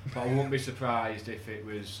City," but I wouldn't be surprised if it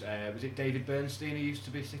was it David Bernstein who used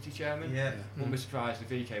to be City chairman? Yeah. Wouldn't be surprised if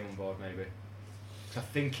he came on board maybe. 'Cause I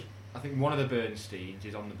think one of the Bernsteins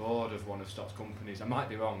is on the board of one of Stock's companies. I might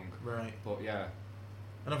be wrong, Right. but yeah.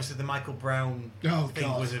 And obviously the Michael Brown Oh, thing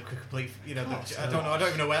God. was a complete. You know, Course I don't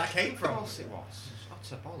even know where that came Of from. course it was.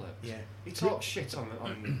 That's a bollocks. Yeah. He talks shit on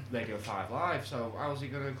Radio 5 Live, so how's he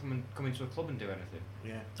going to come into a club and do anything?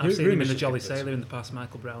 Yeah. I've seen him in Rumours the are Jolly ridiculous. Sailor in the past,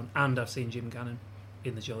 Michael Brown, and I've seen Jim Gannon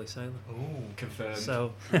in the Jolly Sailor. Ooh. Confirmed.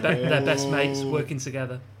 So they're best mates working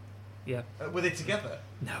together. Yeah. Were they together?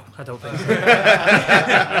 No, I don't think so.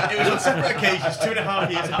 It was on separate occasions,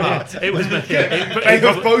 2.5 years apart. It was. They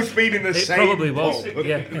have both been in the It same probably was. pub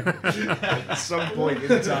Yeah. at some point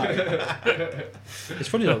in time. It's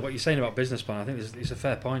funny though what you're saying about business plan. I think it's a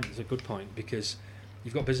fair point. It's a good point because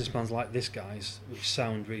you've got business plans like this guy's, which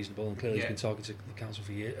sound reasonable, and clearly Yeah. he's been talking to the council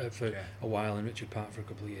for Yeah. a while in Richard Park for a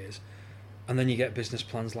couple of years. And then you get business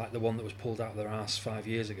plans like the one that was pulled out of their arse 5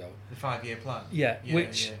 years ago. The 5-year plan. Yeah, Yeah,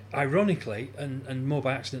 which yeah. ironically, and more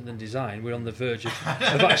by accident than design, we're on the verge of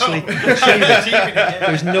actually achieving it.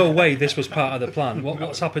 There's no way this was part of the plan.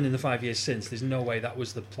 What's happened in the 5 years since? There's no way that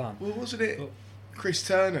was the plan. Well, wasn't it Chris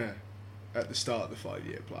Turner at the start of the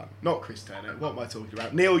 5-year plan? Not Chris Turner. What am I talking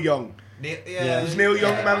about? Neil Young. Was Neil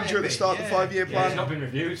Young manager at the start of the 5-year Yeah, plan? it's not been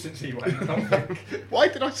reviewed since he went, I don't think. Why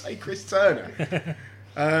did I say Chris Turner?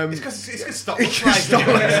 It's because Stock looks Chris like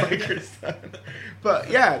Turner, like Chris Turner. But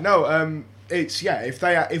yeah, no.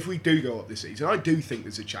 If we do go up this season, I do think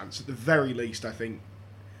there's a chance. At the very least, I think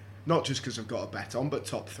not just because I've got a bet on, but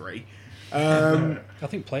top 3. I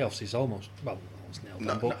think playoffs is almost nailed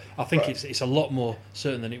down, but I think it's a lot more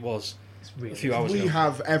certain than it was a few hours We ago.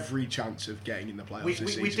 have every chance of getting in the playoffs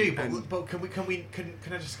this we season. do, but can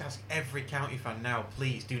I just ask every county fan now,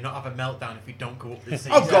 please do not have a meltdown if we don't go up this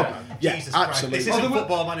season. Oh, God, yeah, Jesus absolutely. Christ, this isn't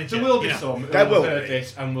Football Manager. There will be you know. some who There will will have heard be.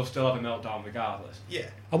 this and will still have a meltdown regardless. Yeah.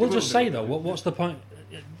 I will It just will say do. though, what's the point?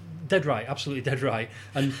 Dead right, absolutely dead right.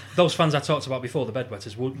 And those fans I talked about before, the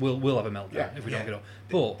bedwetters, will have a meltdown Yeah. if we don't get up.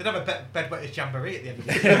 They'd But have a bedwetters jamboree at the end of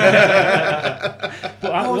the day.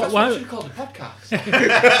 That's why- what you call the podcast.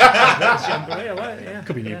 Jamboree, I like it, yeah.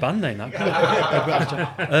 could be a new band name that.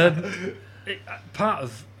 Part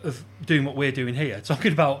of doing what we're doing here,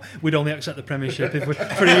 talking about we'd only accept the Premiership if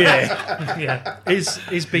for a year, Yeah.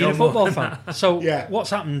 is being No a football more fan. So Yeah. what's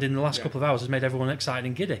happened in the last couple of hours has made everyone excited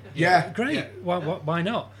and giddy. Yeah. Great. Yeah. Why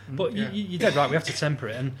not? But Yeah. you're dead right. We have to temper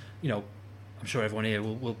it, and I'm sure everyone here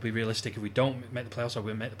will be realistic. If we don't make the playoffs, or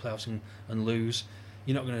we make the playoffs and lose,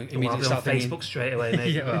 you're not going to Well, I'll immediately be on start thinking. Facebook straight away,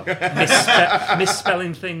 mate. Yeah, well,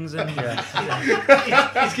 Misspelling things and He's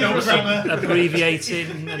given us some-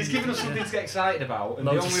 abbreviating. He's given us something to get excited about, and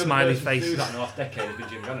Loads the of only smiley other person to do faces. that in the last decade has been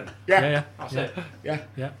Jim Gannon. yeah. That's yeah. it.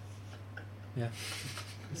 Yeah. Yeah.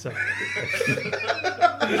 So,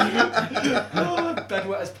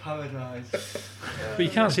 Bedwetter's paradise. But you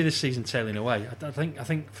can't see this season tailing away. I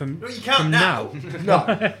think from No, you can't from now.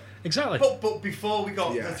 No. exactly. But before we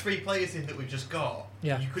got Yeah. the 3 players in that we've just got,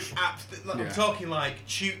 Yeah. you could Yeah. I'm talking like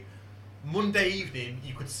Monday evening,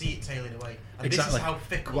 you could see it tailing away. And this Exactly. is how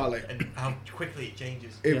fickle Well, and how quickly it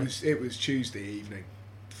changes. It was Tuesday evening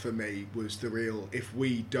for me was the real. If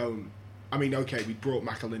we don't, I mean, okay, we brought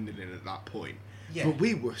McAlinden in at that point, Yeah. but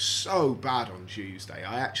we were so bad on Tuesday.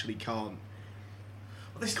 I actually can't.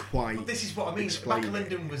 But this is what I mean. explain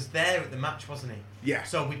McAlinden was there at the match, wasn't he? Yeah.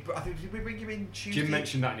 So I think did we bring him in Tuesday? Jim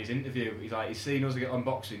mentioned that in his interview. He's like, he's seen us on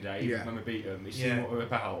Boxing Day Yeah. when we beat them. He's seen Yeah. what we're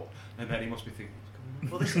about, and then he must be thinking,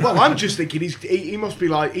 Well, I'm just thinking he must be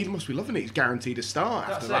loving it. He's guaranteed a start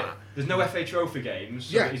that's after it. that. There's no FA Trophy games,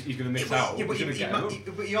 so Yeah. he's going to miss Yeah, out. but He's gonna get up.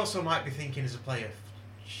 but he also might be thinking as a player,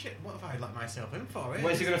 shit, what have I let myself in for?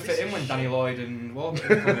 Where's he going to fit in when Danny Lloyd and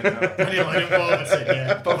Warburton come in? Danny Lloyd and Warburton,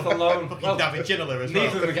 yeah. Both on loan. Fucking Well, David Ginola as neither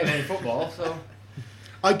well. of them are getting any football, so...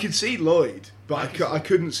 I could see Lloyd, but I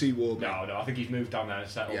couldn't see Warburton. No, I think he's moved down there and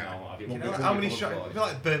settled Yeah. now. You know, how many shots? I feel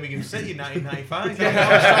like Birmingham City in 1995.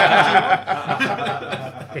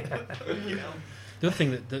 You know. The other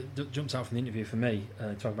thing that jumped out from the interview for me,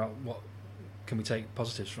 talking about what can we take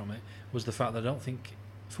positives from it, was the fact that I don't think,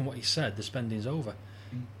 from what he said, the spending's over.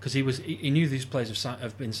 Because he knew these players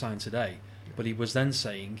have been signed today, but he was then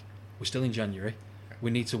saying, we're still in January,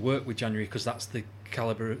 we need to work with January because that's the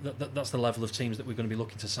calibre, that's the level of teams that we're going to be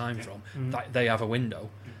looking to sign from. They have a window.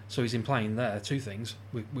 So he's implying there two things.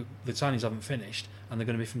 The signings haven't finished, and they're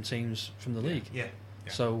going to be from teams from the league. Yeah.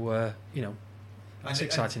 So, That's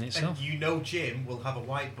exciting in itself. And you know Jim will have a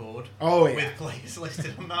whiteboard with players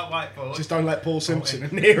listed on that whiteboard. Just don't let Paul Simpson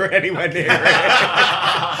near it, anywhere near it.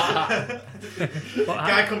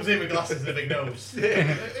 Guy comes in with glasses and a big nose.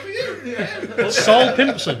 Saul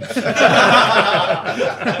Pimpson.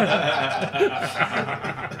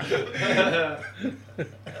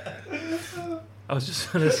 I was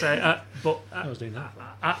just going to say, but I was doing that.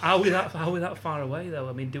 Are we that far away though?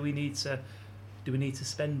 I mean, do we need to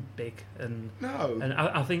spend big? And no. And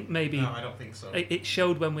I think maybe. No, I don't think so. It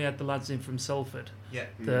showed when we had the lads in from Salford. Yeah.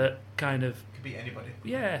 That kind of could beat anybody.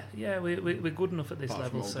 Yeah, we're good enough at this Apart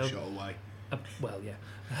level. From so. shot away. Well, yeah,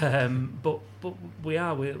 but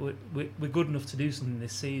we're good enough to do something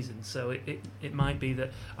this season. So it might be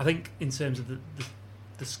that I think in terms of the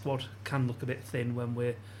squad can look a bit thin when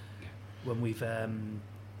we've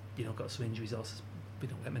got some injuries. Also, we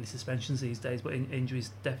don't get many suspensions these days, but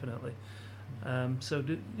injuries definitely. So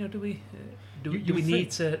do we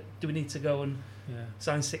need to go and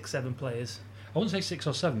sign 6-7 players? I wouldn't say 6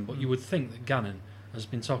 or 7, but you would think that Gannon has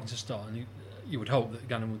been talking to Stott, and you would hope that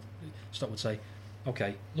Stott would say,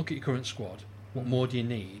 okay, look at your current squad. What more do you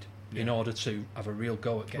need in order to have a real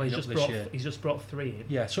go at getting up this year? He's just brought 3 in.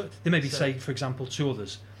 Yeah, so they maybe say, for example, 2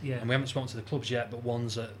 others. Yeah. And we haven't spoken to the clubs yet, but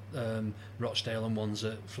one's at Rochdale and one's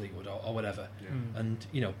at Fleetwood or whatever. Yeah. And,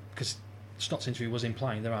 because Stott's interview was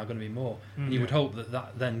implying there are going to be more. And you would hope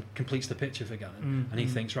that then completes the picture for Gannon. And he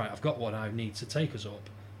thinks, right, I've got what I need to take us up.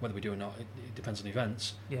 Whether we do or not, it depends on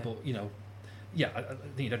events. Yeah. But, I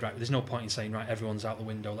think you're dead right. There's no point in saying, right, everyone's out the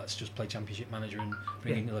window, let's just play Championship Manager and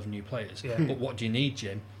bring in 11 new players. Yeah. But what do you need,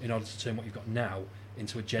 Jim, in order to turn what you've got now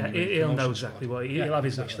into a genuine he'll know exactly squad? what he'll have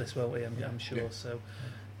his wish list, won't he? I'm sure. Yeah. So,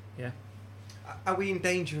 yeah. Are we in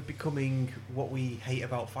danger of becoming what we hate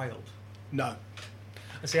about Fylde? No.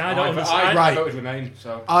 See, I don't. I voted Remain.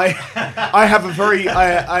 So I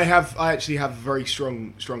actually have a very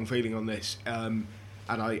strong feeling on this, and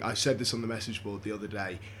I said this on the message board the other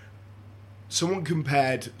day. Someone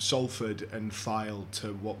compared Salford and Fylde to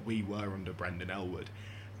what we were under Brendan Elwood.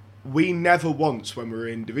 We never once, when we were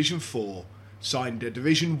in Division 4, signed a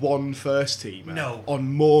Division 1 first teamer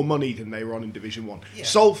on more money than they were on in Division 1. Yeah.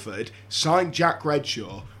 Salford signed Jack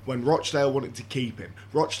Redshaw when Rochdale wanted to keep him.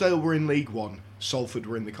 Rochdale were in League 1, Salford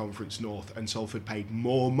were in the Conference North, and Salford paid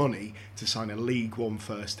more money to sign a League 1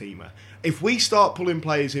 first teamer. If we start pulling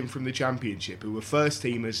players in from the Championship who are first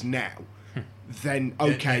teamers now, then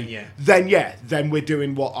then we're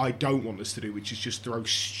doing what I don't want us to do, which is just throw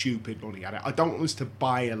stupid money at it. I don't want us to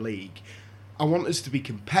buy a league. I want us to be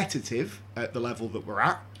competitive at the level that we're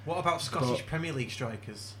at. What about Scottish Premier League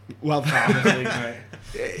strikers? Well, Farmers League, mate.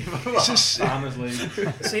 Farmers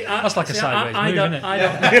League. See, that's like a sideways move, isn't it?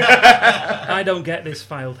 I don't get this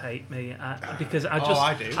Fylde hate me because I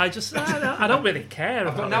don't really care.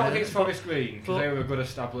 I've got now against Forest Green because they were a good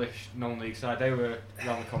established non-league side. They were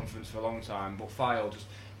around the conference for a long time, but Fylde just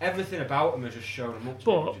everything about them has just shown them up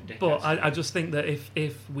to be But I just think that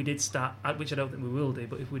if we did start, which I don't think we will do,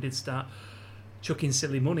 but if we did start chucking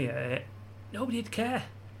silly money at it, nobody'd care.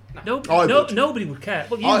 Nobody would care.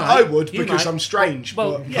 Well, I would because I'm strange.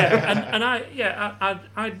 Well, but. and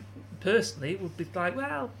I personally would be like,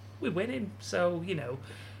 well, we're winning, so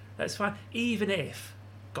that's fine. Even if,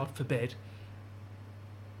 God forbid,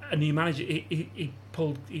 a new manager he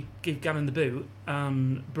gave Gannon the boot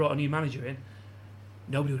and brought a new manager in,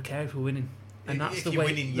 nobody would care if we're winning. And that's the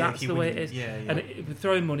way. That's the way it is. Yeah. And if we're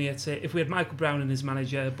throwing money at it, if we had Michael Brown as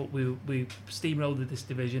manager, but we steamrolled this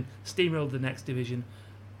division, steamrolled the next division,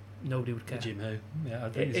 nobody would care. Jim who? Yeah, I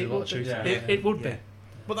think there's a lot of truth. It would be.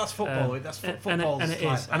 But that's football. That's football. And it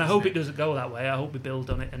is. And I hope it doesn't go that way. I hope we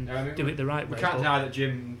build on it and do it the right way. We can't deny that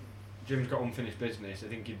Jim's got unfinished business. I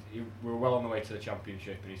think we were well on the way to the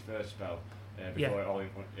Championship in his first spell. Before it all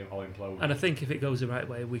imploded. And I think if it goes the right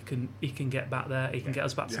way, he can get back there. He can get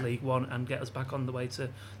us back to League One and get us back on the way to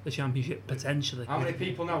the Championship potentially. How many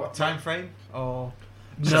people know what time frame? Or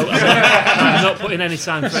no, I'm not putting any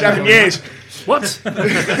time frame. 7 years. What?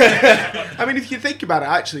 I mean, if you think about it,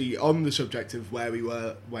 actually, on the subject of where we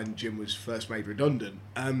were when Jim was first made redundant,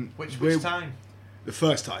 which time? The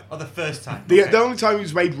first time. Oh, the first time. The only time he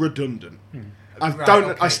was made redundant.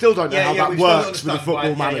 I still don't know how that works with a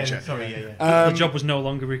football manager. The job was no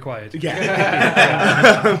longer required.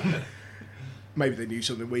 Yeah. Maybe they knew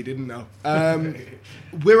something we didn't know.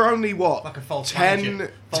 We're only, like a false 10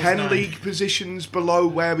 league positions below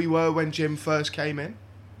where we were when Jim first came in?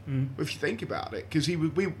 If you think about it. Because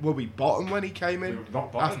were we bottom when he came in?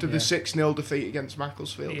 After the 6-0 defeat against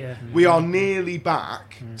Macclesfield? Yeah. We are nearly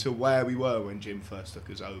back to where we were when Jim first took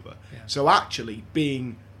us over. Yeah. So actually,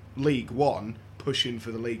 being League One, pushing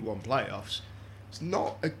for the League One playoffs, It's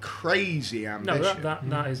not a crazy ambition. No,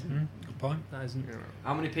 that isn't. Good point. That isn't.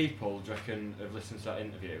 How many people do you reckon have listened to that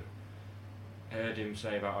interview, heard him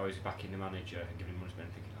say about how he's backing the manager and giving him money,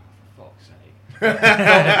 and thinking, oh, for fuck's sake. Might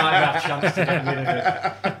have a chance to get rid of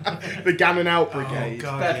it. The Gannon out brigade. Oh,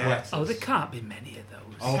 God, yeah. Oh, there can't be many of those.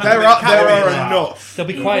 Oh, there are enough. They'll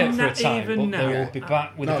be quiet Even for a na- time, even but now. they will be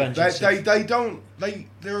back with a No, vengeance. they don't.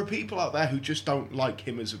 There are people out there who just don't like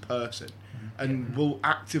him as a person, and will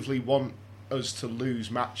actively want us to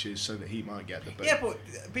lose matches so that he might get the boot. Yeah, but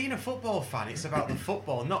being a football fan, it's about the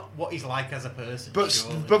football, not what he's like as a person. But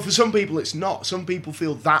for some people, it's not. Some people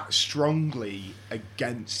feel that strongly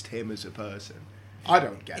against him as a person. I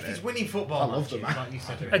don't get if it. he's winning football I love the matches, man. like you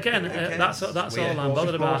said, Again, that's all I'm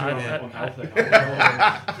bothered about.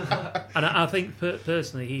 And I think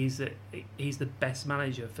personally, he's the best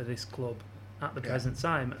manager for this club at the present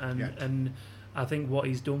time, and I think what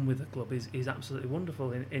he's done with the club is absolutely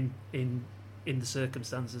wonderful in the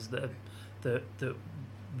circumstances that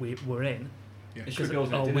we're in. Yeah. Because We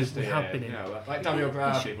have been in. You know, like Daniel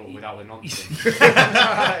O'Brien, but without the nonsense.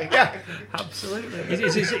 Yeah, absolutely.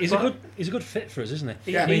 He's a good fit for us, isn't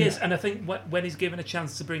he? He is, and I think when he's given a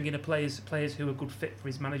chance to bring in players who are good fit for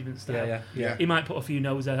his management style, he might put a few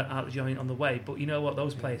no's out the joint on the way, but you know what,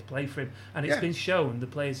 those players play for him, and it's been shown the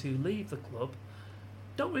players who leave the club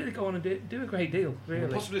don't really go on and do a great deal,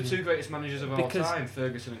 really. Possibly the two greatest managers of all time,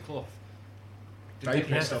 Ferguson and Clough. They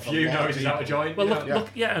put a few noses out of joint. Well,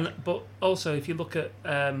 but also if you look at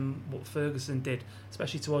what Ferguson did,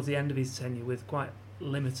 especially towards the end of his tenure with quite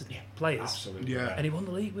limited players, absolutely, and he won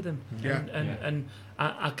the league with them. Yeah. And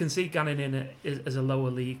I can see Gannon in as a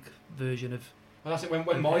lower league version of. Well, that's it. When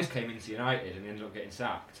Moyes came into United and he ended up getting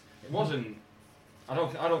sacked, it wasn't. I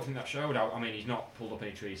don't think that showed out. I mean, he's not pulled up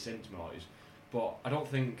any trees since Moyes, but I don't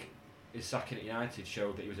think his sacking at United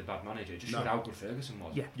showed that he was a bad manager. It just showed how good Ferguson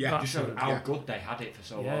was. Yeah, it just showed how good they had it for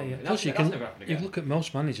so long. Yeah. Plus, you look at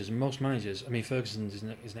most managers, and most managers. I mean, Ferguson is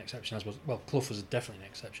an exception, as well. Clough was definitely an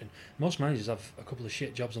exception. Most managers have a couple of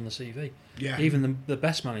shit jobs on the CV. Yeah. Even the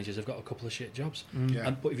best managers have got a couple of shit jobs.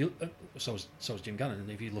 Yeah. But if you so was Jim Gannon. And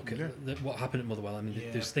if you look at what happened at Motherwell, I mean,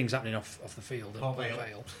 there's things happening off the field at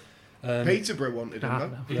Vale. Peterborough wanted him,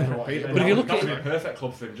 though. But if you look at a perfect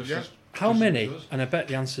club for him, how many, and I bet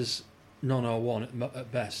the answer's none or one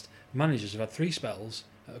at best, managers have had 3 spells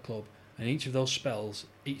at a club, and each of those spells,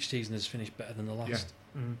 each season has finished better than the last.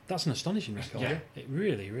 That's an astonishing record. Yeah. It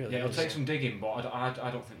really is. It'll take some digging, but I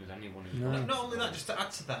don't think there's anyone who's... No. Not only that, just to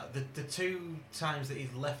add to that, the 2 times that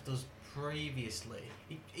he's left us previously,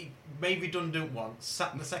 he made redundant once,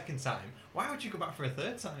 sat the second time. Why would you go back for a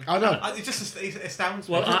third time? I know. It just astounds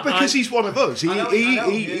me. Well, because he's one of us. He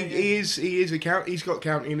is a county. He's got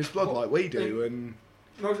county in his blood like we do, and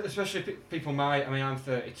especially people my. I mean, I'm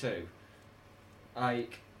 32.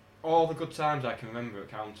 Like all the good times I can remember at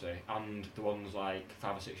county, and the ones like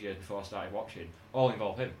 5 or 6 years before I started watching, all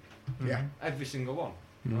involve him. Yeah, every single one.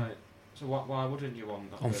 Right. So why wouldn't you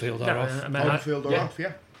want that? On field or off? On field or off?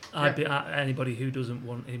 Yeah. I'd be anybody who doesn't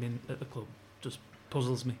want him in at the club just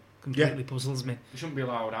puzzles me. Completely puzzles me. They shouldn't be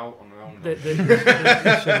allowed out on their own. They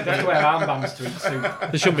have to wear armbands to eat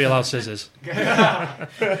soup. They shouldn't be allowed scissors.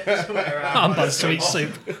 Armbands to eat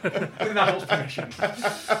soup. With an adult's permission.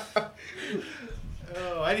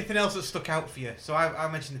 Oh, anything else that stuck out for you? So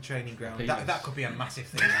I mentioned the training ground. That could be a massive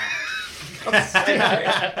thing.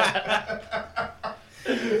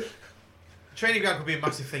 Training ground could be a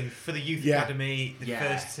massive thing for the youth academy, the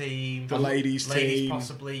first team, the ladies team,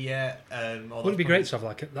 possibly. Wouldn't it be great to have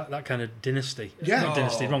like that kind of dynasty? Yeah, not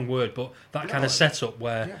dynasty, wrong word, but that kind of setup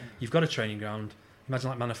where you've got a training ground.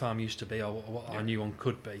 Imagine like Manor Farm used to be, or what our new one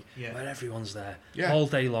could be, where everyone's there all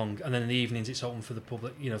day long, and then in the evenings it's open for the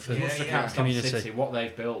public, for the community. City, what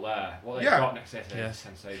they've built there, what they've got next to it is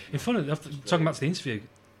sensational. In front of talking back to the interview.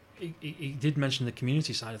 He did mention the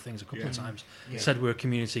community side of things a couple of times. He said we're a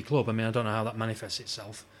community club. I mean, I don't know how that manifests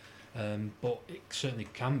itself, but it certainly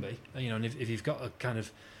can be. And if you've got a kind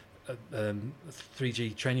of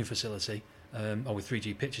 3G training facility, or with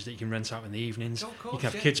 3G pitches that you can rent out in the evenings, you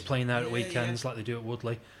can have kids playing there at weekends like they do at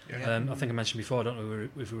Woodley. I think I mentioned before, I don't know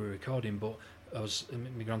if we were recording, but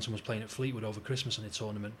my grandson was playing at Fleetwood over Christmas in a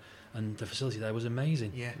tournament, and the facility there was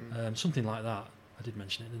amazing. Something like that. I did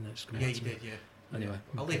mention it, didn't I? You did, Anyway,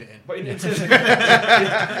 I'll leave it in. But in terms of,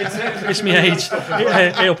 it's me age.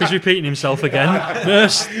 Hey, up, he's repeating himself again.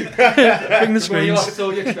 Nurse, bring the Well, you screens. lost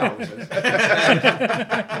all your trousers.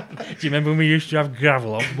 Do you remember when we used to have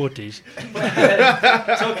gravel on buddies?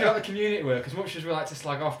 Talking about the community work, as much as we like to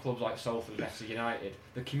slag off clubs like Salford and FC United,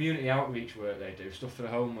 the community outreach work they do, stuff for the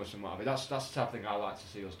homeless and whatever, that's the type of thing I like to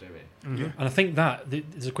see us doing. Mm-hmm. And I think that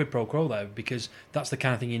there's a quid pro quo there, because that's the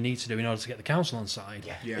kind of thing you need to do in order to get the council on side.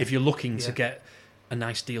 Yeah. If you're looking to get a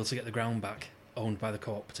nice deal to get the ground back owned by the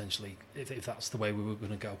co-op potentially, if that's the way we were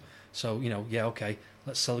going to go. So, okay,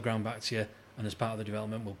 let's sell the ground back to you, and as part of the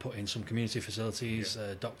development we'll put in some community facilities,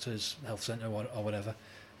 doctors, health centre or whatever.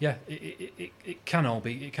 Yeah, it can all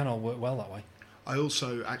work well that way. I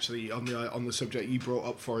also actually on the subject you brought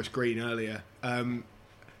up Forest Green earlier.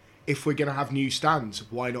 If we're going to have new stands,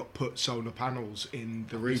 why not put solar panels in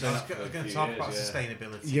the roof? I was going to talk about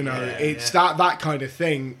sustainability. It's that kind of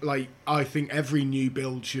thing. Like, I think every new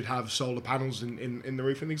build should have solar panels in the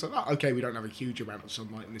roof and things like that. Okay, we don't have a huge amount of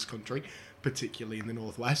sunlight in this country, particularly in the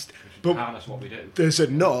northwest, but harness what we do. There's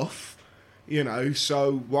enough,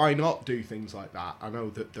 so why not do things like that? I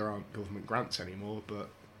know that there aren't government grants anymore, but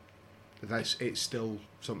it's still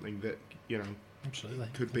something that Absolutely.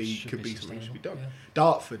 could be something that should be done. Yeah.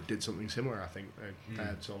 Dartford did something similar, I think. They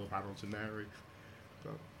had solar panels in their roof.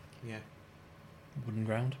 But Yeah. Wooden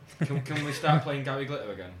ground. Can we start playing Gary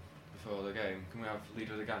Glitter again before the game? Can we have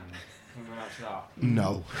Leader of the Gang? Can we announce that?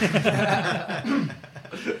 no.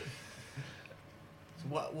 So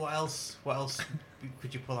what else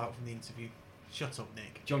could you pull out from the interview? Shut up,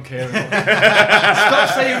 Nick. John Kieran. Stop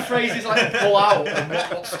saying phrases like pull out and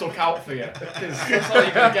what stuck out for you. Because that's all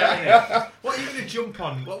you're going to get in it. What are you going to jump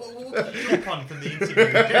on? What can you jump on from the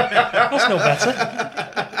interview? That's no better.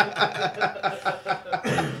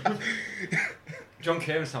 John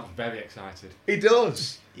Kieran sounds very excited. He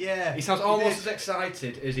does. Yeah. He sounds almost as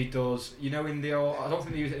excited as he does, in the old, I don't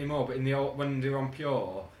think they use it anymore, but in the old, when they were on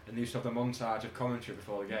Pure, and they used to have the montage of commentary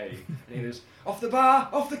before the game, and he was, off the bar,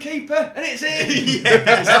 off the keeper, and it's in! He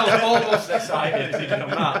sounds almost as excited as he did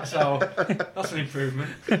on that, so that's an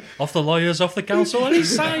improvement. Off the lawyers, off the council, and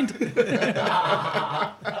he's signed. But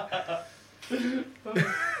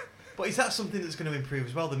is that something that's going to improve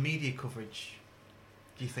as well, the media coverage,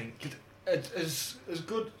 do you think? As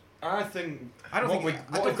good, I think. I don't what think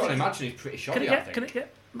we've got to imagine is pretty shoddy. I think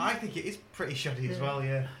I think it is pretty shoddy as well.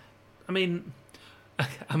 Yeah. I mean,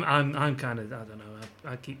 I'm kind of, I don't know.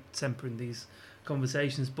 I keep tempering these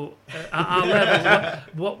conversations, but at our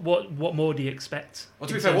level, what more do you expect? Well,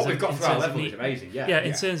 to be fair, what we've got for our level is amazing. Yeah.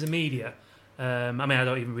 In terms of media, I mean, I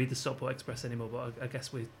don't even read the Stockport Express anymore, but I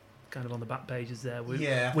guess we're kind of on the back pages there. We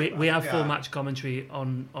have full match commentary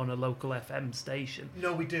on a local FM station.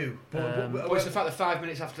 No, we do. But it's the fact that 5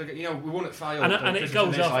 minutes after, we won at 5. And it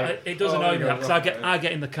goes off. It does annoy me because I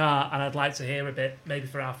get in the car and I'd like to hear a bit, maybe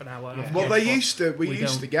for half an hour. Yeah. Well, we used to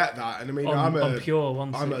get that, and I mean, I'm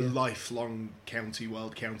a lifelong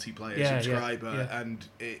World County player subscriber, and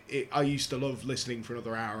I used to love listening for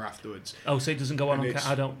another hour afterwards. Oh, so it doesn't go on?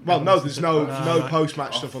 I don't. Well, no, there's no post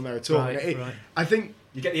match stuff on there at all. Right. I think.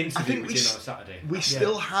 You get the interview on a Saturday. We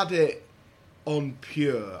still had it on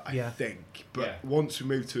Pure, I think, but Yeah. once we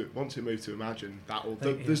moved to Imagine,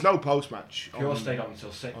 there's no post match. Pure stayed on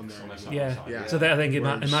until 6 on their side. So I think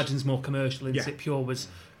Imagine's more commercial, and Pure was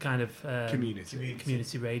kind of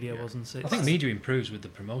community radio, wasn't it? I think media improves with the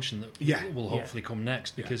promotion that will hopefully come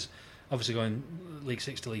next, because obviously going League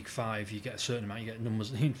 6 to League 5, you get a certain amount, you get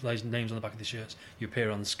numbers, names on the back of the shirts, you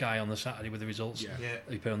appear on Sky on the Saturday with the results, you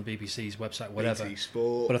appear on the BBC's website, whatever.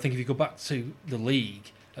 Sport. But I think if you go back to the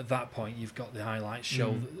league, at that point you've got the highlights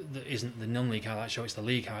show that isn't the non-league highlights show, it's the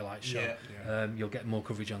league highlights show. You'll get more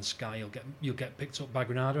coverage on Sky, you'll get picked up by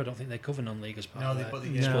Granada. I don't think they cover non-league as part of their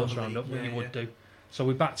sports roundup, but you would do. So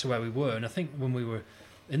we're back to where we were, and I think when we were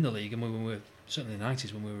in the league, and when we were certainly in the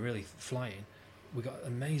 90s when we were really flying, we got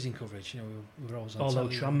amazing coverage. We were always on. Although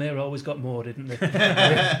Tranmere always got more, didn't they?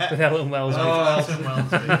 with Elton Wells. Elton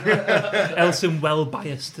Wells. Elton well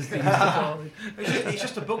biased, as they used to call it. It's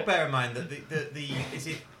just a bugbear of mine that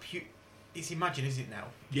it's Imagine, is it now?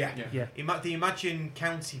 Yeah. The Imagine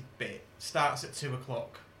County bit starts at 2:00,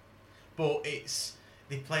 but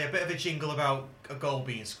they play a bit of a jingle about a goal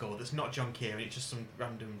being scored. That's not John Kieran. It's just some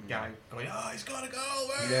random guy going, "Oh, he's got a goal!"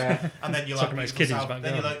 Yeah. And then you'll have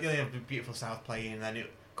Beautiful South playing, and then a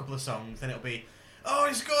couple of songs. Then it'll be, "Oh,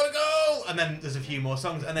 he scored a goal!" And then there's a few more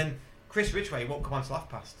songs, and then Chris Ridgway won't come on till half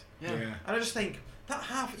past. Yeah. And I just think that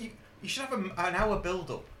you should have an hour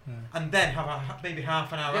build up, and then have maybe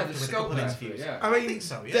half an hour after with a couple of interviews. I think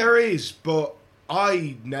so. Yeah. There is, but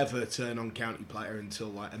I never turn on County Player until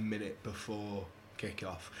like a minute before kick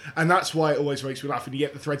off. And that's why it always makes me laugh when you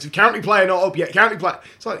get the threads of county player not up yet, county player.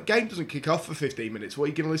 It's like, the game doesn't kick off for 15 minutes. What are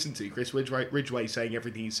you going to listen to? Chris Ridgway saying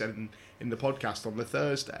everything he said in the podcast on the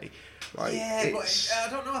Thursday. Like, but I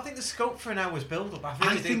don't know. I think the scope for an hour's build-up.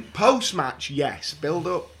 I think post-match, yes.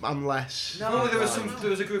 Build-up, unless... No, there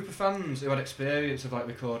was a group of fans who had experience of like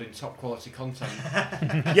recording top-quality content.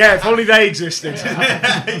 Yeah, if only they existed.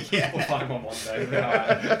 Yeah. We'll find one day. No,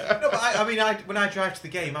 but when I drive to the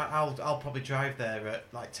game, I'll probably drive there at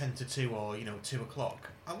like 10 to 2 or 2 o'clock.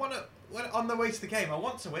 I want to, on the way to the game, I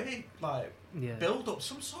want to hear like build up,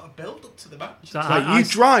 some sort of build up to the match. So you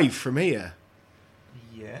drive from here.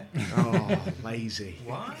 Yeah. Oh, lazy.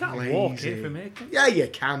 Why? You can't Lazy. walk it from here. Yeah, you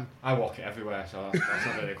can. I walk it everywhere, so that's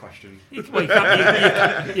not really a question. You can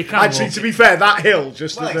Actually, walk to it. be fair, that hill,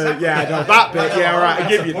 just Well, at the, exactly, that bit, yeah, all right, I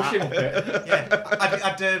give you Push him that. a bit.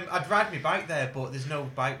 Yeah, I'd ride my bike there, but there's no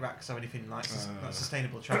bike racks or anything like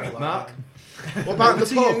sustainable travel. Mark? Like What about the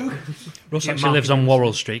pub? Russ Yeah, actually Mark lives on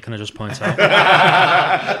Worrell Street, can I just point out?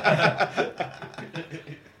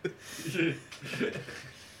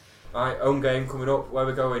 Right, home game coming up. Where are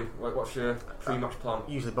we going? What's your pre-match plan?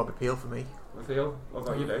 Usually Bobby Peel for me. Phil, what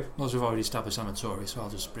about you, Dave? Well, as we've already established, I'm a Tory, so I'll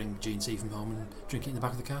just bring G&T from home and drink it in the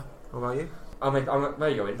back of the car. What about you? Where are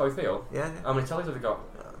you going? Bobby Phil? Yeah. How many tellies have you got?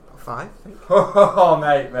 5, I think. Oh,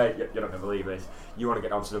 mate, you're not going to believe this. You want to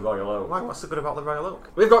get down to the Royal Oak. Why? What's so good about the Royal Oak?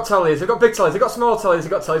 We've got tellies, we've got big tellies, we've got small tellies, we've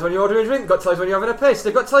got tellies when you're ordering a drink, we've got tellies when you're having a piss,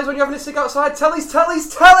 we've got tellies when you're having a cig outside.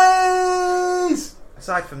 Tellies!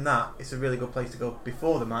 Aside from that, it's a really good place to go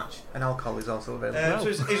before the match, and alcohol is also available. so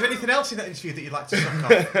is there anything else in that interview that you'd like to suck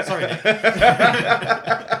off? Sorry, Nick.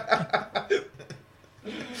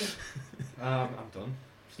 I'm done.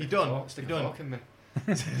 You're done? Stick You're a done? fork in me.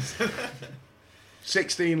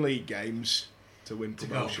 16 league games to win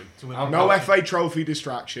promotion. To win No promotion. FA Trophy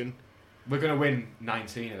distraction. We're going to win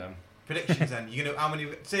 19 of them. Predictions then. You're gonna how many?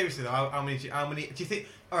 Seriously though, how many do you think?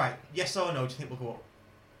 All right, yes or no? Do you think we'll go up?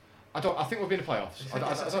 I think we'll be in the playoffs.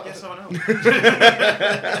 Yes or no?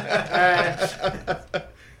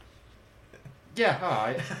 Yeah,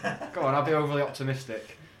 alright. Go on, I'll be overly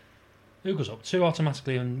optimistic. Who goes up? 2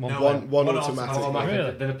 automatically and 1 No. One One automatic. automatic.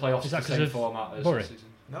 Really? Then the playoffs Is is that the 'cause same of format as Bury? last season.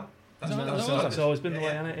 No. That's always been the way,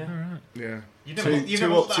 hasn't it? Yeah. All right. Yeah. You Two- never, you two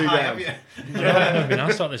never up, looked that two high, down. have you? We've never been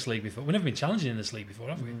asked about this league before. We've never been challenging in this league before,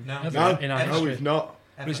 have we? No. Never No, in our no, history. we've not.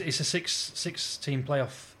 But it's a six-team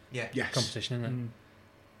playoff Yeah. Yes. competition, isn't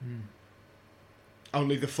it?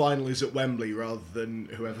 Only the final is at Wembley rather than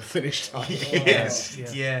whoever finished high. Yes.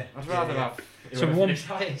 Yeah. Yeah. I'd rather have. So whoever one- finished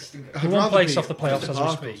highest. I'd one rather place be off the playoffs Oxford as we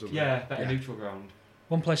Park or speak. something. Yeah, better Yeah. neutral ground.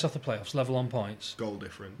 One place off the playoffs, level on points, Goal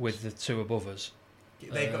difference. with the 2 above us.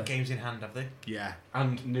 They've got games in hand, have they? Yeah.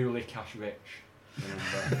 And newly cash rich.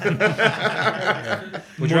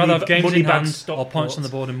 Would you rather have games money in back hand or Stockport. points on the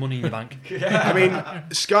board and money in the bank? I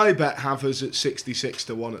mean, Sky Bet have us at 66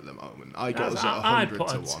 to 1 at the moment. I got us at I'd 100 put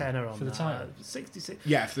to a 1. tenner on For the that. title? 66.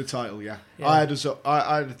 Yeah, for the title, yeah. Yeah. I had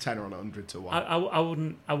a tenner on 100 to 1.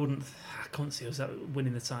 I couldn't see us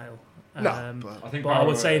winning the title. No, but I think But I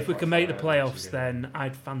would say if we Barrow can make the are playoffs, actually then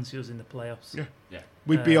I'd fancy us in the playoffs. Yeah. Yeah.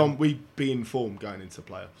 we'd be in form going into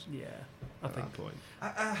playoffs Yeah, I at think. that point.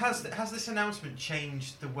 Has this announcement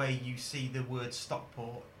changed the way you see the word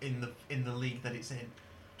Stockport in the league that it's in?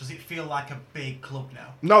 Does it feel like a big club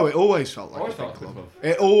now? No, it always felt like Always a big felt like a club. club.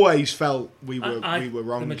 It always felt we were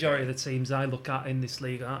wrong. The majority of the teams I look at in this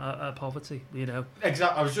league are poverty. You know,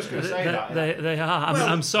 Exactly. I was just going to say that. they are. Well,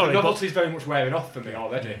 I'm sorry, the but novelty's very much wearing off for me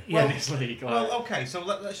already. Yeah. In this league. Like, Well, okay, so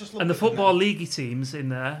let's just look and the at them football now. leaguey teams in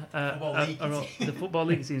there, the football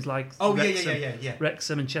league teams like Oh Wrexham, yeah.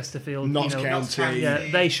 Wrexham and Chesterfield. Notts you know, County. yeah,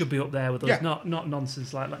 they should be up there with us. Yeah. Not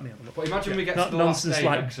nonsense like. Let me have a look. but imagine we get Not to the nonsense last day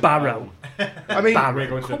like Wrexham Barrow. at home. I mean, We're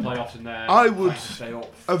going to the playoffs in there. I would- stay up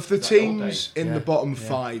of the that whole teams day. in Yeah, the bottom yeah.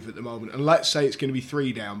 5 at the moment, and let's say it's going to be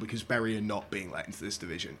 3 down because Bury are not being let into this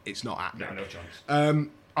division, it's not happening. No chance.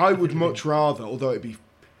 I would much rather, although it'd be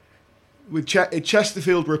with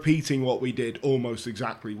Chesterfield repeating what we did almost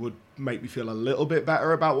exactly would make me feel a little bit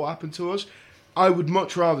better about what happened to us. I would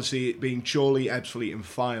much rather see it being Chorley, Ebbsfleet and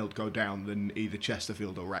Fylde go down than either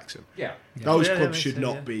Chesterfield or Wrexham. Yeah. Those Yeah, clubs me should too,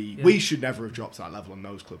 not yeah. be... Yeah. We should never have dropped to that level, and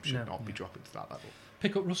those clubs should No. not be dropping to that level.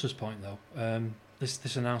 Pick up Russ's point though.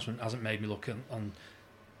 This announcement hasn't made me look on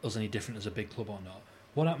us any different as a big club or not.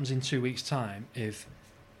 What happens in 2 weeks' time if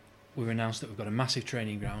we've announced that we've got a massive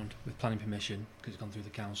training ground with planning permission because it's gone through the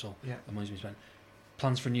council, Yeah. the money's been spent,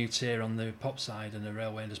 plans for a new tier on the pop side and a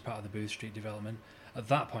railway end as part of the Booth Street development? At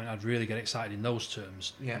that point, I'd really get excited in those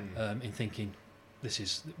terms, Yeah. in thinking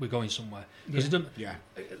we're going somewhere. Because Yeah. it doesn't. Yeah.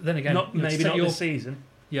 Then again, Not you know, maybe to not take this season.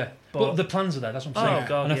 Yeah, but the plans are there. That's what I'm saying.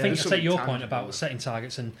 God, and I think There's I take your something point about tangible. setting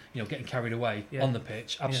targets and getting carried away on the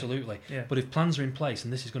pitch. Absolutely. Yeah. But if plans are in place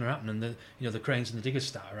and this is going to happen, and the cranes and the diggers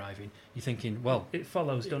start arriving, you're thinking, well, it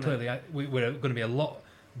follows, doesn't clearly it? we're going to be a lot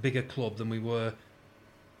bigger club than we were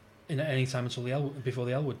in any time until before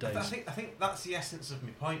the Elwood days. I think that's the essence of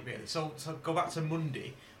my point, really. So go back to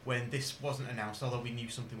Monday when this wasn't announced, although we knew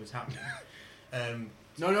something was happening.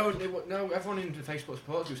 No. Everyone in the Facebook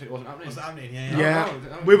supporters group said it wasn't happening. Was it happening? Yeah,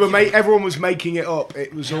 No, we were everyone was making it up.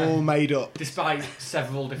 It was all made up. Despite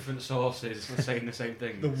several different sources saying the same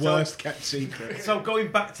thing. The worst kept secret. So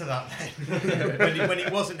going back to that then, when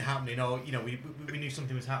it wasn't happening, or we knew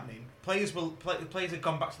something was happening. Players had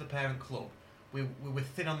gone back to the parent club. We were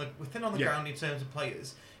thin on the ground in terms of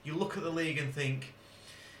players. You look at the league and think,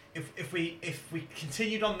 if we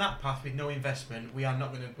continued on that path with no investment, we are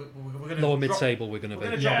not going to. We're going to lower mid-table. We're going to be. We're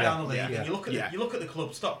going to drop down the league. Yeah. And you look at the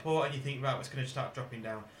club Stockport and you think, right, it's going to start dropping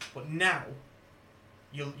down. But now,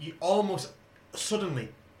 you almost suddenly,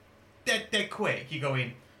 dead quick, you're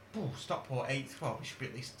going, Stockport 8th. Well, we should be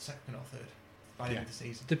at least second or third by the end of the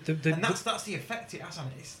season. And that's the effect it has on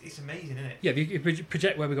it. It's amazing, isn't it? Yeah, if you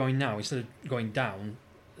project where we're going now, instead of going down,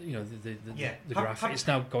 the graph, it's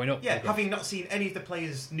now going up. Yeah, having not seen any of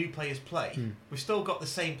the new players play, we've still got the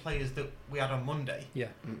same players that we had on Monday. Yeah.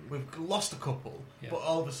 We've lost a couple, but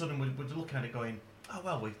all of a sudden we're looking at it going, oh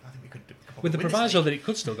well, I think we could do with the proviso that it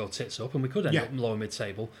could still go tits up and we could end up lower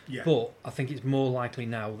mid-table. Yeah. But I think it's more likely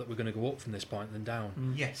now that we're going to go up from this point than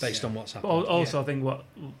down. Yes. Based on what's But happened. also, I think what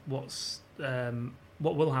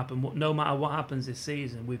will happen, no matter what happens this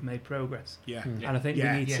season, we've made progress. Yeah. And I think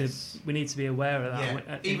we need to be aware of that.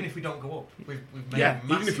 Yeah. Even if we don't go up, we've made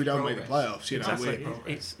even if we don't progress. make the playoffs, Exactly.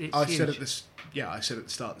 Progress. It's I huge. said at the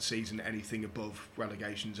start of the season, anything above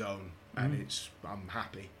relegation zone, and I'm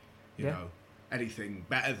happy. You know, anything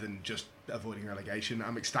better than just avoiding relegation,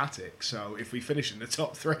 I'm ecstatic. So if we finish in the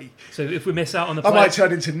top 3, So if we miss out on the I might playoffs,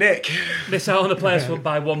 turn into Nick. miss out on the playoffs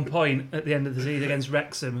by 1 point at the end of the season against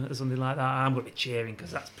Wrexham or something like that, I'm going to be cheering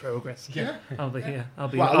because that's progress. Yeah. I'll be here. I'll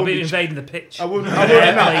Well, be invading the pitch. I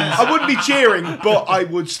wouldn't be cheering, but I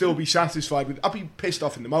would still be satisfied with. I'd be pissed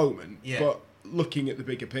off in the moment, but looking at the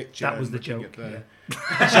bigger picture. That was the looking joke. at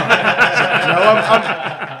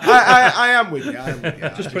I am with you.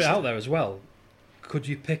 Just put it out there as well. Could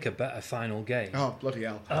you pick a better final game? Oh, bloody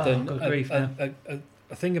hell. Good grief,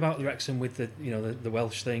 a thing about the Wrexham with the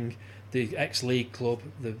Welsh thing, the ex-league club,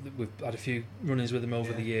 we've had a few run-ins with them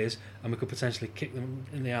over the years, and we could potentially kick them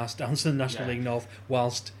in the arse down to the National League North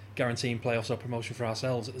whilst guaranteeing playoffs or promotion for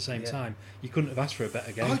ourselves at the same time. You couldn't have asked for a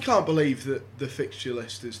better game. I can't believe that the fixture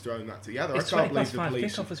list has thrown that together. It's I can't 20 believe the past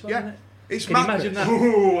police. 5 kickoff as well, isn't it? It's Can you madness. imagine that?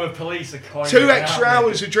 Ooh, the police are coining 2 it extra out.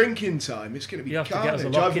 hours of drinking time. It's going to be You have to get us a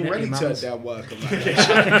carnage. lock I've in at already your turned manners. down work on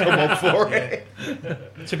that. Come on for it.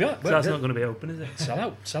 To be honest, So that's not going to be open, is it?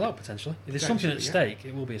 sell out potentially. If there's something at stake,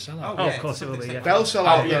 it will be a sellout. Oh, of course it will be. Yeah. They'll sell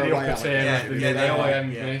I'll out be their in the way upper out. tier. The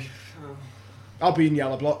OIM. I'll be in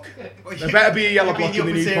Yellow Block. There better be a Yellow Block in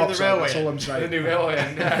the new upper box. tier of the That's all I'm The saying. new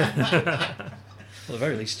OIM. Well, at the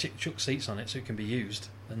very least, chuck seats on it so it can be used,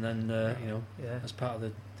 and then as part of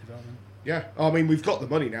the development. Yeah, I mean, we've got the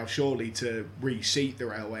money now, surely, to reseat the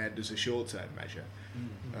railway end as a short-term measure.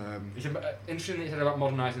 It's interesting that you said about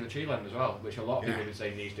modernising the Chile end as well, which a lot of people have been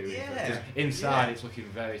saying needs doing. Yeah. Because inside it's looking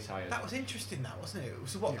very tired. That was interesting, that wasn't it?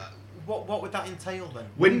 So what would that entail then?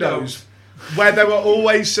 Windows, where there were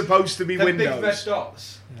always supposed to be The big red windows.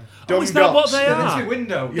 dots. Dumb is that what dots. they They're are? meant to be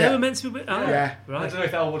window. They were meant to be. Yeah. I Right. don't know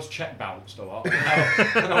if Elwood's check bounced or what.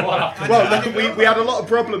 I don't know what happened. Well, we had a lot of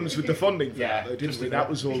problems with the funding for Yeah, that, though, didn't just we? with That that.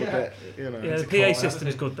 was all a bit, Yeah, the It's a PA call, system's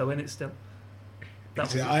everything. good though, isn't it? Still.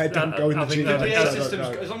 That I don't go in the I think gym. The that- PA I don't system's,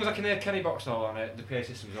 know. as long as I can hear Kenny Boxall on it, the PA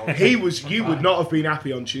system's all He was. You would not have been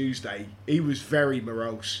happy on Tuesday. He was very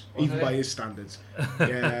morose, Was even he? by his standards.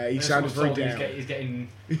 Yeah, he sounded very down. He's getting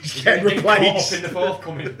He's getting replaced. in the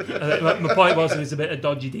forthcoming. My point was there was a bit of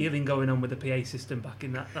dodgy dealing going on with the PA system back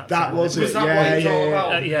in that. That was it. Was that what it's all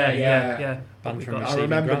about? Yeah. Banned from got- receiving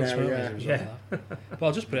remember grants, now, weren't we, yeah. as a result of that? But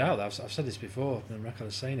I'll just put it out there. I've said this before, and record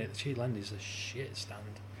of saying it. The Cheadle End is a shit stand.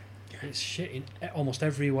 It's shit in almost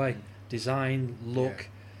every way. Design, look,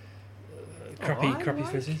 crappy I like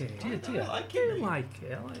fittings. it. Do you? I like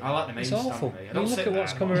it. I like the main It's stand, awful. mate. I You don't look sit at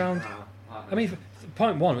what's there come and around. watch. I mean,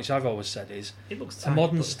 point one, which I've always said, is It looks a tight,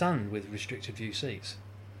 modern but- stand with restricted view seats.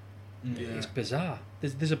 Yeah. It's bizarre.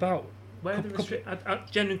 There's about Where are the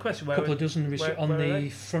genuine question? a couple of dozen where on are the they?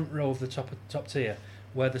 front row of the top tier,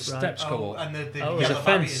 where the steps go up. And the There's yellow a fence.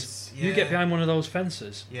 barriers. You get behind one of those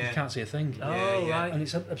fences, you Yeah. can't see a thing. Right. And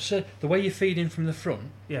it's absurd. The way you feed in from the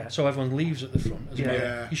front, Yeah. so everyone leaves at the front as well.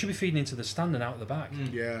 Yeah. You should be feeding into the stand and out the back.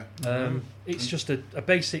 Yeah. It's just a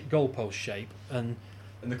basic goalpost shape, and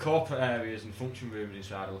And the corporate areas and function rooms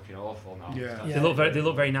inside are looking awful now. Yeah. They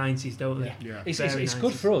look very 90s, don't they? Yeah. it's Very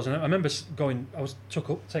good 90s. for us. And I remember I was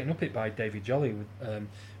taken up it by David Jolly when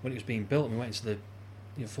it was being built, and we went into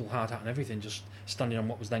the full hard hat and everything, just standing on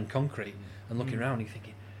what was then concrete and looking around, and you're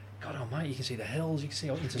thinking, God Almighty, you can see the hills, you can see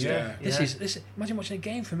all into Yeah. This. Imagine watching a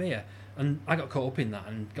game from here. And I got caught up in that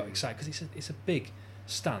and got excited because it's a big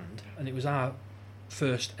stand, and it was our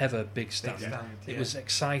first ever big stand. It was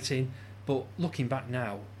exciting, but looking back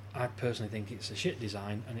now, I personally think it's a shit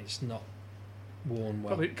design and it's not worn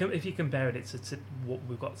well. Probably, if you compared it to what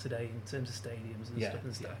we've got today in terms of stadiums and stuff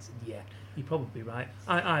and stats, you're probably right.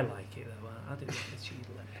 I like it though. I do like the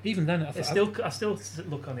Cheadle. Even then, I still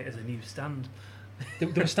look on it as a new stand. There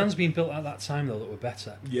were stands being built at that time though that were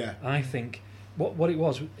better. Yeah. I think what it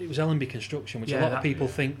was Ellenby Construction, which a lot of people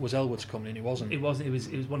think was Elwood's company, and it wasn't. It wasn't. It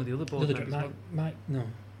was one of the other board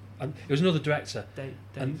members. It was another director. Dave.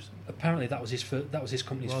 And apparently that was his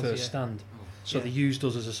company's first stand. So they used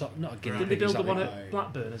us as a sort, not a guinea Did pig. they build the exactly. one at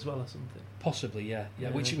Blackburn as well or something? Possibly, yeah.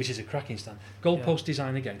 Which is a cracking stand. Goalpost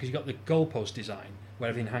design again, because you've got the goalpost design where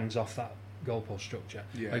everything hangs off that goalpost structure.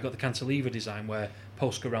 Yeah. You've got the cantilever design where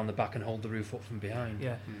posts go around the back and hold the roof up from behind.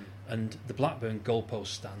 Yeah. And the Blackburn goalpost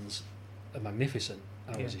stands are magnificent.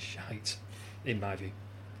 Ours is shite, in my view.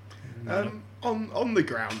 On the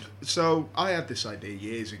ground, so I had this idea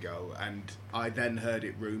years ago, and I then heard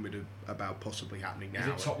it rumoured about possibly happening now.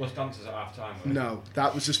 Is it topless dancers at half time? No,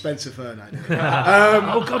 that was the Spencer Fern idea.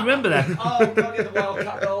 Oh God, remember that? Oh God, yeah, the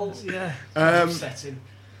Wildcat goals. Yeah. Upsetting.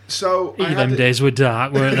 So I Them had days were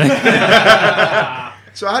dark, weren't they?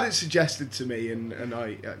 so I had it suggested to me, and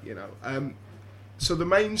I, so the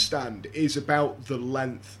main stand is about the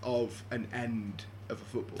length of an end of a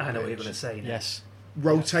football. I know what you're pitch, going to say. Now. Yes.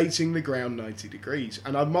 rotating the ground 90 degrees,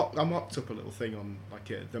 and I mocked up a little thing on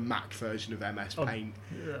the Mac version of MS Paint,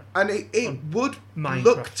 and it would Minecraft.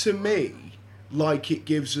 look to me like it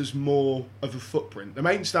gives us more of a footprint. The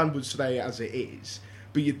main stand would stay as it is,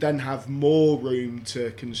 but you'd then have more room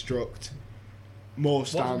to construct more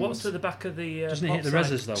stands. What's at the back of the? Doesn't it hit the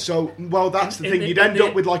reses though? So, well, that's the thing. You'd end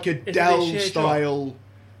up with like a Dell-style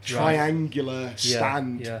triangular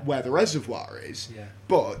stand where the reservoir is. Yeah.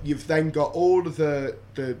 But you've then got all of the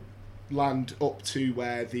land up to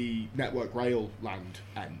where the Network Rail land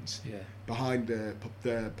ends, behind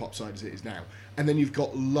the pop side as it is now. And then you've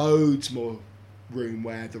got loads more room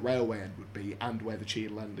where the railway end would be and where the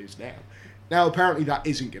Cheadle end is now. Now, apparently that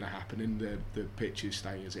isn't going to happen, and the pitch is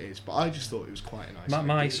staying as it is. But I just thought it was quite a nice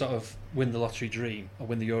My idea. sort of win the lottery dream, or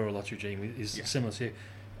win the Euro lottery dream, is similar to you.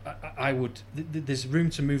 I would. There's room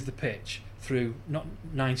to move the pitch through not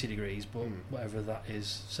 90 degrees, but whatever that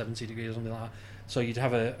is, 70 degrees or something like that. So you'd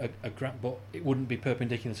have a but it wouldn't be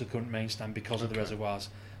perpendicular to the current main stand because of the reservoirs.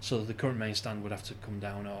 So the current main stand would have to come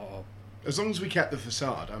down or as long as we kept the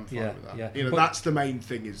facade, I'm fine with that. Yeah. You know, But that's the main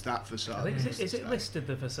thing, is that facade. I think is it listed,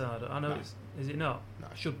 the facade? I know No. is it not? No.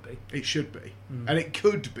 It should be. It should be, and it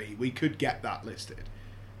could be. We could get that listed,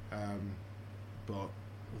 but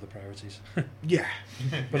other priorities. yeah.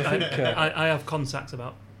 But I think I have contacts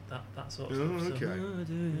about that sort of stuff. okay. So, I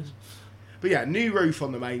do, yes. But yeah, new roof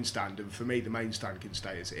on the main stand, and for me, the main stand can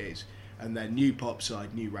stay as it is, and then new pop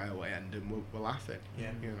side, new railway end, and we'll laugh it.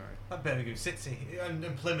 Yeah. You know. That Birmingham City and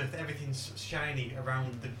Plymouth, everything's shiny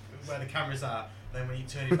around where the cameras are. Then when you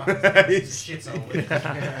turn it back, it's shit all.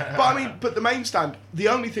 But the main stand, the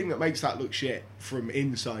only thing that makes that look shit from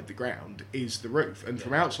inside the ground is the roof, and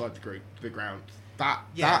from outside the ground, that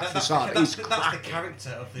facade is that's the cracking. character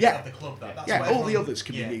of the club. That's what all the everyone- others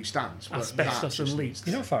can be new stands. But Asbestos that and just leaks.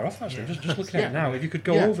 you're not far off actually. Just looking at it now, if you could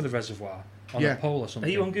go over the reservoir on a pole or Are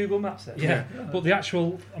something. you on Google Maps then? Yeah, but the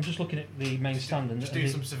actual, I'm just looking at the main stand and Just and do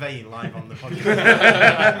the- some surveying live on the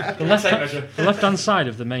podcast. the left-hand side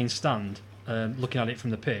of the main stand, looking at it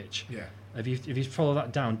from the pitch. Yeah. If you follow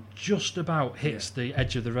that down, just about hits the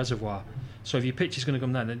edge of the reservoir. So if your pitch is going to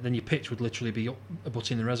come there, then your pitch would literally be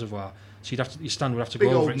abutting the the So your stand would have to Big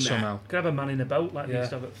go over old it net. somehow. Could have a man in a boat like they used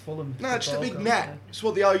to have at Fulham. No, it's just a big Before, net. It's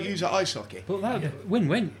what they use at ice hockey. But that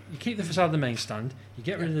win-win. You keep the facade of the main stand, you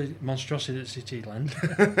get rid of the monstrosity that's City Land.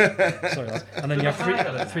 Sorry, lads. And then you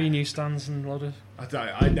have three new stands and a lot of...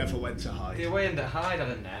 I never went to Hyde. The away end at Hyde had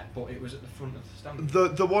a net, but it was at the front of the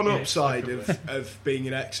stand. The one Yeah, upside it's of being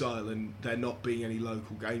in exile and there not being any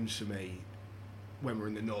local games for me when we're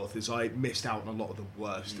in the north is I missed out on a lot of the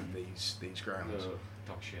worst of these grounds.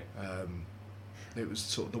 Dog shit. It was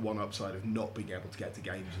sort of the one upside of not being able to get to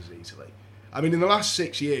games as easily. I mean, in the last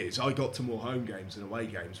 6 years, I got to more home games than away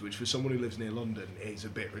games, which for someone who lives near London is a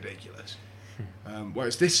bit ridiculous.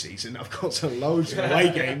 Whereas this season, I've got to loads of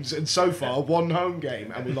away games, and so far, one home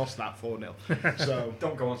game, and we lost that 4-0. So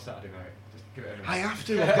Don't go on Saturday night. Just give it I have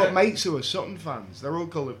to. I've got mates who are Sutton fans. They're all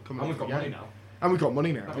coming And up we've for got the money game. now. And we've got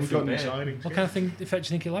money now. That'd We've be got new fun, signings. What kind of thing effect do you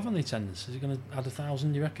think he'll have on the attendance? Is it going to add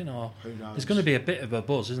 1,000, do you reckon? Or Who knows? there's going to be a bit of a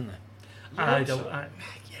buzz, isn't there? I don't know.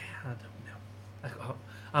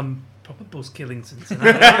 I'm proper Buzz Killington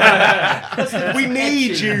tonight. We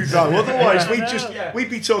need you though, otherwise we'd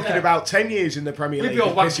be talking about 10 years in the Premier League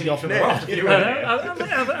and pissing off Nick.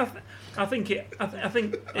 I think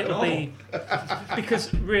it'll be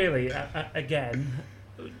because really, again,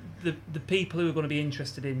 the people who are going to be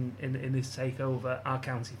interested in this takeover are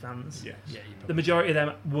county fans. Yes. Yeah, The majority of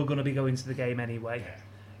them were going to be going to the game anyway. Yeah.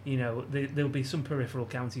 You know, there'll be some peripheral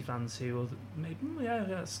county fans who will maybe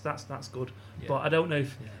that's good, Yeah. but I don't know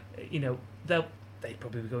if you know they'd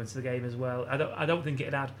probably be going to the game as well. I don't think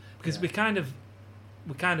it'd add because we're kind of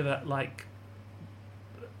at like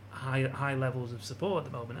high levels of support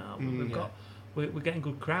at the moment. Aren't we? We're getting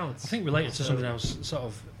good crowds. I think related to something I was sort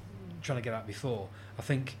of trying to get at before. I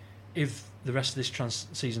think if the rest of this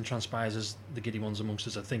season transpires as the giddy ones amongst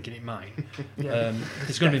us are thinking it might,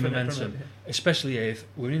 there's going to be momentum, especially if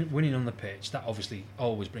we're winning on the pitch. That obviously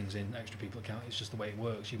always brings in extra people account. It's just the way it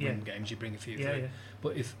works. You win games, you bring a few through. Yeah.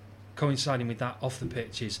 But if coinciding with that off the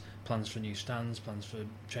pitch is plans for new stands, plans for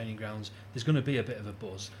training grounds, there's going to be a bit of a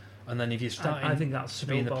buzz. And then if you're starting I think that's to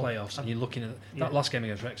be in the snowball. playoffs and you're looking at that last game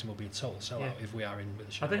against Wrexham will be a total sellout if we are in with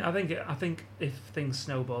the show. I think if things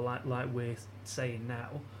snowball like we're saying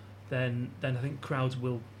now, then I think crowds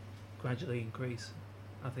will gradually increase.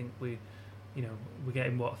 I think we're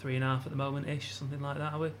getting 3.5 at the moment ish, something like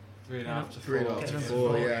that, are we? 3.5 to 3.5 to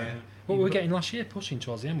 4, What were we getting last year? Pushing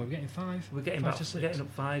towards the end, we were getting 5. We're getting 5 to 6. We're getting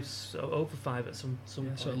up 5, so over 5 at some So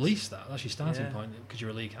at least that's your starting point because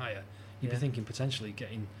you're a league higher. You'd be thinking potentially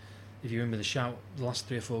getting, if you're in with a shout, the last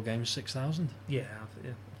 3 or 4 games 6,000. Yeah, I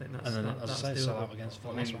think that's. And then as I say, sell out doable. against.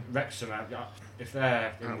 I mean, Wrexham, if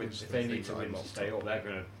they need to win to stay up, they're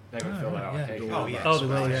going to fill their arcade. Oh yeah. Oh, they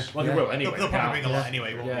will. Yeah. Well, they will anyway. They'll probably bring a lot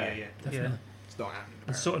anyway. Won't they? Yeah. Definitely. It's not happening.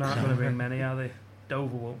 And Sutton aren't going to bring many, are they?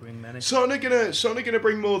 Dover won't bring many. Sutton are gonna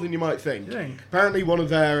bring more than you might think. You think? Apparently, one of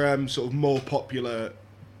their sort of more popular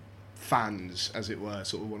fans, as it were,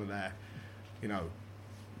 sort of one of their,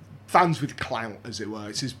 fans with clout, as it were.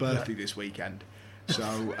 It's his birthday this weekend. So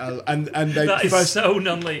and they That is so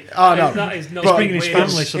non-league. Oh no, that is not but bringing his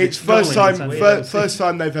family. So it's first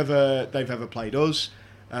time they've ever played us,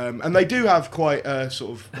 and they do have quite a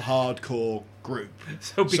sort of hardcore group.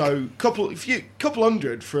 So couple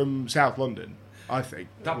hundred from South London, I think.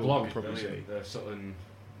 That we'll blog is probably brilliant. see. The Sutton.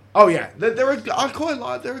 Oh yeah, I quite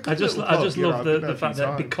like. They're a good I just little club, love I've been there the a fact few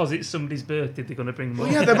that times. because it's somebody's birthday, they're going to bring more.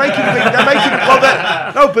 Well, yeah, they're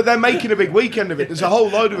making a big weekend of it. There's a whole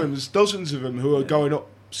load of them. There's dozens of them who are going up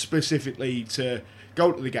specifically to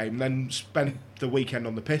go to the game, and then spend the weekend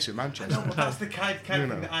on the piss in Manchester. No, but that's the kind of thing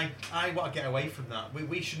that I want to get away from that.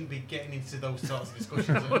 We shouldn't be getting into those sorts of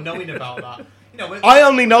discussions and knowing about that. I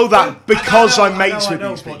only know that because I'm mates with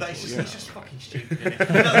these people. It's just fucking stupid. Isn't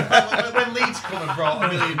it? When Leeds come and brought a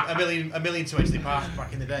million to Edgley Park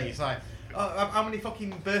back in the day, it's like, how many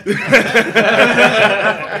fucking birthdays?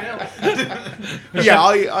 Yeah,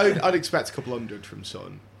 I'd expect a couple hundred from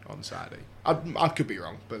Sutton on Saturday. I could be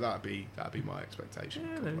wrong, but that'd be my expectation.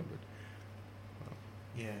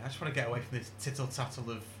 Yeah, I just want to get away from this tittle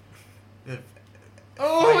tattle of.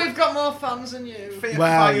 We've got more fans than you.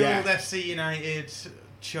 Well, yeah. FC United,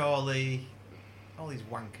 Charlie, all these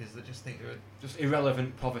wankers that just think they're just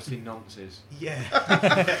irrelevant poverty nonsense. Yeah.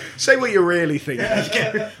 Say what you really think.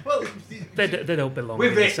 Yeah. Well, they don't belong We're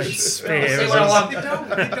in the rich. same sphere. They as us.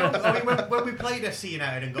 don't. I mean, when we played FC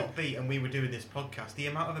United and got beat, and we were doing this podcast, the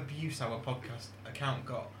amount of abuse our podcast account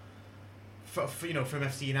got. From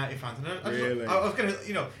FC United fans, and I was gonna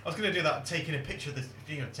do that, taking a picture of this,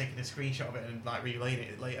 taking a screenshot of it and like relaying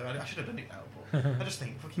it later. I should have done it now, but I just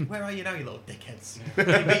think, fucking, where are you now, you little dickheads? You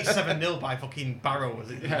beat 7-0 by fucking Barrow,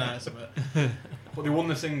 was it? Yeah. But they won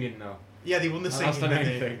the singing now. Yeah, they won the singing. That's the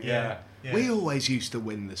main thing. Yeah. We always used to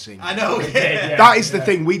win the singing. I know. Yeah. That is the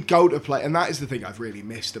thing. We'd go to play, and that is the thing I've really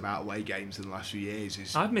missed about away games in the last few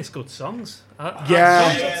years. I've missed good songs.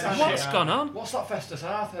 What's gone on? What's that Festus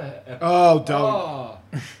Arthur? Don't. Well,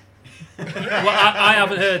 I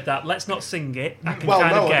haven't heard that. Let's not sing it. I can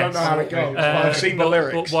kind of I guess. don't know how it goes. I've seen the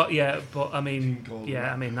lyrics. But I mean,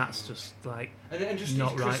 that's just like and just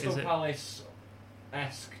not right, Crystal is it?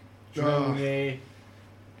 Palace-esque, dreamy,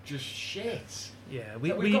 just shit. Yeah,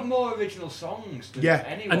 we've got more original songs than Yeah.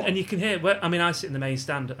 anyone. And you can hear. I mean, I sit in the main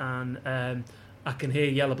stand and I can hear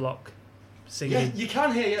Yellow Block singing. Yeah, you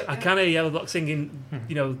can hear. I can hear Yellow Block singing.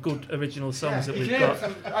 Good original songs that we've got.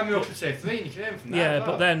 I'm up to say 3, and you can hear them from that. Yeah, as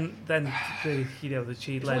well. but then the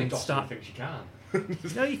cheat Only lens Dawson start. thinks you can.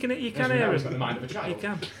 No, you can hear He's got the it. mind of a child. You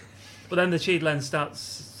can. But then the cheat lens starts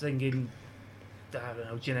singing. I don't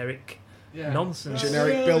know, generic nonsense.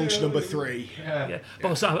 Generic bilge number 3. Yeah. But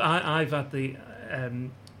also, I've had the.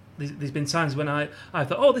 There's been times when I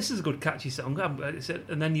thought, oh, this is a good catchy song,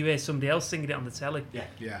 and then you hear somebody else singing it on the telly.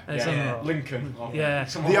 Yeah. Lincoln. Yeah.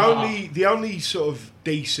 The only sort of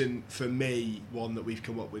decent for me one that we've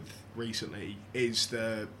come up with recently is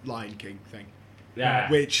the Lion King thing.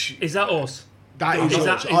 Yeah. Which is that us? That is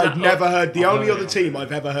us. Is I've that never us? heard. The only other team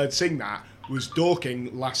I've ever heard sing that was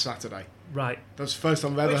Dorking last Saturday. Right. That's the first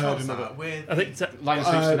time I've ever heard another. I think Lion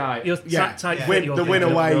Sleeps Tonight. Tight Fit. The Win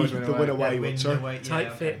Away one. Sorry.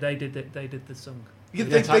 Tight Fit. They did the song.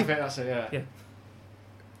 Yeah, Tight Fit. That's it. Yeah.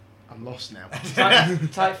 I'm lost now.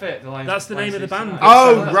 Tight Fit. That's the name of the band.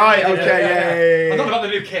 Oh right. Okay. Yeah. I'm not about the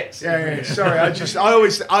new kits. Yeah. Sorry.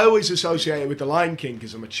 I always associate it with the Lion King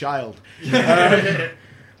because I'm a child.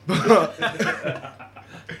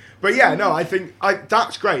 But yeah, no, I think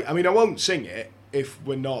that's great. I mean, I won't sing it if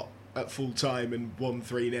we're not at full time and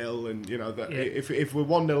 1-3-0, and if we're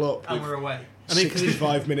 1-0 up and we're away.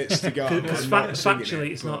 65 minutes to go. Because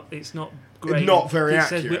factually, it's not great. Not very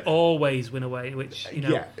accurate. accurate. It says we always win away, which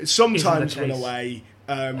sometimes win away.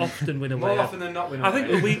 Often win away. More often than not win away. I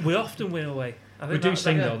think we often win away. We do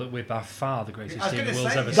sing though that we're by far the greatest team the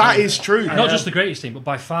world's ever seen. That is true. Not just the greatest team, but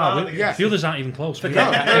by far. The others aren't even close. No,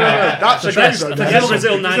 that's the best. Forget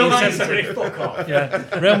Brazil 1970. Fuck off.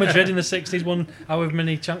 Yeah, Real Madrid in the 60s won however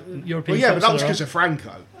many European. Well, yeah, but that was because of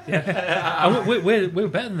Franco. Yeah, and we're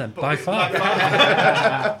better than them by far.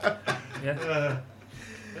 Yeah.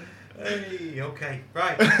 Hey, okay,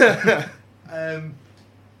 right. I think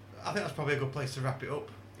that's probably a good place to wrap it up.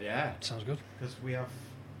 Yeah, sounds good. Because we have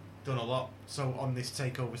done a lot. So on this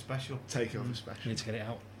Takeover Special. Need to get it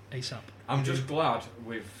out ASAP. I'm just glad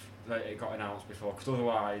that it got announced before, because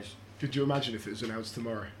otherwise... Could you imagine if it was announced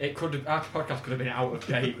tomorrow? Our podcast could have been out of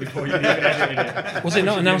date before you even edited it. Was it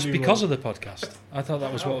not announced because of the podcast? I thought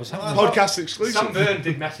that was what was happening. Podcast exclusive. Sam Byrne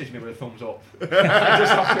did message me with a thumbs up. Just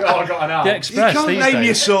after it all got announced. The Express, you can't name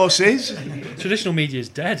your sources. Traditional media is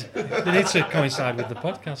dead. They need to coincide with the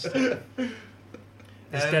podcast.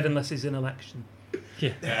 It's dead unless it's an election.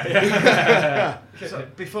 Yeah. So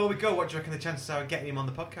before we go, what do you reckon the chances are of getting him on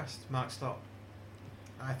the podcast, Mark Stott?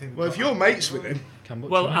 I think. Well, if you're mates with him.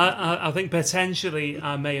 Well, I think potentially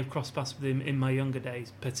I may have crossed paths with him in my younger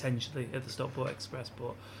days, potentially at the Stockport Express.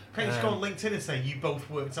 But can you just go on LinkedIn and say you both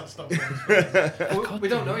worked at Stockport Express? we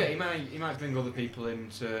don't know yet. He might bring other people in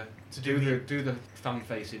to do the fan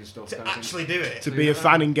facing stuff. To actually do it. To be a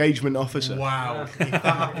fan engagement officer. Wow! If that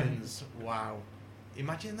happens, wow.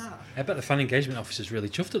 Imagine that. I bet the fan engagement officer's really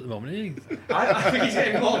chuffed at the moment, isn't he? I think he's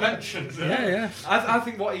getting more mentions. Yeah. I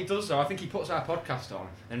think what he does, though, I think he puts our podcast on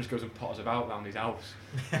and just goes and potters about around his house.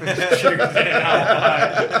 I've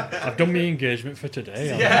done my engagement for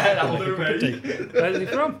today. Yeah, that'll do me. Where's he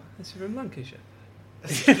from? Is he from Lancashire?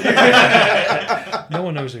 No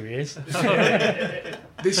one knows who he is.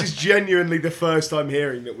 This is genuinely the first time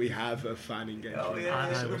hearing that we have a fan engagement. Oh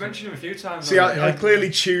yeah, we've mentioned him a few times. See, I clearly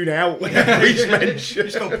tune out whenever he's mentioned.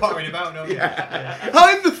 Just go pottering about, don't you? Yeah.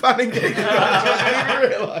 I'm the fan engagement. I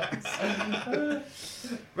didn't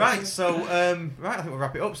realise. Right, so I think we'll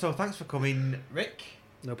wrap it up. So thanks for coming, Rick.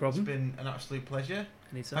 No problem. It's been an absolute pleasure.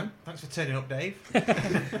 Anytime. Thanks for turning up, Dave.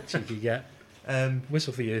 Cheeky get.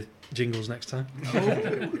 Whistle for your jingles next time.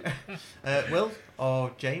 Will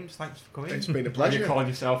or James, thanks for coming. It's been a What are pleasure. you calling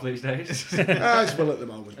yourself these days? It's Will at the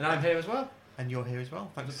moment. And I'm here as well. And you're here as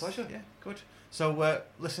well. Thanks. It's a pleasure. Yeah, good. So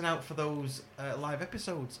listen out for those live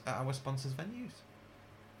episodes at our sponsors' venues.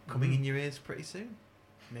 Coming in your ears pretty soon.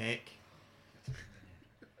 Nick.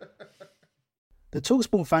 The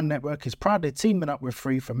TalkSport Fan Network is proudly teaming up with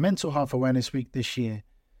Free for Mental Health Awareness Week this year.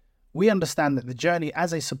 We understand that the journey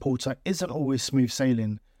as a supporter isn't always smooth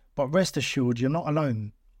sailing, but rest assured you're not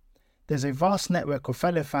alone. There's a vast network of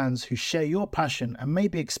fellow fans who share your passion and may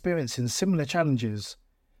be experiencing similar challenges.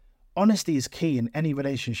 Honesty is key in any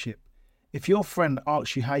relationship. If your friend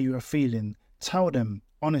asks you how you are feeling, tell them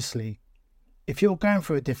honestly. If you're going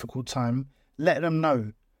through a difficult time, let them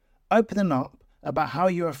know. Opening up about how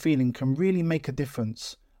you are feeling can really make a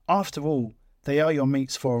difference. After all, they are your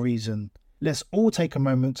mates for a reason. Let's all take a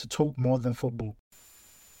moment to talk more than football.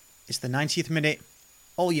 It's the 90th minute.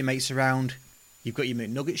 All your mates around. You've got your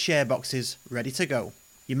McNugget share boxes ready to go.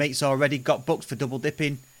 Your mates already got booked for double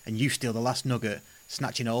dipping, and you steal the last nugget,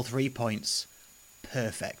 snatching all 3 points.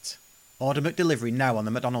 Perfect. Order McDelivery now on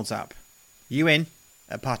the McDonald's app. You in?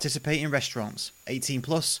 At participating restaurants. 18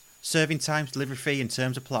 plus. Serving times, delivery fee and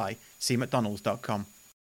terms apply. See mcdonalds.com.